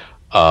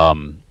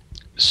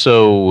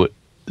 So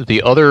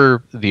the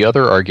other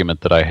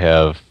argument that I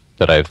have,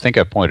 that I think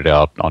I pointed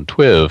out on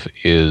TWiV,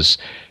 is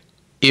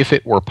if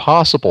it were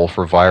possible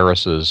for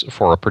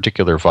a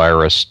particular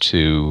virus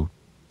to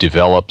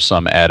develop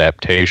some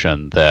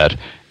adaptation that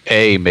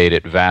A, made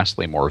it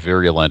vastly more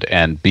virulent,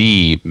 and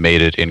B,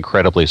 made it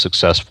incredibly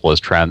successful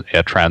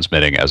at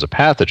transmitting as a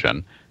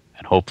pathogen,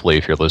 and hopefully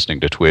if you're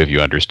listening to TWiV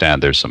you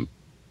understand there's some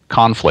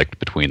conflict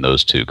between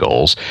those 2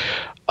 goals,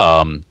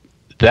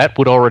 that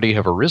would already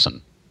have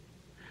arisen.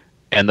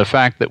 And the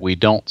fact that we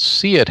don't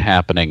see it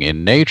happening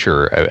in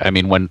nature, I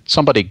mean, when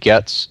somebody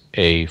gets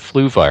a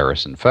flu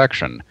virus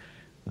infection,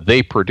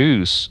 they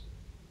produce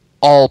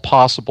all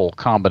possible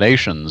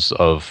combinations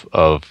of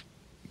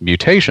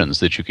mutations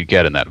that you could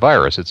get in that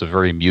virus. It's a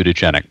very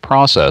mutagenic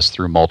process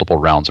through multiple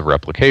rounds of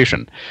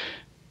replication.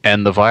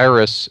 And the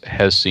virus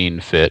has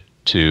seen fit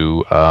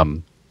to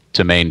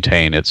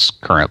maintain its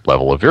current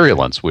level of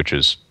virulence, which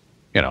is,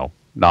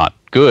 not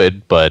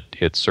good, but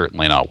it's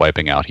certainly not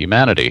wiping out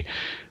humanity.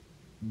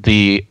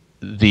 The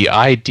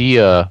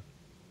idea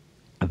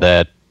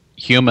that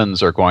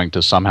humans are going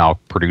to somehow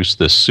produce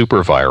this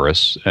super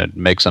virus, it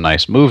makes a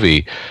nice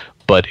movie,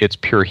 but it's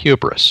pure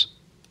hubris.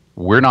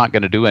 We're not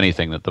going to do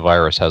anything that the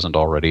virus hasn't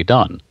already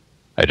done.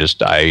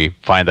 I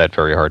find that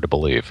very hard to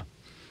believe.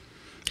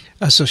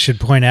 I also should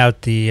point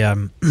out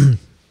the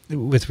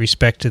with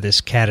respect to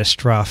this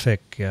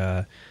catastrophic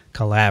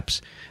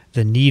collapse,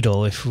 the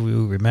needle, if we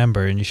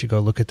remember, and you should go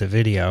look at the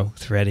video,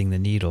 threading the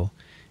needle,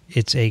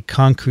 it's a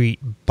concrete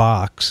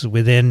box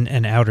within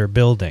an outer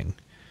building,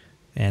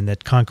 and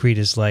that concrete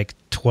is like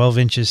 12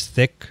 inches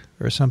thick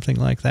or something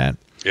like that.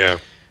 Yeah.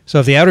 So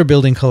if the outer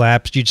building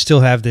collapsed, you'd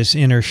still have this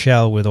inner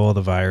shell with all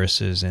the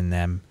viruses in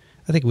them.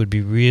 I think it would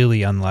be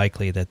really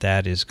unlikely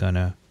that is going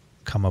to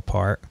come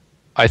apart.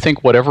 I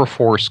think whatever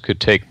force could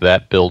take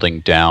that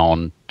building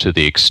down to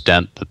the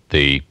extent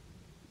that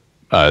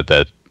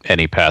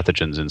any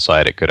pathogens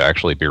inside it could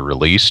actually be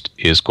released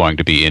is going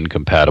to be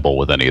incompatible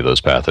with any of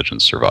those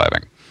pathogens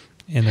surviving.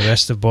 In the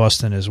rest of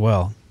Boston as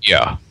well.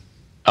 Yeah.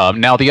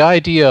 Now, the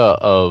idea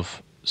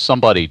of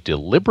somebody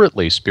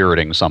deliberately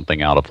spiriting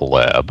something out of the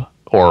lab,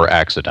 or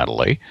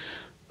accidentally,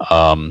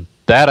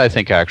 that I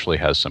think actually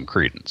has some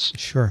credence.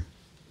 Sure.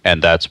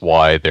 And that's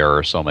why there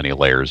are so many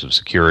layers of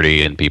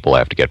security and people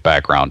have to get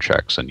background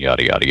checks and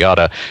yada, yada,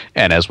 yada.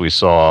 And as we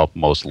saw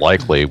most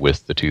likely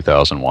with the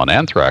 2001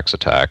 anthrax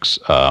attacks,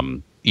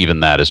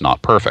 even that is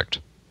not perfect.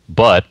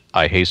 But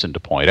I hasten to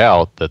point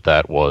out that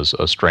that was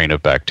a strain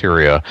of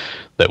bacteria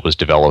that was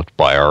developed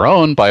by our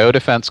own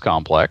biodefense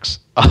complex,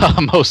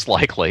 most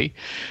likely,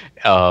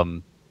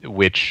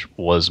 which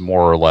was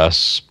more or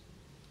less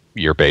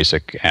your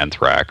basic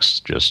anthrax,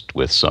 just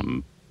with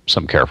some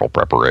careful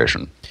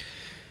preparation.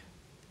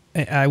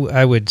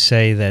 I would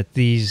say that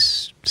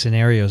these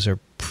scenarios are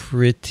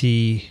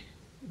pretty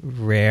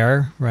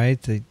rare,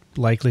 right? The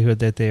likelihood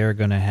that they are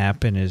going to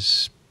happen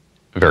is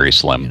very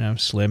slim.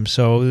 Slim.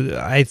 So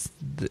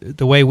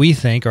the way we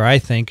think, or I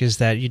think, is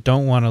that you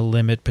don't want to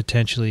limit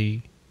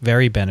potentially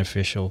very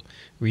beneficial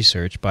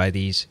research by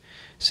these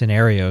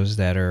scenarios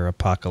that are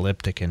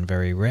apocalyptic and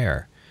very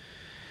rare.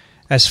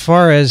 As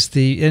far as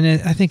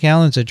and I think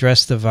Alan's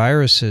addressed the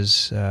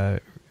viruses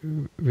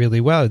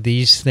really well.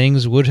 These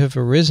things would have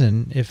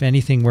arisen if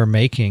anything we're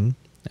making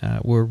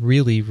were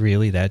really,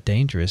 really that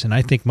dangerous. And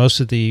I think most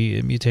of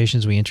the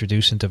mutations we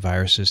introduce into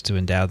viruses to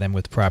endow them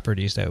with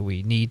properties that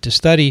we need to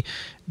study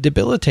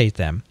debilitate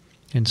them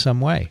in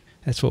some way.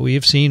 That's what we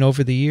have seen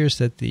over the years,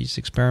 that these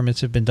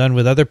experiments have been done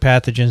with other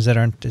pathogens that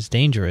aren't as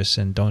dangerous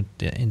and don't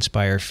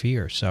inspire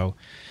fear. So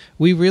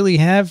we really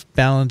have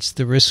balanced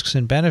the risks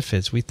and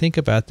benefits. We think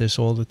about this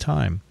all the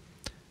time.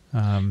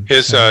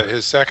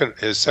 His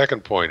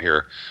second point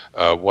here,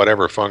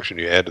 whatever function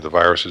you add to the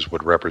viruses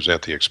would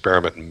represent the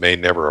experiment and may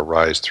never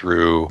arise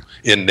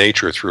in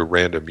nature through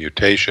random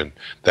mutation.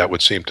 That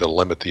would seem to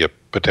limit the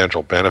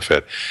potential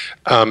benefit.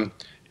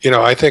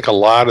 I think a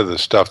lot of the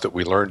stuff that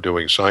we learn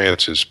doing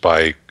science is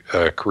by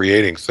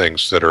creating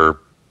things that are,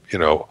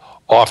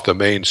 off the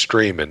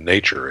mainstream in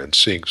nature and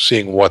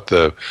seeing what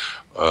the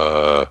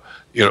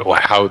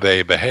how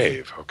they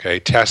behave. Okay,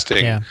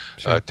 testing, yeah,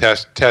 sure.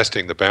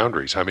 Testing the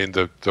boundaries. I mean,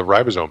 the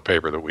ribosome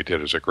paper that we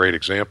did is a great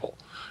example.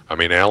 I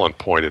mean, Alan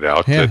pointed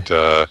out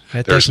that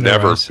there's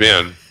never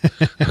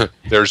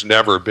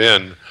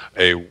been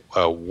a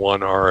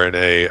one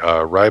RNA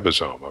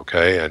ribosome.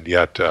 Okay, and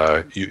yet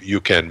you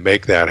can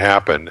make that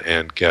happen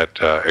and get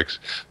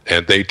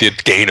and they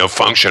did gain of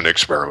function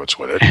experiments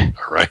with it.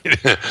 All right,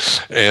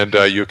 and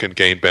you can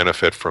gain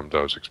benefit from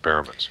those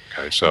experiments.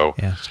 Okay, so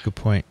yeah, that's a good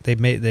point.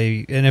 And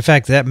in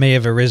fact that may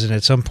have arisen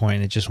at some point.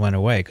 And it just went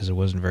away because it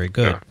wasn't very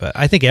good. Yeah. But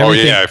I think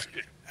everything.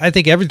 I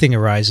think everything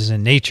arises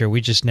in nature.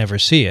 We just never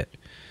see it.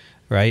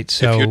 Right,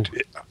 so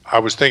I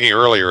was thinking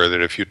earlier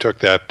that if you took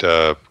that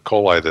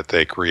coli that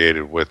they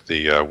created with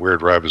the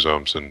weird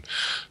ribosomes and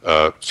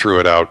threw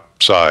it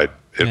outside,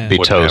 it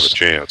wouldn't have a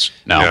chance.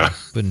 No,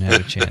 wouldn't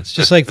have a chance.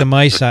 Just like the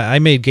mice, I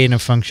made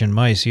gain-of-function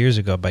mice years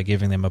ago by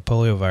giving them a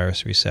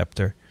poliovirus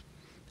receptor,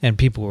 and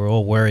people were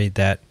all worried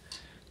that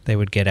they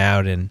would get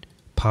out and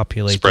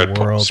populate the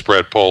world.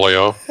 Spread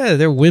polio. Yeah,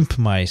 they're wimp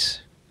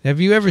mice. Have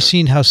you ever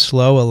seen how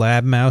slow a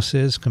lab mouse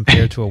is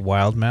compared to a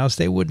wild mouse?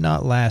 They would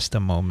not last a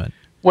moment.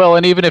 Well,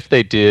 and even if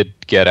they did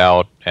get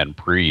out and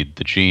breed,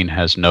 the gene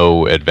has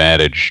no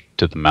advantage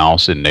to the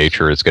mouse in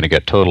nature. It's going to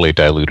get totally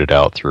diluted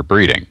out through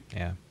breeding.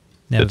 Yeah.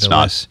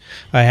 Nevertheless,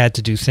 I had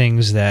to do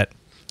things that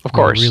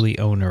were really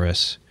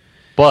onerous.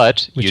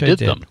 But you did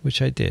them.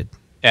 Which I did.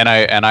 And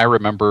I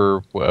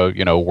remember,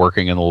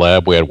 working in the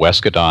lab. We had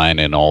Wescodine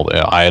and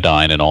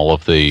iodine in all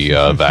of the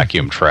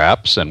vacuum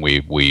traps, and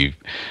we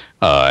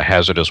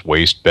hazardous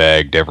waste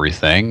bagged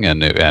everything,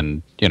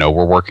 and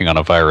we're working on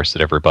a virus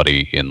that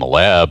everybody in the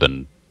lab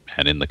and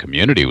in the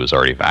community was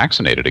already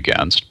vaccinated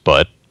against,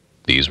 but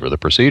these were the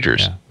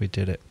procedures. Yeah, we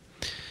did it.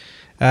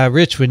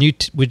 Rich, would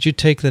you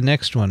take the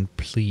next one,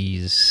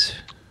 please?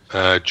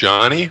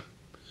 Johnny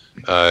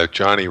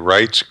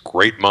writes,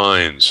 great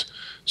minds.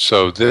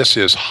 So this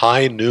is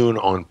high noon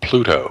on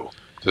Pluto.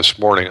 This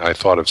morning I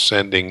thought of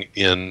sending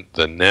in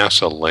the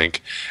NASA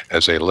link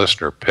as a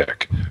listener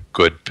pick.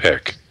 Good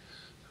pick.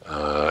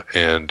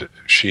 And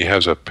she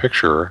has a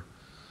picture,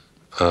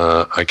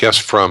 I guess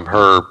from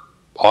her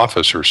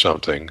office or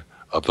something,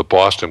 of the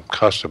Boston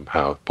Custom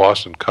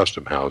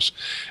House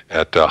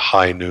at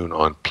high noon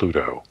on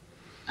Pluto.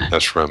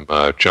 That's from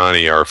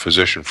Johnny, our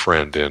physician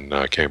friend in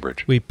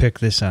Cambridge. We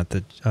picked this on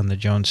the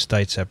Joan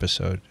Stites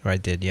episode, or I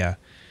did, yeah.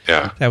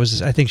 Yeah. That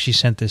was. I think she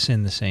sent this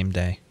in the same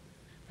day.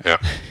 Yeah.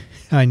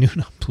 High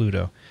noon on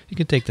Pluto. You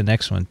can take the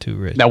next one too,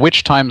 Rich. Now,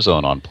 which time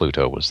zone on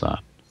Pluto was that?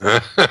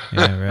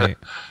 Yeah,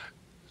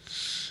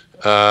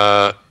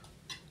 right.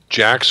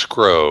 Jack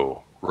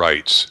Scrow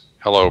writes,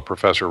 hello,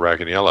 Professor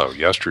Racaniello.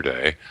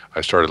 Yesterday,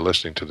 I started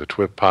listening to the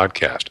TWiV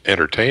podcast.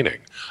 Entertaining.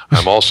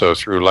 I'm also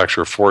through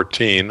Lecture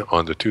 14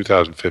 on the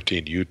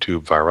 2015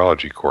 YouTube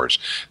Virology course.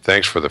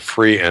 Thanks for the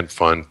free and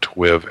fun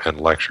TWiV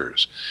and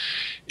lectures.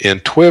 In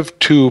TWiV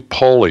 2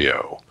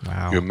 Polio,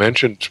 Wow. You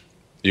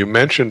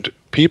mentioned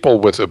people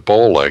with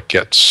Ebola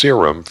get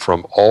serum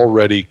from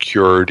already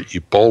cured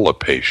Ebola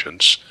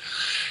patients,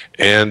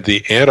 and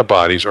the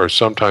antibodies are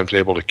sometimes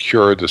able to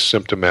cure the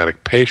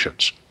symptomatic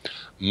patients.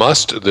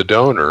 Must the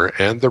donor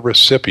and the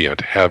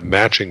recipient have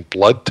matching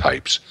blood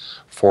types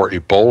for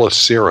Ebola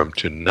serum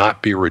to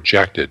not be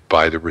rejected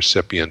by the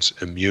recipient's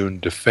immune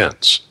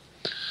defense?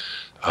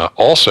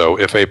 Also,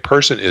 if a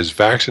person is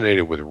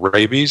vaccinated with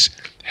rabies,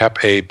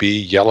 Hep A, B,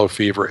 yellow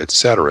fever,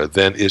 etc.,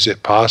 then is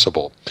it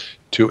possible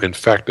to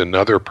infect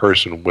another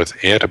person with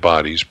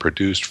antibodies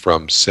produced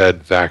from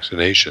said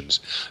vaccinations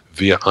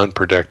via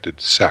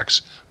unprotected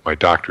sex? My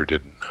doctor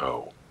didn't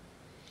know.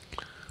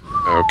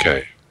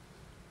 Okay.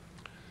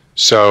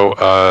 So,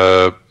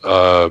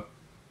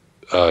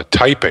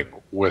 typing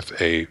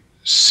with a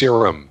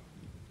serum,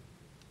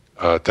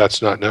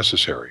 that's not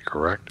necessary,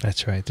 correct?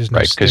 That's right.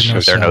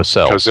 Because there are no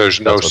cells. Because there's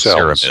no That's cells.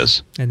 what serum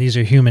is. And these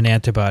are human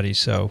antibodies,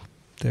 so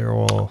they're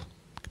all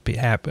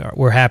happy.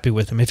 We're happy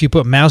with them. If you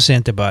put mouse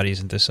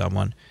antibodies into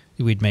someone,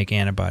 we'd make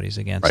antibodies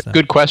against them.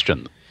 Good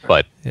question,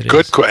 but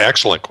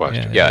Excellent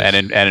question. Yeah,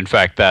 and in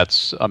fact,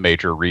 that's a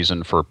major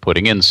reason for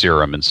putting in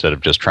serum instead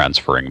of just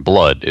transferring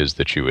blood, is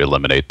that you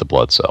eliminate the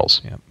blood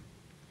cells. Yep.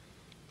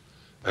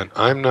 And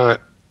I'm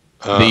not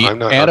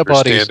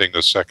understanding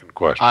the second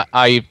question.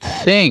 I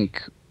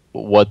think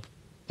what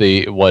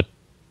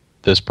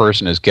this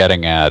person is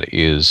getting at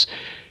is,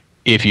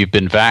 if you've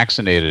been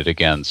vaccinated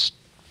against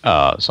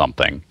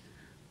something,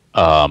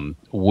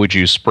 would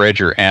you spread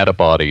your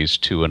antibodies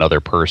to another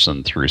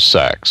person through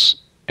sex?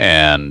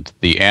 And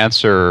the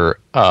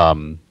answer,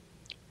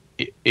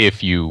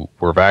 if you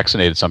were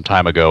vaccinated some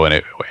time ago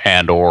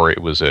or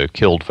it was a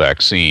killed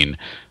vaccine,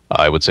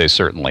 I would say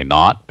certainly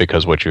not,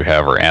 because what you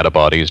have are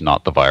antibodies,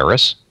 not the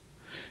virus.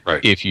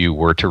 Right. If you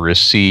were to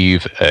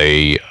receive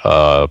a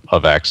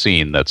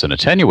vaccine that's an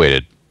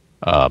attenuated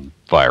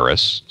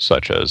virus,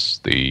 such as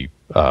the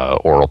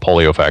oral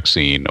polio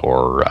vaccine,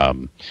 or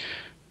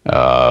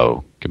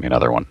give me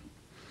another one.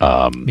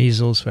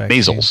 Measles vaccine.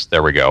 Measles,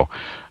 there we go.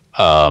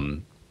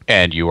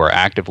 And you are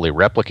actively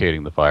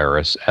replicating the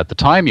virus at the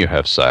time you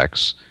have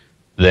sex,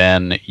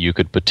 then you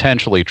could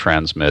potentially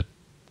transmit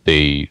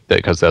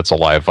because that's a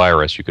live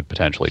virus, you could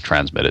potentially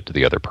transmit it to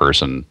the other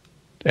person.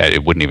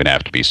 It wouldn't even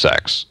have to be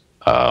sex.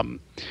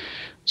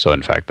 So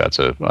in fact, that's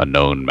a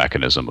known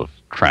mechanism of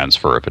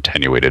transfer of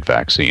attenuated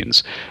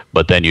vaccines.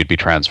 But then you'd be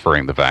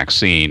transferring the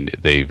vaccine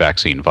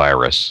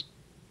virus,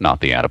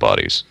 not the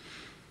antibodies.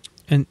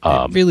 And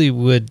it really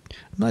would,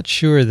 I'm not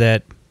sure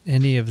that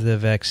any of the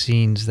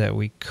vaccines that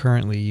we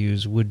currently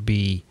use would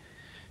be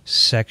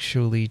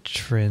sexually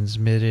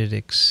transmitted,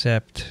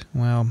 except,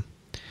 well,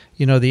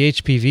 the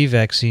HPV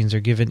vaccines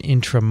are given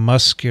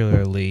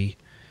intramuscularly.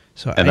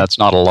 And that's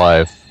not a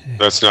live.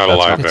 That's not a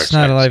live vaccine. It's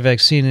not a live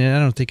vaccine, and I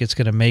don't think it's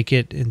going to make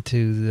it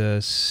into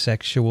the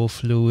sexual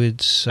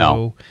fluids.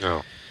 So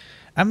No.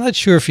 I'm not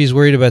sure if he's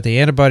worried about the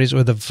antibodies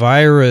or the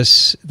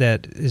virus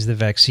that is the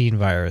vaccine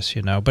virus,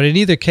 But in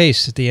either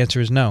case, the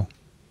answer is no.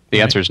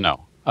 The answer is no.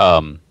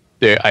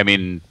 There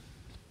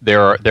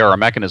are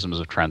mechanisms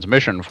of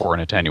transmission for an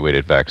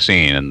attenuated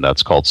vaccine, and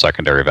that's called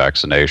secondary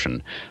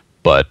vaccination.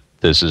 But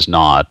this is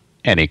not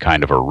any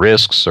kind of a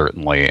risk,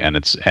 certainly, and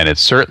it's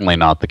certainly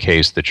not the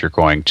case that you're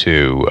going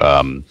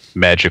to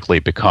magically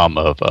become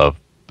a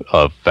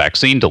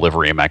vaccine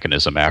delivery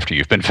mechanism after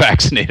you've been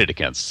vaccinated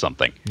against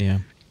something. Yeah.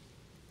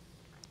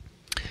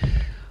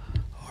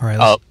 All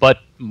right. But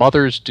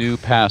mothers do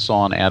pass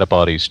on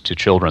antibodies to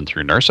children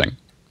through nursing.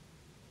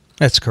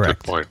 That's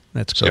correct. Good point.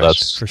 That's so correct.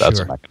 that's for that's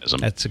sure. a mechanism.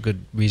 That's a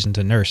good reason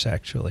to nurse,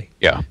 actually.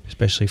 Yeah.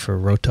 Especially for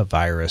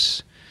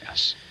rotavirus.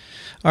 Yes.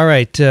 All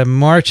right.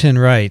 Martin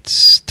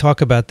writes,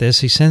 talk about this.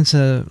 He sends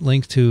a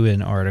link to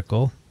an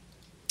article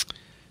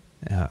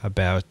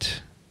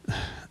about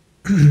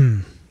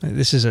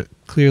this is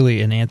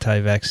clearly an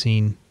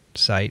anti-vaccine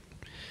site.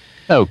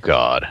 Oh,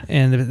 God.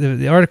 And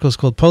the article is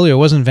called Polio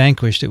Wasn't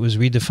Vanquished, It Was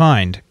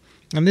Redefined.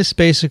 And this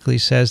basically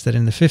says that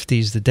in the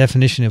 50s, the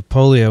definition of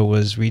polio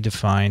was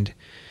redefined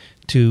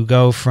to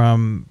go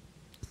from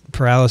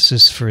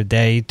paralysis for a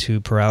day to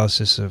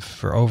paralysis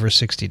for over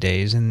 60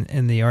 days.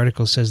 And the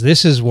article says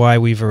this is why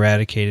we've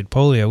eradicated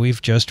polio.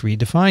 We've just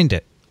redefined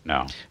it.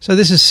 No. So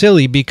this is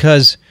silly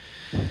because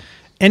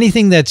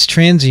anything that's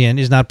transient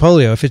is not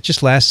polio. If it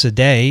just lasts a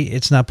day,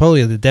 it's not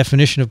polio. The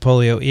definition of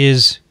polio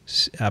is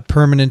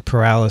permanent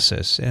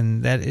paralysis.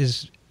 And that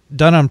is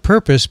done on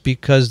purpose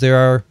because there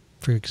are,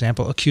 for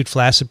example, acute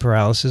flaccid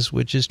paralysis,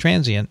 which is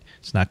transient.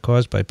 It's not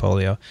caused by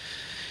polio.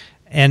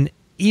 And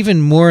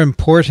even more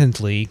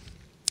importantly,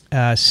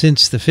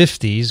 since the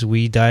 50s,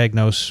 we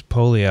diagnose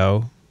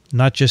polio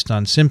not just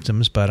on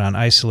symptoms, but on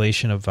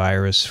isolation of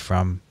virus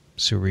from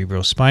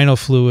cerebrospinal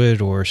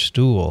fluid or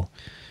stool.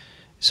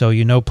 So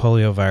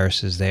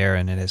poliovirus is there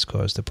and it has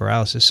caused the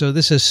paralysis. So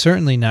this has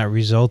certainly not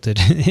resulted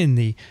in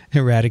the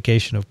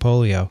eradication of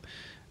polio.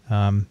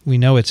 We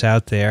know it's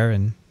out there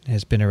and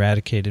has been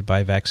eradicated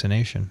by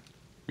vaccination.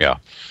 Yeah.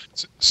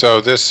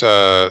 So this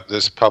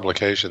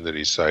publication that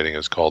he's citing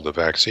is called The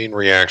Vaccine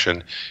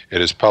Reaction.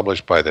 It is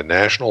published by the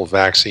National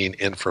Vaccine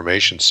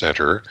Information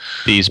Center,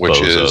 These which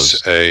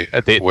bozos.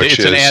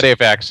 is an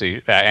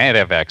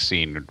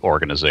anti-vaccine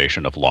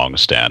organization of long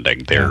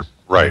standing. They're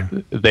right.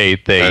 They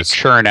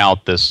churn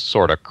out this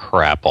sort of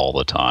crap all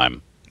the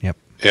time. Yep.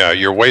 Yeah,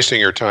 you're wasting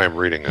your time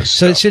reading this.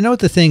 So stuff. you know what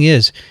the thing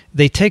is?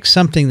 They take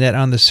something that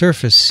on the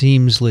surface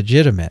seems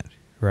legitimate,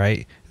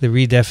 right? The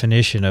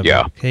redefinition of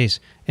the case,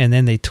 and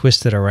then they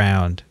twist it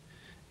around.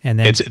 And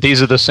then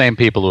these are the same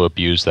people who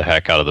abuse the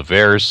heck out of the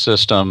VAERS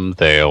system.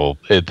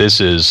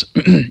 This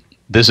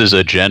is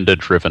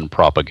agenda-driven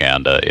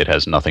propaganda. It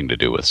has nothing to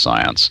do with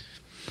science.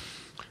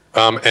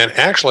 And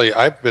actually,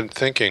 I've been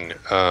thinking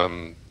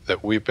that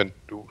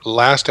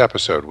last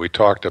episode we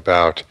talked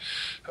about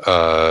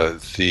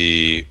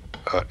the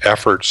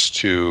efforts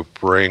to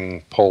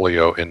bring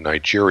polio in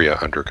Nigeria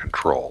under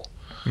control.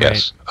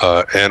 Yes,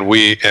 and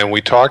we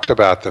talked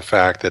about the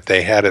fact that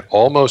they had it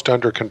almost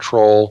under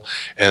control,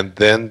 and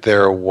then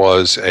there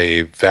was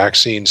a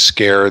vaccine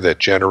scare that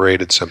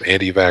generated some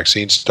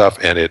anti-vaccine stuff,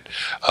 and it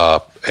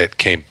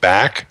came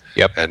back.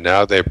 Yep. And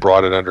now they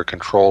brought it under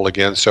control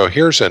again. So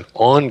here's an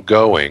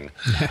ongoing,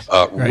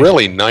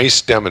 really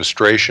nice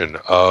demonstration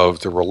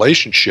of the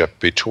relationship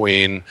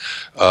between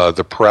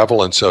the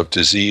prevalence of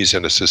disease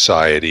in a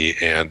society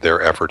and their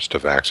efforts to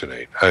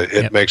vaccinate.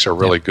 It makes a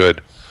really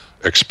good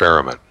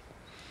experiment.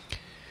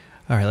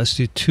 All right, let's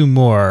do two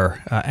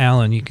more.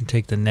 Alan, you can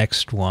take the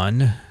next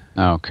one.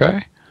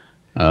 Okay.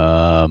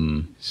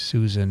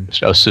 Susan.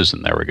 Oh,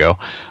 Susan, there we go.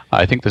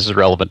 I think this is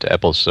relevant to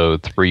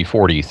episode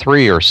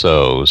 343 or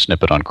so,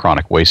 snippet on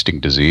chronic wasting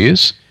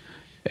disease.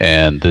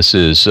 And this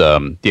is,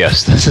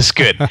 yes, this is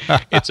good.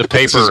 It's a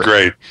paper. This is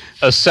great.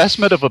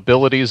 Assessment of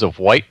abilities of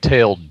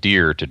white-tailed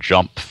deer to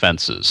jump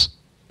fences.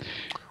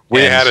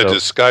 We had a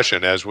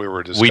discussion as we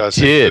were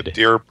discussing the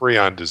deer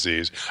prion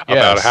disease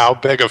about how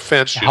big a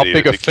fence you need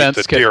to keep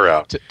the deer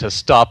out. To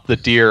stop the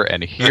deer,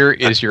 and here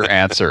is your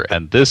answer.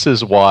 And this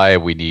is why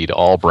we need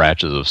all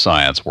branches of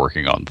science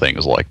working on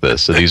things like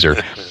this. So these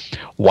are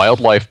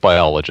wildlife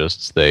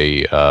biologists.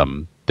 They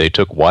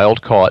took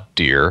wild-caught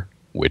deer,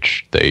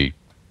 which they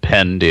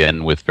penned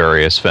in with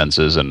various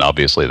fences, and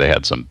obviously they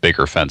had some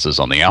bigger fences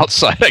on the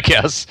outside, I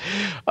guess.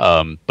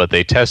 But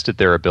they tested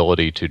their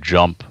ability to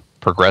jump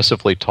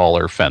progressively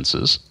taller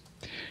fences,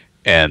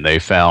 and they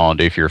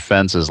found if your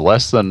fence is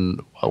less than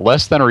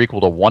or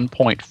equal to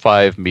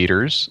 1.5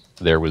 meters,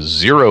 there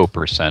was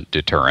 0%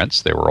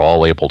 deterrence. They were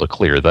all able to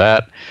clear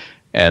that.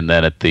 And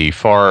then at the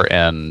far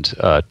end,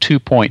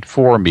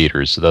 2.4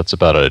 meters, so that's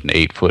about an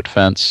 8-foot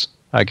fence,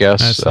 I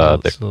guess. That's a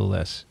little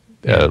less.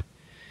 That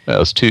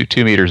was 2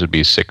 meters would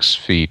be 6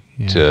 feet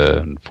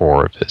to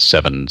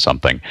 7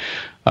 something.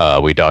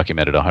 We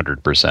documented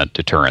 100%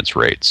 deterrence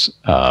rates.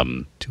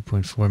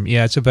 2.4.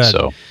 Yeah,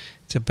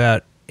 it's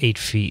about 8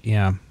 feet.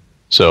 Yeah.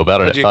 So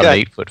about an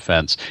 8-foot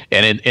fence,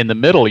 and in the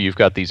middle you've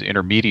got these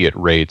intermediate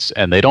rates,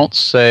 and they don't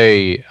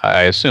say.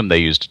 I assume they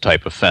used a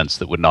type of fence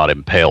that would not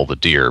impale the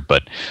deer,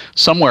 but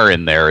somewhere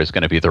in there is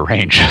going to be the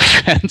range of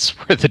fence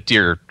where the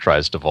deer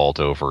tries to vault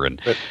over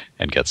and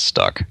gets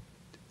stuck.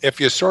 If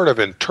you sort of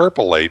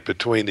interpolate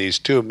between these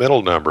two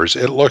middle numbers,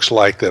 it looks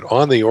like that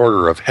on the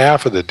order of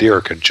half of the deer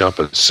can jump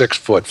a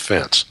 6-foot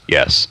fence.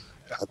 Yes.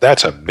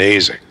 That's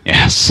amazing.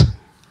 Yes.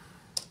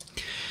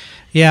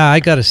 Yeah, I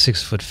got a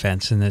 6-foot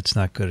fence, and it's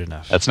not good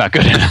enough. That's not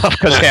good enough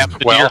because half the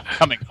deer are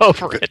coming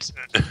over it.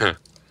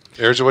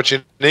 Here's what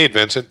you need,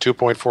 Vincent,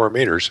 2.4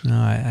 meters. No,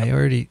 I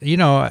already,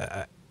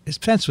 this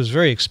fence was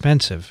very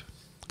expensive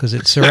because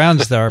it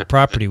surrounds our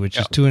property, which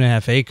is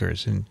 2.5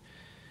 acres. And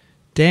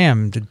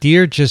damn, the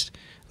deer just...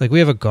 Like, we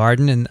have a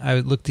garden, and I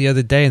looked the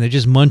other day, and they're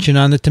just munching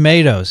on the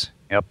tomatoes.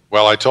 Yep.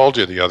 Well, I told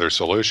you the other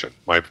solution,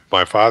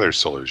 my father's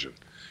solution.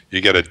 You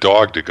get a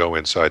dog to go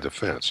inside the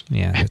fence.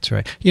 Yeah, that's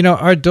right.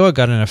 Our dog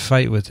got in a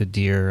fight with a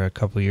deer a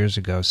couple of years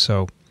ago,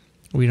 so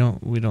we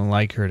don't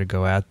like her to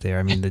go out there.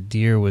 I mean, the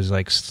deer was,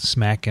 like,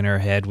 smacking her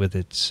head with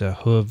its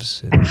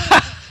hooves. And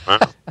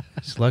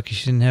it's lucky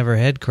she didn't have her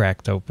head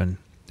cracked open.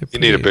 You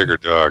need a bigger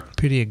dog.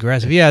 Pretty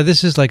aggressive. Yeah,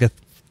 this is like a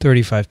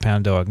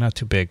 35-pound dog, not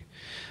too big.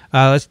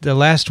 The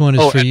last one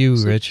is for you,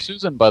 Rich.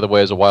 Susan, by the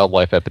way, is a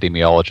wildlife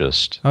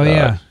epidemiologist. Oh,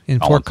 yeah,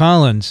 in Fort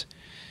Collins.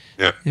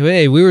 Yeah.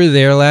 Hey, we were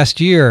there last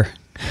year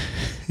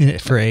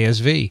for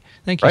ASV.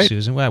 Thank you, right.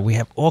 Susan. Wow, we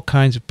have all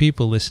kinds of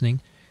people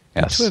listening.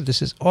 Yes. TWiV,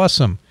 this is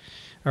awesome.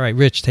 All right,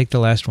 Rich, take the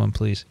last one,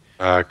 please.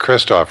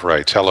 Christoph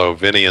writes, hello,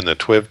 Vinny and the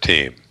TWiV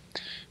team.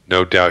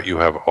 No doubt you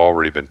have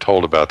already been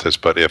told about this,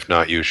 but if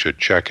not, you should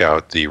check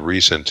out the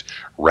recent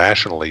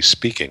Rationally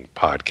Speaking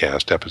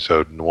podcast,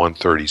 episode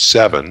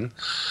 137.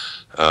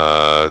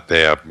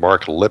 They have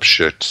Mark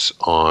Lipschitz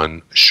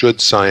on Should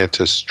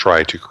Scientists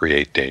Try to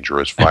Create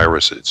Dangerous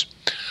Viruses?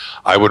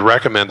 I would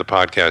recommend the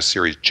podcast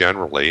series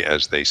generally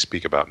as they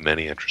speak about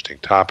many interesting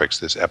topics.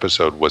 This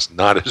episode was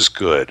not as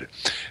good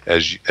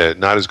as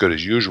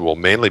usual,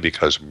 mainly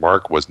because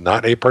Mark was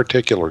not a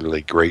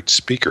particularly great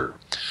speaker.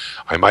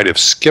 I might have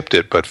skipped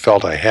it, but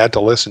felt I had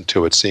to listen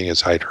to it, seeing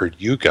as I'd heard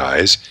you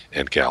guys,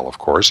 and gal, of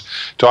course,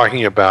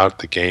 talking about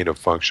the gain of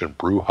function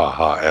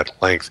brouhaha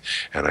at length,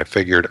 and I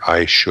figured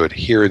I should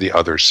hear the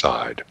other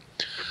side.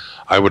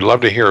 I would love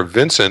to hear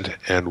Vincent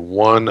and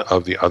one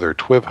of the other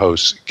TWiV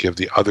hosts give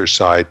the other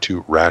side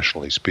to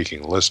rationally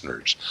speaking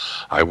listeners.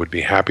 I would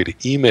be happy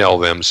to email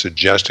them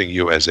suggesting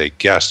you as a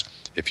guest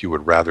if you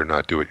would rather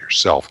not do it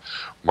yourself.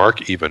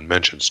 Mark even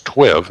mentions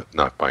TWiV,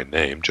 not by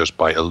name, just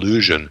by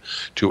allusion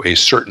to a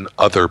certain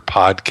other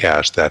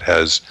podcast that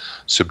has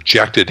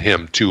subjected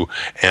him to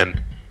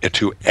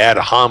ad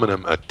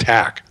hominem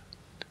attack.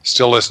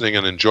 Still listening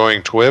and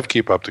enjoying TWiV?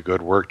 Keep up the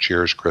good work.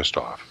 Cheers,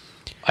 Christoph.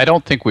 I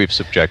don't think we've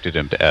subjected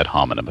him to ad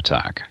hominem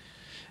attack.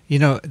 You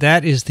know,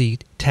 that is the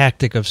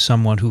tactic of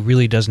someone who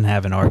really doesn't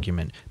have an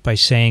argument, by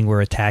saying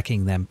we're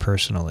attacking them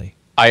personally.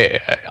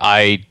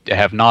 I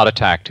have not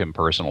attacked him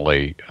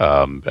personally,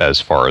 as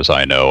far as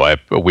I know.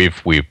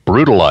 We've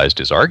brutalized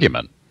his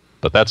argument,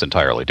 but that's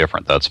entirely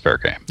different. That's fair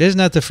game. This is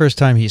not the first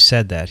time he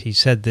said that. He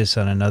said this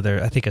on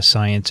another, I think, a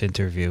science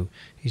interview.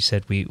 He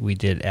said we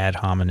did ad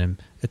hominem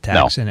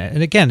attacks. No.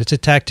 And again, it's a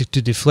tactic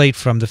to deflate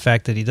from the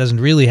fact that he doesn't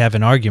really have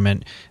an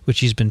argument, which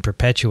he's been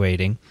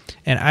perpetuating.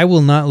 And I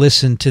will not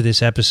listen to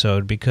this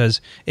episode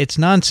because it's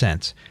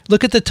nonsense.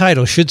 Look at the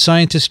title. Should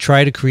scientists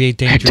try to create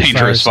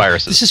dangerous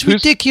viruses? This is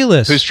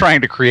ridiculous. Who's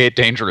trying to create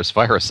dangerous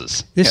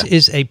viruses? This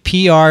is a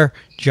PR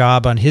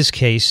job on his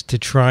case to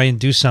try and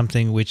do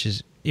something which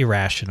is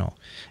irrational.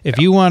 If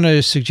you want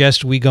to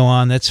suggest we go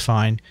on, that's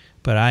fine.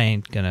 But I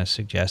ain't going to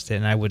suggest it,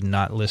 and I would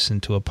not listen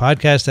to a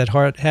podcast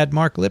that had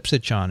Mark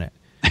Lipsitch on it.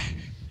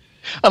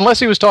 Unless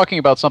he was talking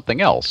about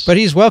something else. But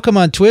he's welcome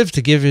on TWiV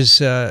to give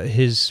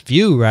his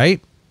view,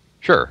 right?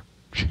 Sure.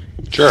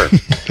 Sure.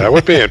 That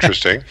would be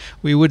interesting.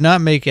 We would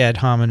not make ad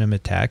hominem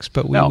attacks,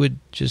 but we would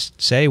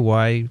just say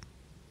why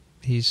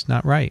he's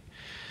not right.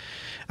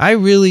 I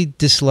really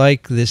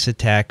dislike this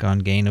attack on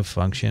gain of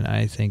function.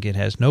 I think it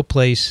has no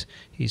place.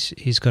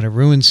 He's going to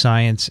ruin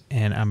science,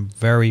 and I'm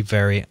very,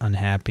 very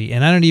unhappy.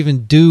 And I don't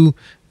even do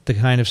the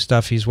kind of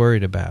stuff he's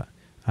worried about.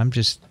 I'm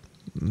just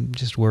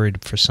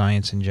worried for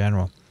science in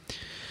general.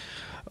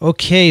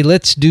 Okay,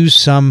 let's do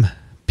some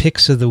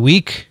picks of the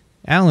week.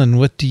 Alan,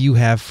 what do you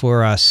have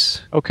for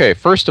us? Okay,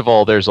 first of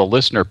all, there's a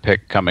listener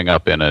pick coming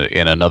up in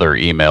another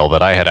email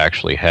that I had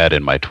actually had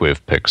in my TWiV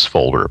picks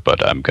folder,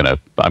 but I'm gonna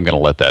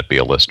let that be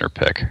a listener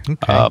pick.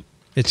 Okay.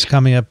 It's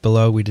coming up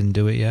below. We didn't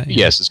do it yet.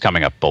 Yes, it's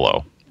coming up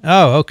below.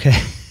 Oh, okay.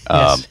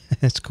 Yes,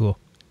 that's cool.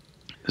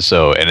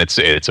 So, and it's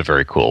a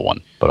very cool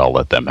one, but I'll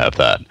let them have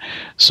that.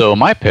 So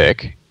my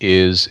pick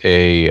is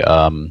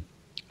an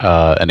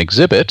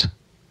exhibit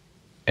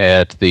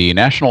at the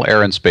National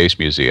Air and Space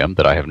Museum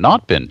that I have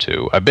not been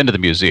to. I've been to the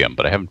museum,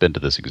 but I haven't been to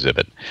this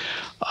exhibit.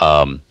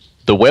 The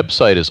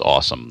website is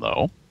awesome,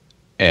 though,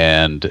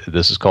 and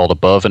this is called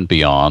Above and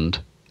Beyond,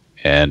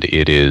 and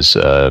it is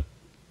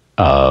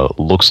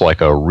looks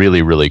like a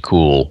really, really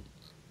cool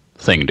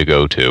thing to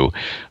go to.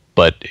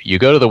 But you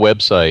go to the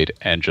website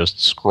and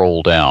just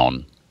scroll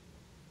down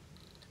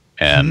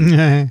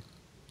and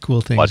cool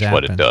things watch happen.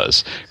 What it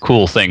does.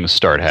 Cool things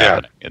start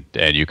happening,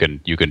 and you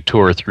can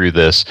tour through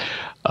this.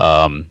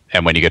 And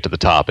when you get to the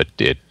top,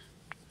 it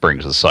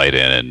brings the site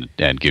in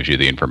and gives you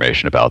the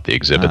information about the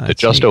exhibit that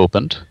just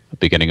opened at the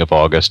beginning of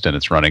August, and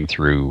it's running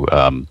through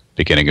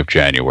beginning of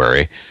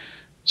January.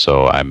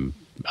 So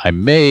I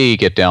may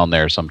get down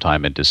there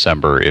sometime in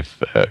December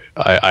if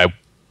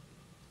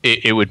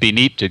it would be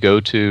neat to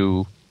go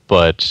to.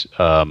 But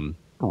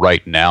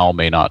right now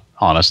may not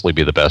honestly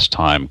be the best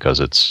time because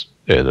it's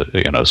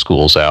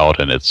school's out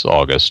and it's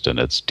August and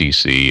it's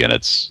DC and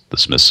it's the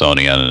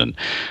Smithsonian and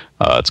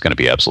it's going to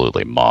be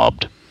absolutely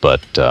mobbed.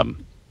 But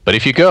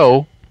if you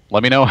go,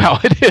 let me know how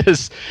it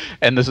is.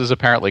 And this is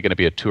apparently going to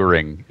be a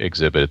touring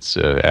exhibit. It's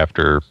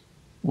after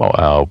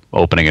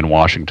opening in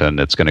Washington,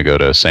 it's going to go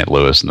to St.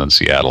 Louis and then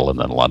Seattle and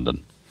then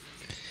London.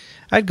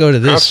 I'd go to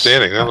this.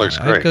 Outstanding. That looks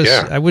great.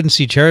 I wouldn't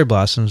see cherry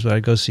blossoms, but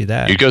I'd go see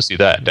that. You'd go see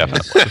that,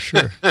 definitely. For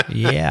sure.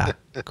 Yeah.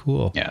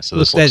 Cool. Yeah, so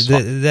look,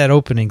 that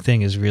opening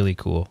thing is really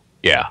cool.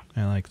 Yeah.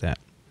 I like that.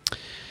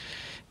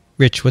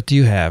 Rich, what do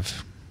you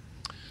have?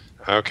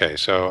 Okay,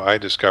 so I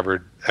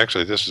discovered,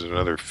 actually this is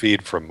another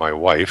feed from my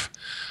wife.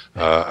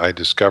 I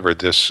discovered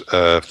this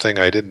thing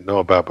I didn't know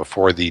about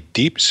before, the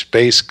Deep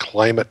Space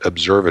Climate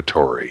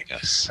Observatory,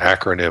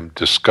 acronym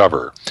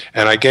DISCOVER.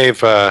 And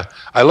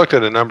I looked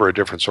at a number of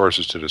different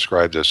sources to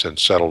describe this and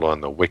settled on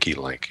the wiki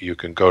link. You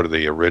can go to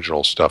the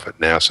original stuff at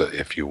NASA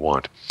if you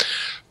want.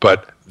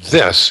 But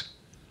this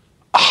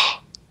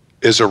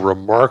is a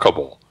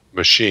remarkable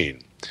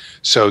machine.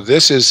 So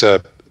this is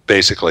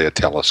basically a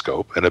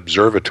telescope, an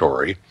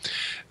observatory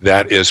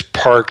that is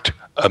parked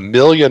 1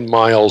 million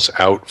miles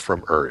out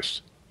from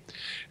Earth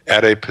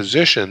at a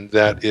position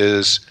that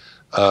is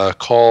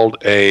called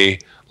a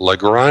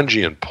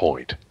Lagrangian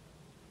point.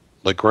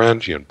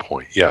 Lagrangian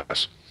point,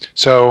 yes.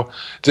 So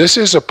this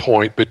is a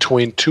point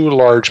between two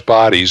large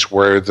bodies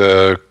where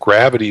the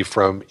gravity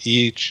from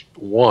each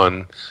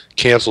one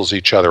cancels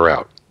each other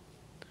out.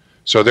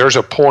 So there's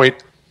a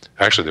point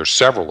actually there's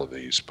several of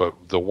these, but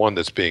the one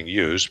that's being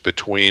used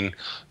between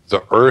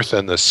the Earth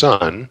and the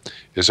Sun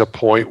is a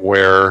point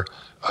where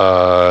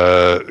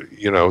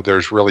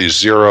there's really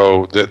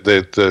zero.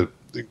 The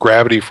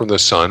gravity from the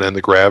Sun and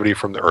the gravity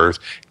from the Earth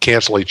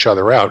cancel each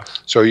other out,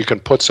 so you can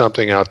put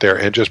something out there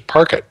and just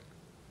park it.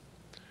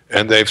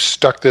 And they've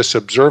stuck this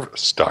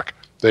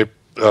They've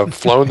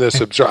flown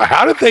this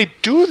How did they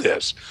do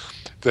this?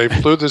 They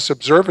flew this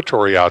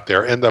observatory out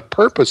there, and the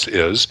purpose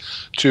is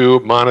to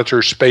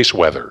monitor space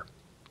weather,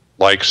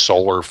 like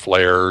solar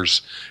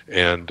flares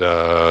and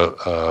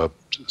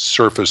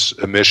surface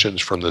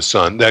emissions from the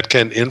sun that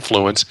can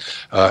influence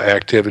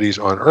activities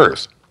on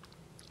Earth.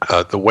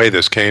 The way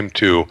this came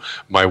to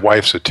my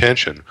wife's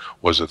attention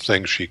was a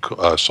thing she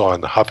saw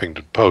in the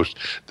Huffington Post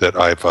that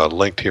I've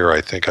linked here.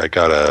 I think I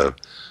got a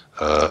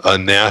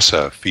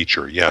NASA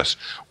feature, yes,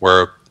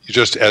 where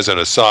just as an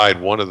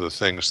aside, one of the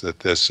things that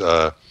this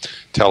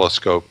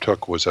telescope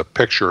took was a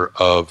picture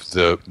of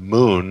the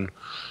moon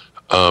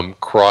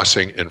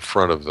crossing in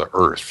front of the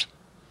Earth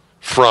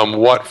from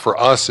what for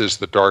us is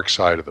the dark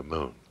side of the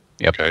moon.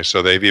 Yep. Okay,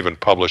 so they've even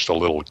published a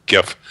little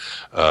GIF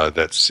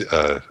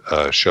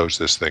that shows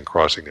this thing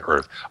crossing the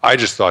Earth. I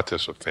just thought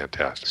this was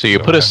fantastic. So you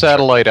put a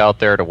satellite out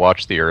there to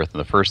watch the Earth, and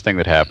the first thing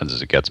that happens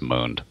is it gets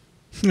mooned.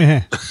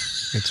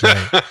 That's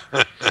right.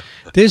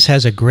 This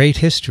has a great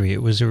history.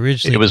 It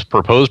was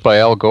proposed by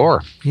Al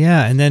Gore.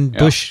 Yeah, and then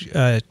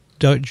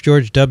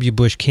George W.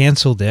 Bush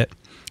canceled it.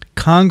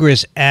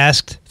 Congress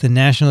asked the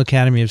National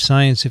Academy of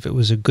Science if it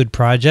was a good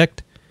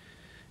project,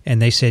 and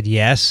they said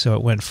yes, so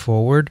it went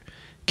forward.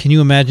 Can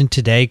you imagine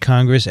today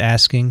Congress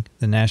asking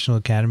the National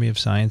Academy of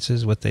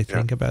Sciences what they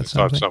think about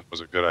something? I thought something was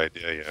a good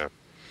idea, yeah.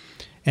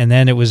 And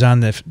then it was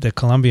on the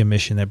Columbia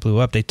mission that blew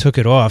up. They took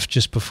it off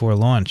just before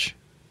launch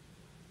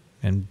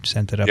and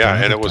sent it up. Yeah,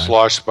 and it was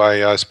launched by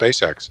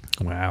SpaceX.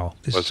 Wow.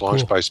 It was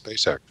launched by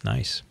SpaceX.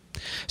 Nice.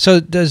 So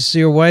does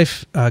your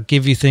wife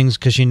give you things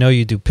because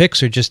you do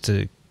pics or just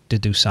to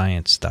do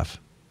science stuff?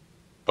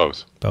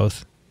 Both.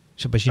 Both?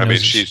 But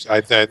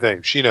I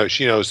think she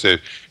knows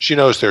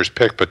there's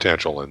pic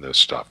potential in this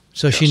stuff.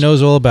 So yes. She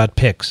knows all about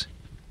pics.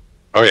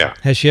 Oh yeah.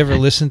 Has she ever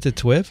listened to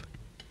TWiV?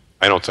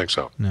 I don't think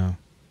so. No.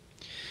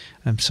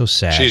 I'm so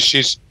sad.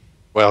 She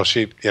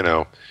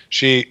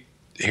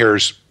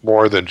hears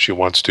more than she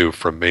wants to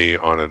from me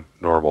on a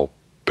normal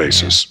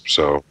basis. Yeah.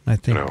 So I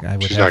think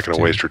she's not going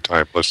to waste her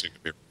time listening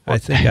to me. I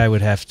think I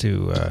would have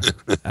to.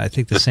 I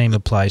think the same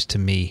applies to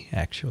me,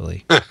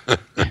 actually.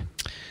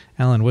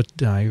 Alan,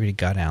 I already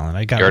got Alan.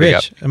 I got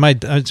Rich.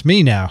 It's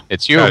me now.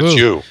 It's you. It's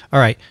you. All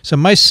right. So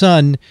my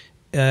son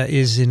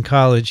is in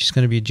college. He's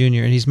going to be a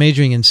junior, and he's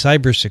majoring in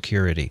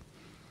cybersecurity.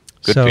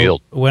 Good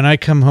field. When I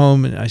come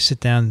home and I sit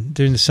down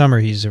during the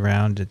summer, he's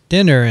around at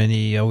dinner, and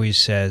he always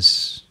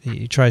says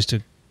he tries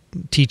to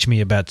teach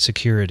me about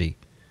security.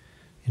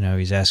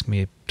 He's asking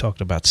me,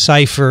 talked about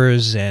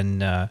ciphers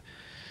and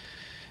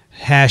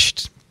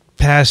hashed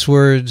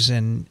passwords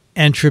and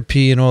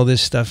entropy and all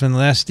this stuff. And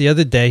the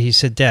other day he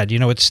said, "Dad, you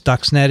know what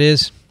Stuxnet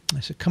is?"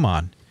 I said, "Come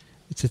on.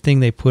 It's the thing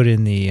they put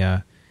in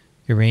the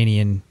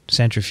Iranian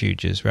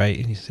centrifuges, right?"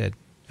 And he said,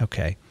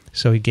 "Okay."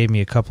 So he gave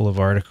me a couple of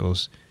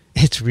articles.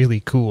 It's really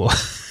cool.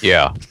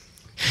 Yeah.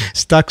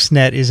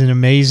 Stuxnet is an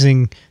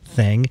amazing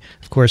thing.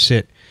 Of course,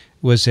 it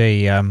was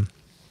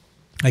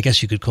I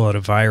guess you could call it a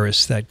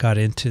virus that got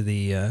into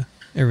the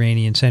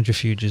Iranian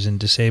centrifuges and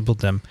disabled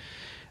them.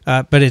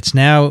 But it's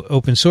now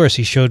open source.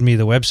 He showed me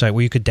the website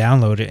where you could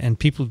download it, and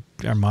people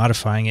are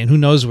modifying it. And who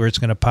knows where it's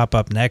going to pop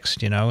up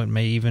next? It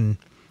may even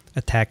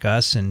attack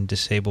us and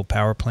disable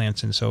power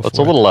plants and so forth. It's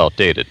a little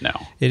outdated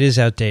now. It is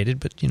outdated,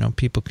 but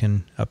people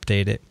can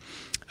update it.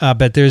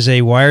 But there's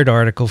a Wired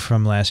article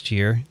from last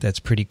year that's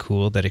pretty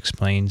cool that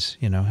explains,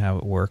 how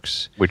it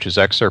works. Which is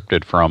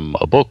excerpted from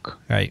a book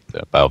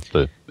about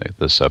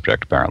the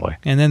subject, apparently.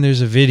 And then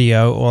there's a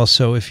video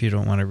also, if you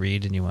don't want to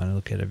read and you want to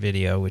look at a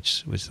video,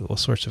 which with all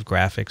sorts of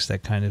graphics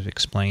that kind of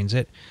explains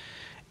it.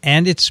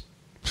 And it's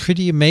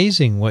pretty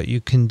amazing what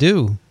you can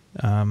do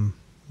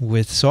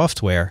with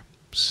software.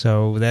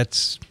 So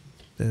that's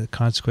the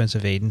consequence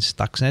of Aiden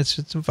Stuxnet.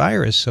 It's a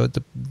virus, so it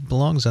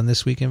belongs on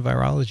This Week in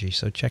Virology.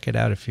 So check it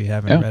out if you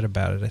haven't read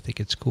about it. I think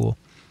it's cool.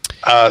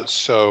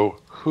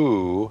 So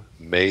who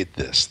made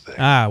this thing?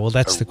 Well,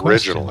 that's the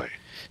question. Originally.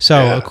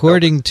 So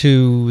according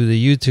to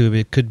the YouTube,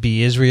 it could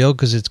be Israel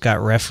because it's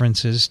got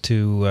references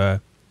to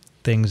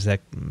things that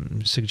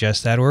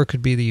suggest that, or it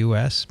could be the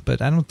U.S.,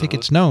 but I don't think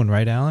it's known,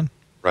 right, Alan?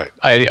 Right.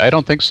 I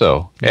don't think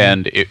so. Yeah.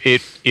 And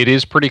it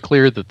is pretty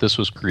clear that this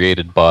was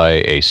created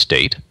by a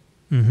state.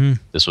 Mm-hmm.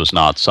 This was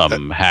not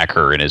some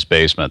hacker in his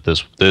basement.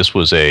 This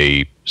was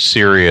a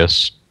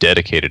serious,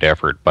 dedicated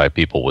effort by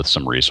people with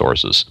some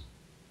resources.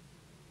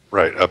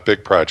 Right, a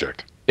big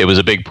project. It was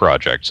a big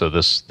project. So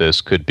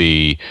this could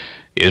be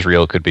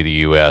Israel, could be the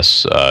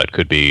U.S., it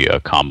could be a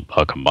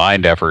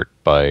combined effort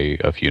by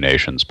a few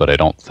nations, but I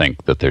don't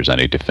think that there's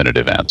any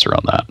definitive answer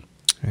on that.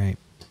 Right.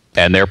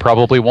 And there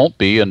probably won't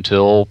be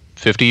until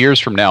 50 years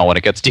from now when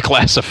it gets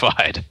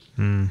declassified.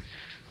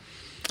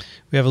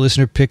 We have a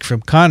listener pick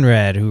from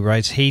Conrad, who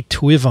writes, "Hey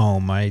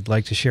TWiVome, I'd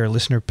like to share a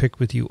listener pick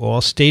with you all.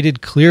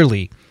 Stated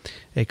clearly,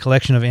 a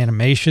collection of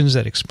animations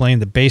that explain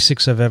the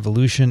basics of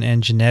evolution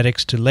and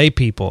genetics to lay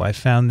people. I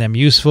found them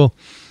useful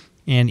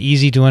and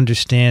easy to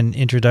understand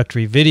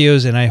introductory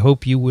videos, and I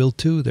hope you will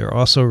too. They're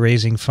also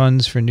raising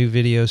funds for new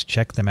videos.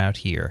 Check them out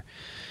here."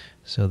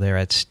 So they're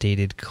at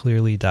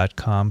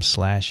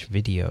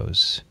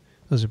statedclearly.com/videos.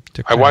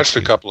 I watched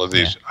a couple of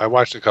these. Yeah. I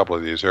watched a couple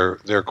of these.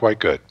 They're quite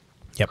good.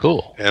 Yep.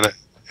 Cool. And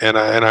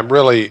I'm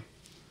really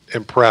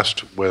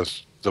impressed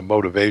with the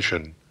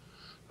motivation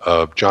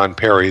of John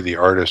Perry, the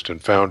artist and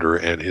founder,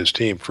 and his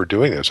team for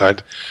doing this.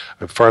 As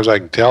far as I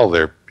can tell,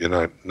 they're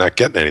not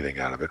getting anything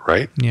out of it,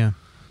 right? Yeah.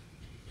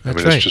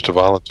 That's It's just a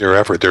volunteer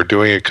effort. They're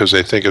doing it because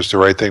they think it's the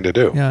right thing to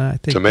do. Yeah, I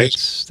think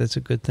that's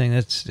a good thing.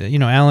 That's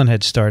Alan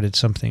had started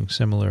something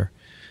similar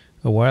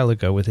a while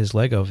ago with his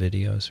Lego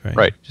videos, right?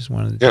 Right. Just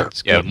wanted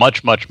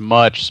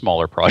much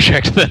smaller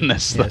project than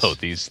this, yes. though.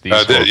 These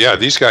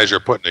these guys are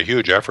putting a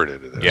huge effort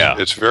into this. Yeah,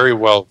 it's very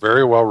well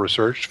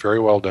researched, very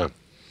well done.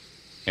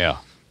 Yeah. All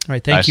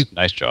right, thank you.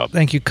 Nice job.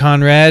 Thank you,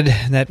 Conrad.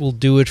 That will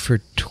do it for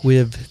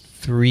TWiV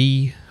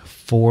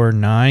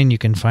 349. You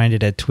can find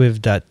it at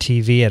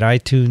twiv.tv at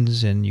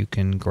iTunes, and you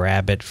can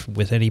grab it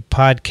with any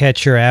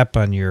podcatcher app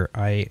on your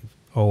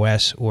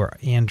iOS or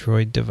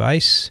Android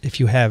device. If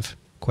you have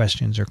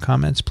questions or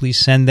comments, please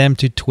send them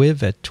to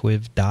twiv at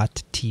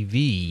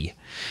twiv.tv.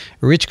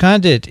 Rich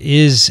Condit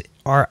is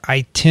our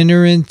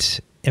itinerant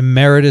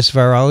emeritus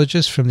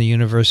virologist from the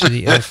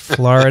University of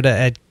Florida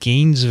at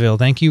Gainesville.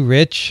 Thank you,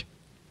 Rich.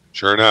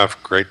 Sure enough,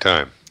 great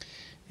time.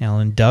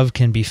 Alan Dove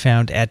can be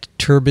found at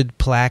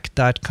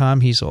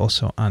turbidplaque.com. He's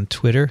also on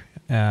Twitter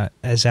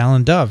as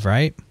Alan Dove,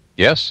 right?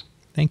 Yes.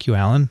 Thank you,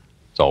 Alan.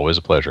 It's always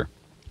a pleasure.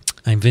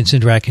 I'm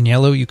Vincent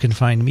Racaniello. You can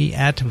find me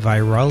at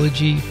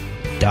virology.ws.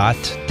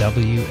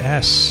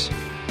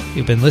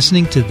 You've been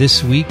listening to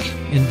This Week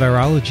in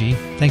Virology.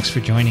 Thanks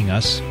for joining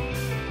us.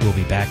 We'll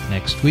be back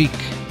next week.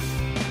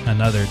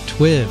 Another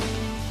TWiV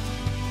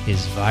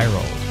is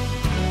viral.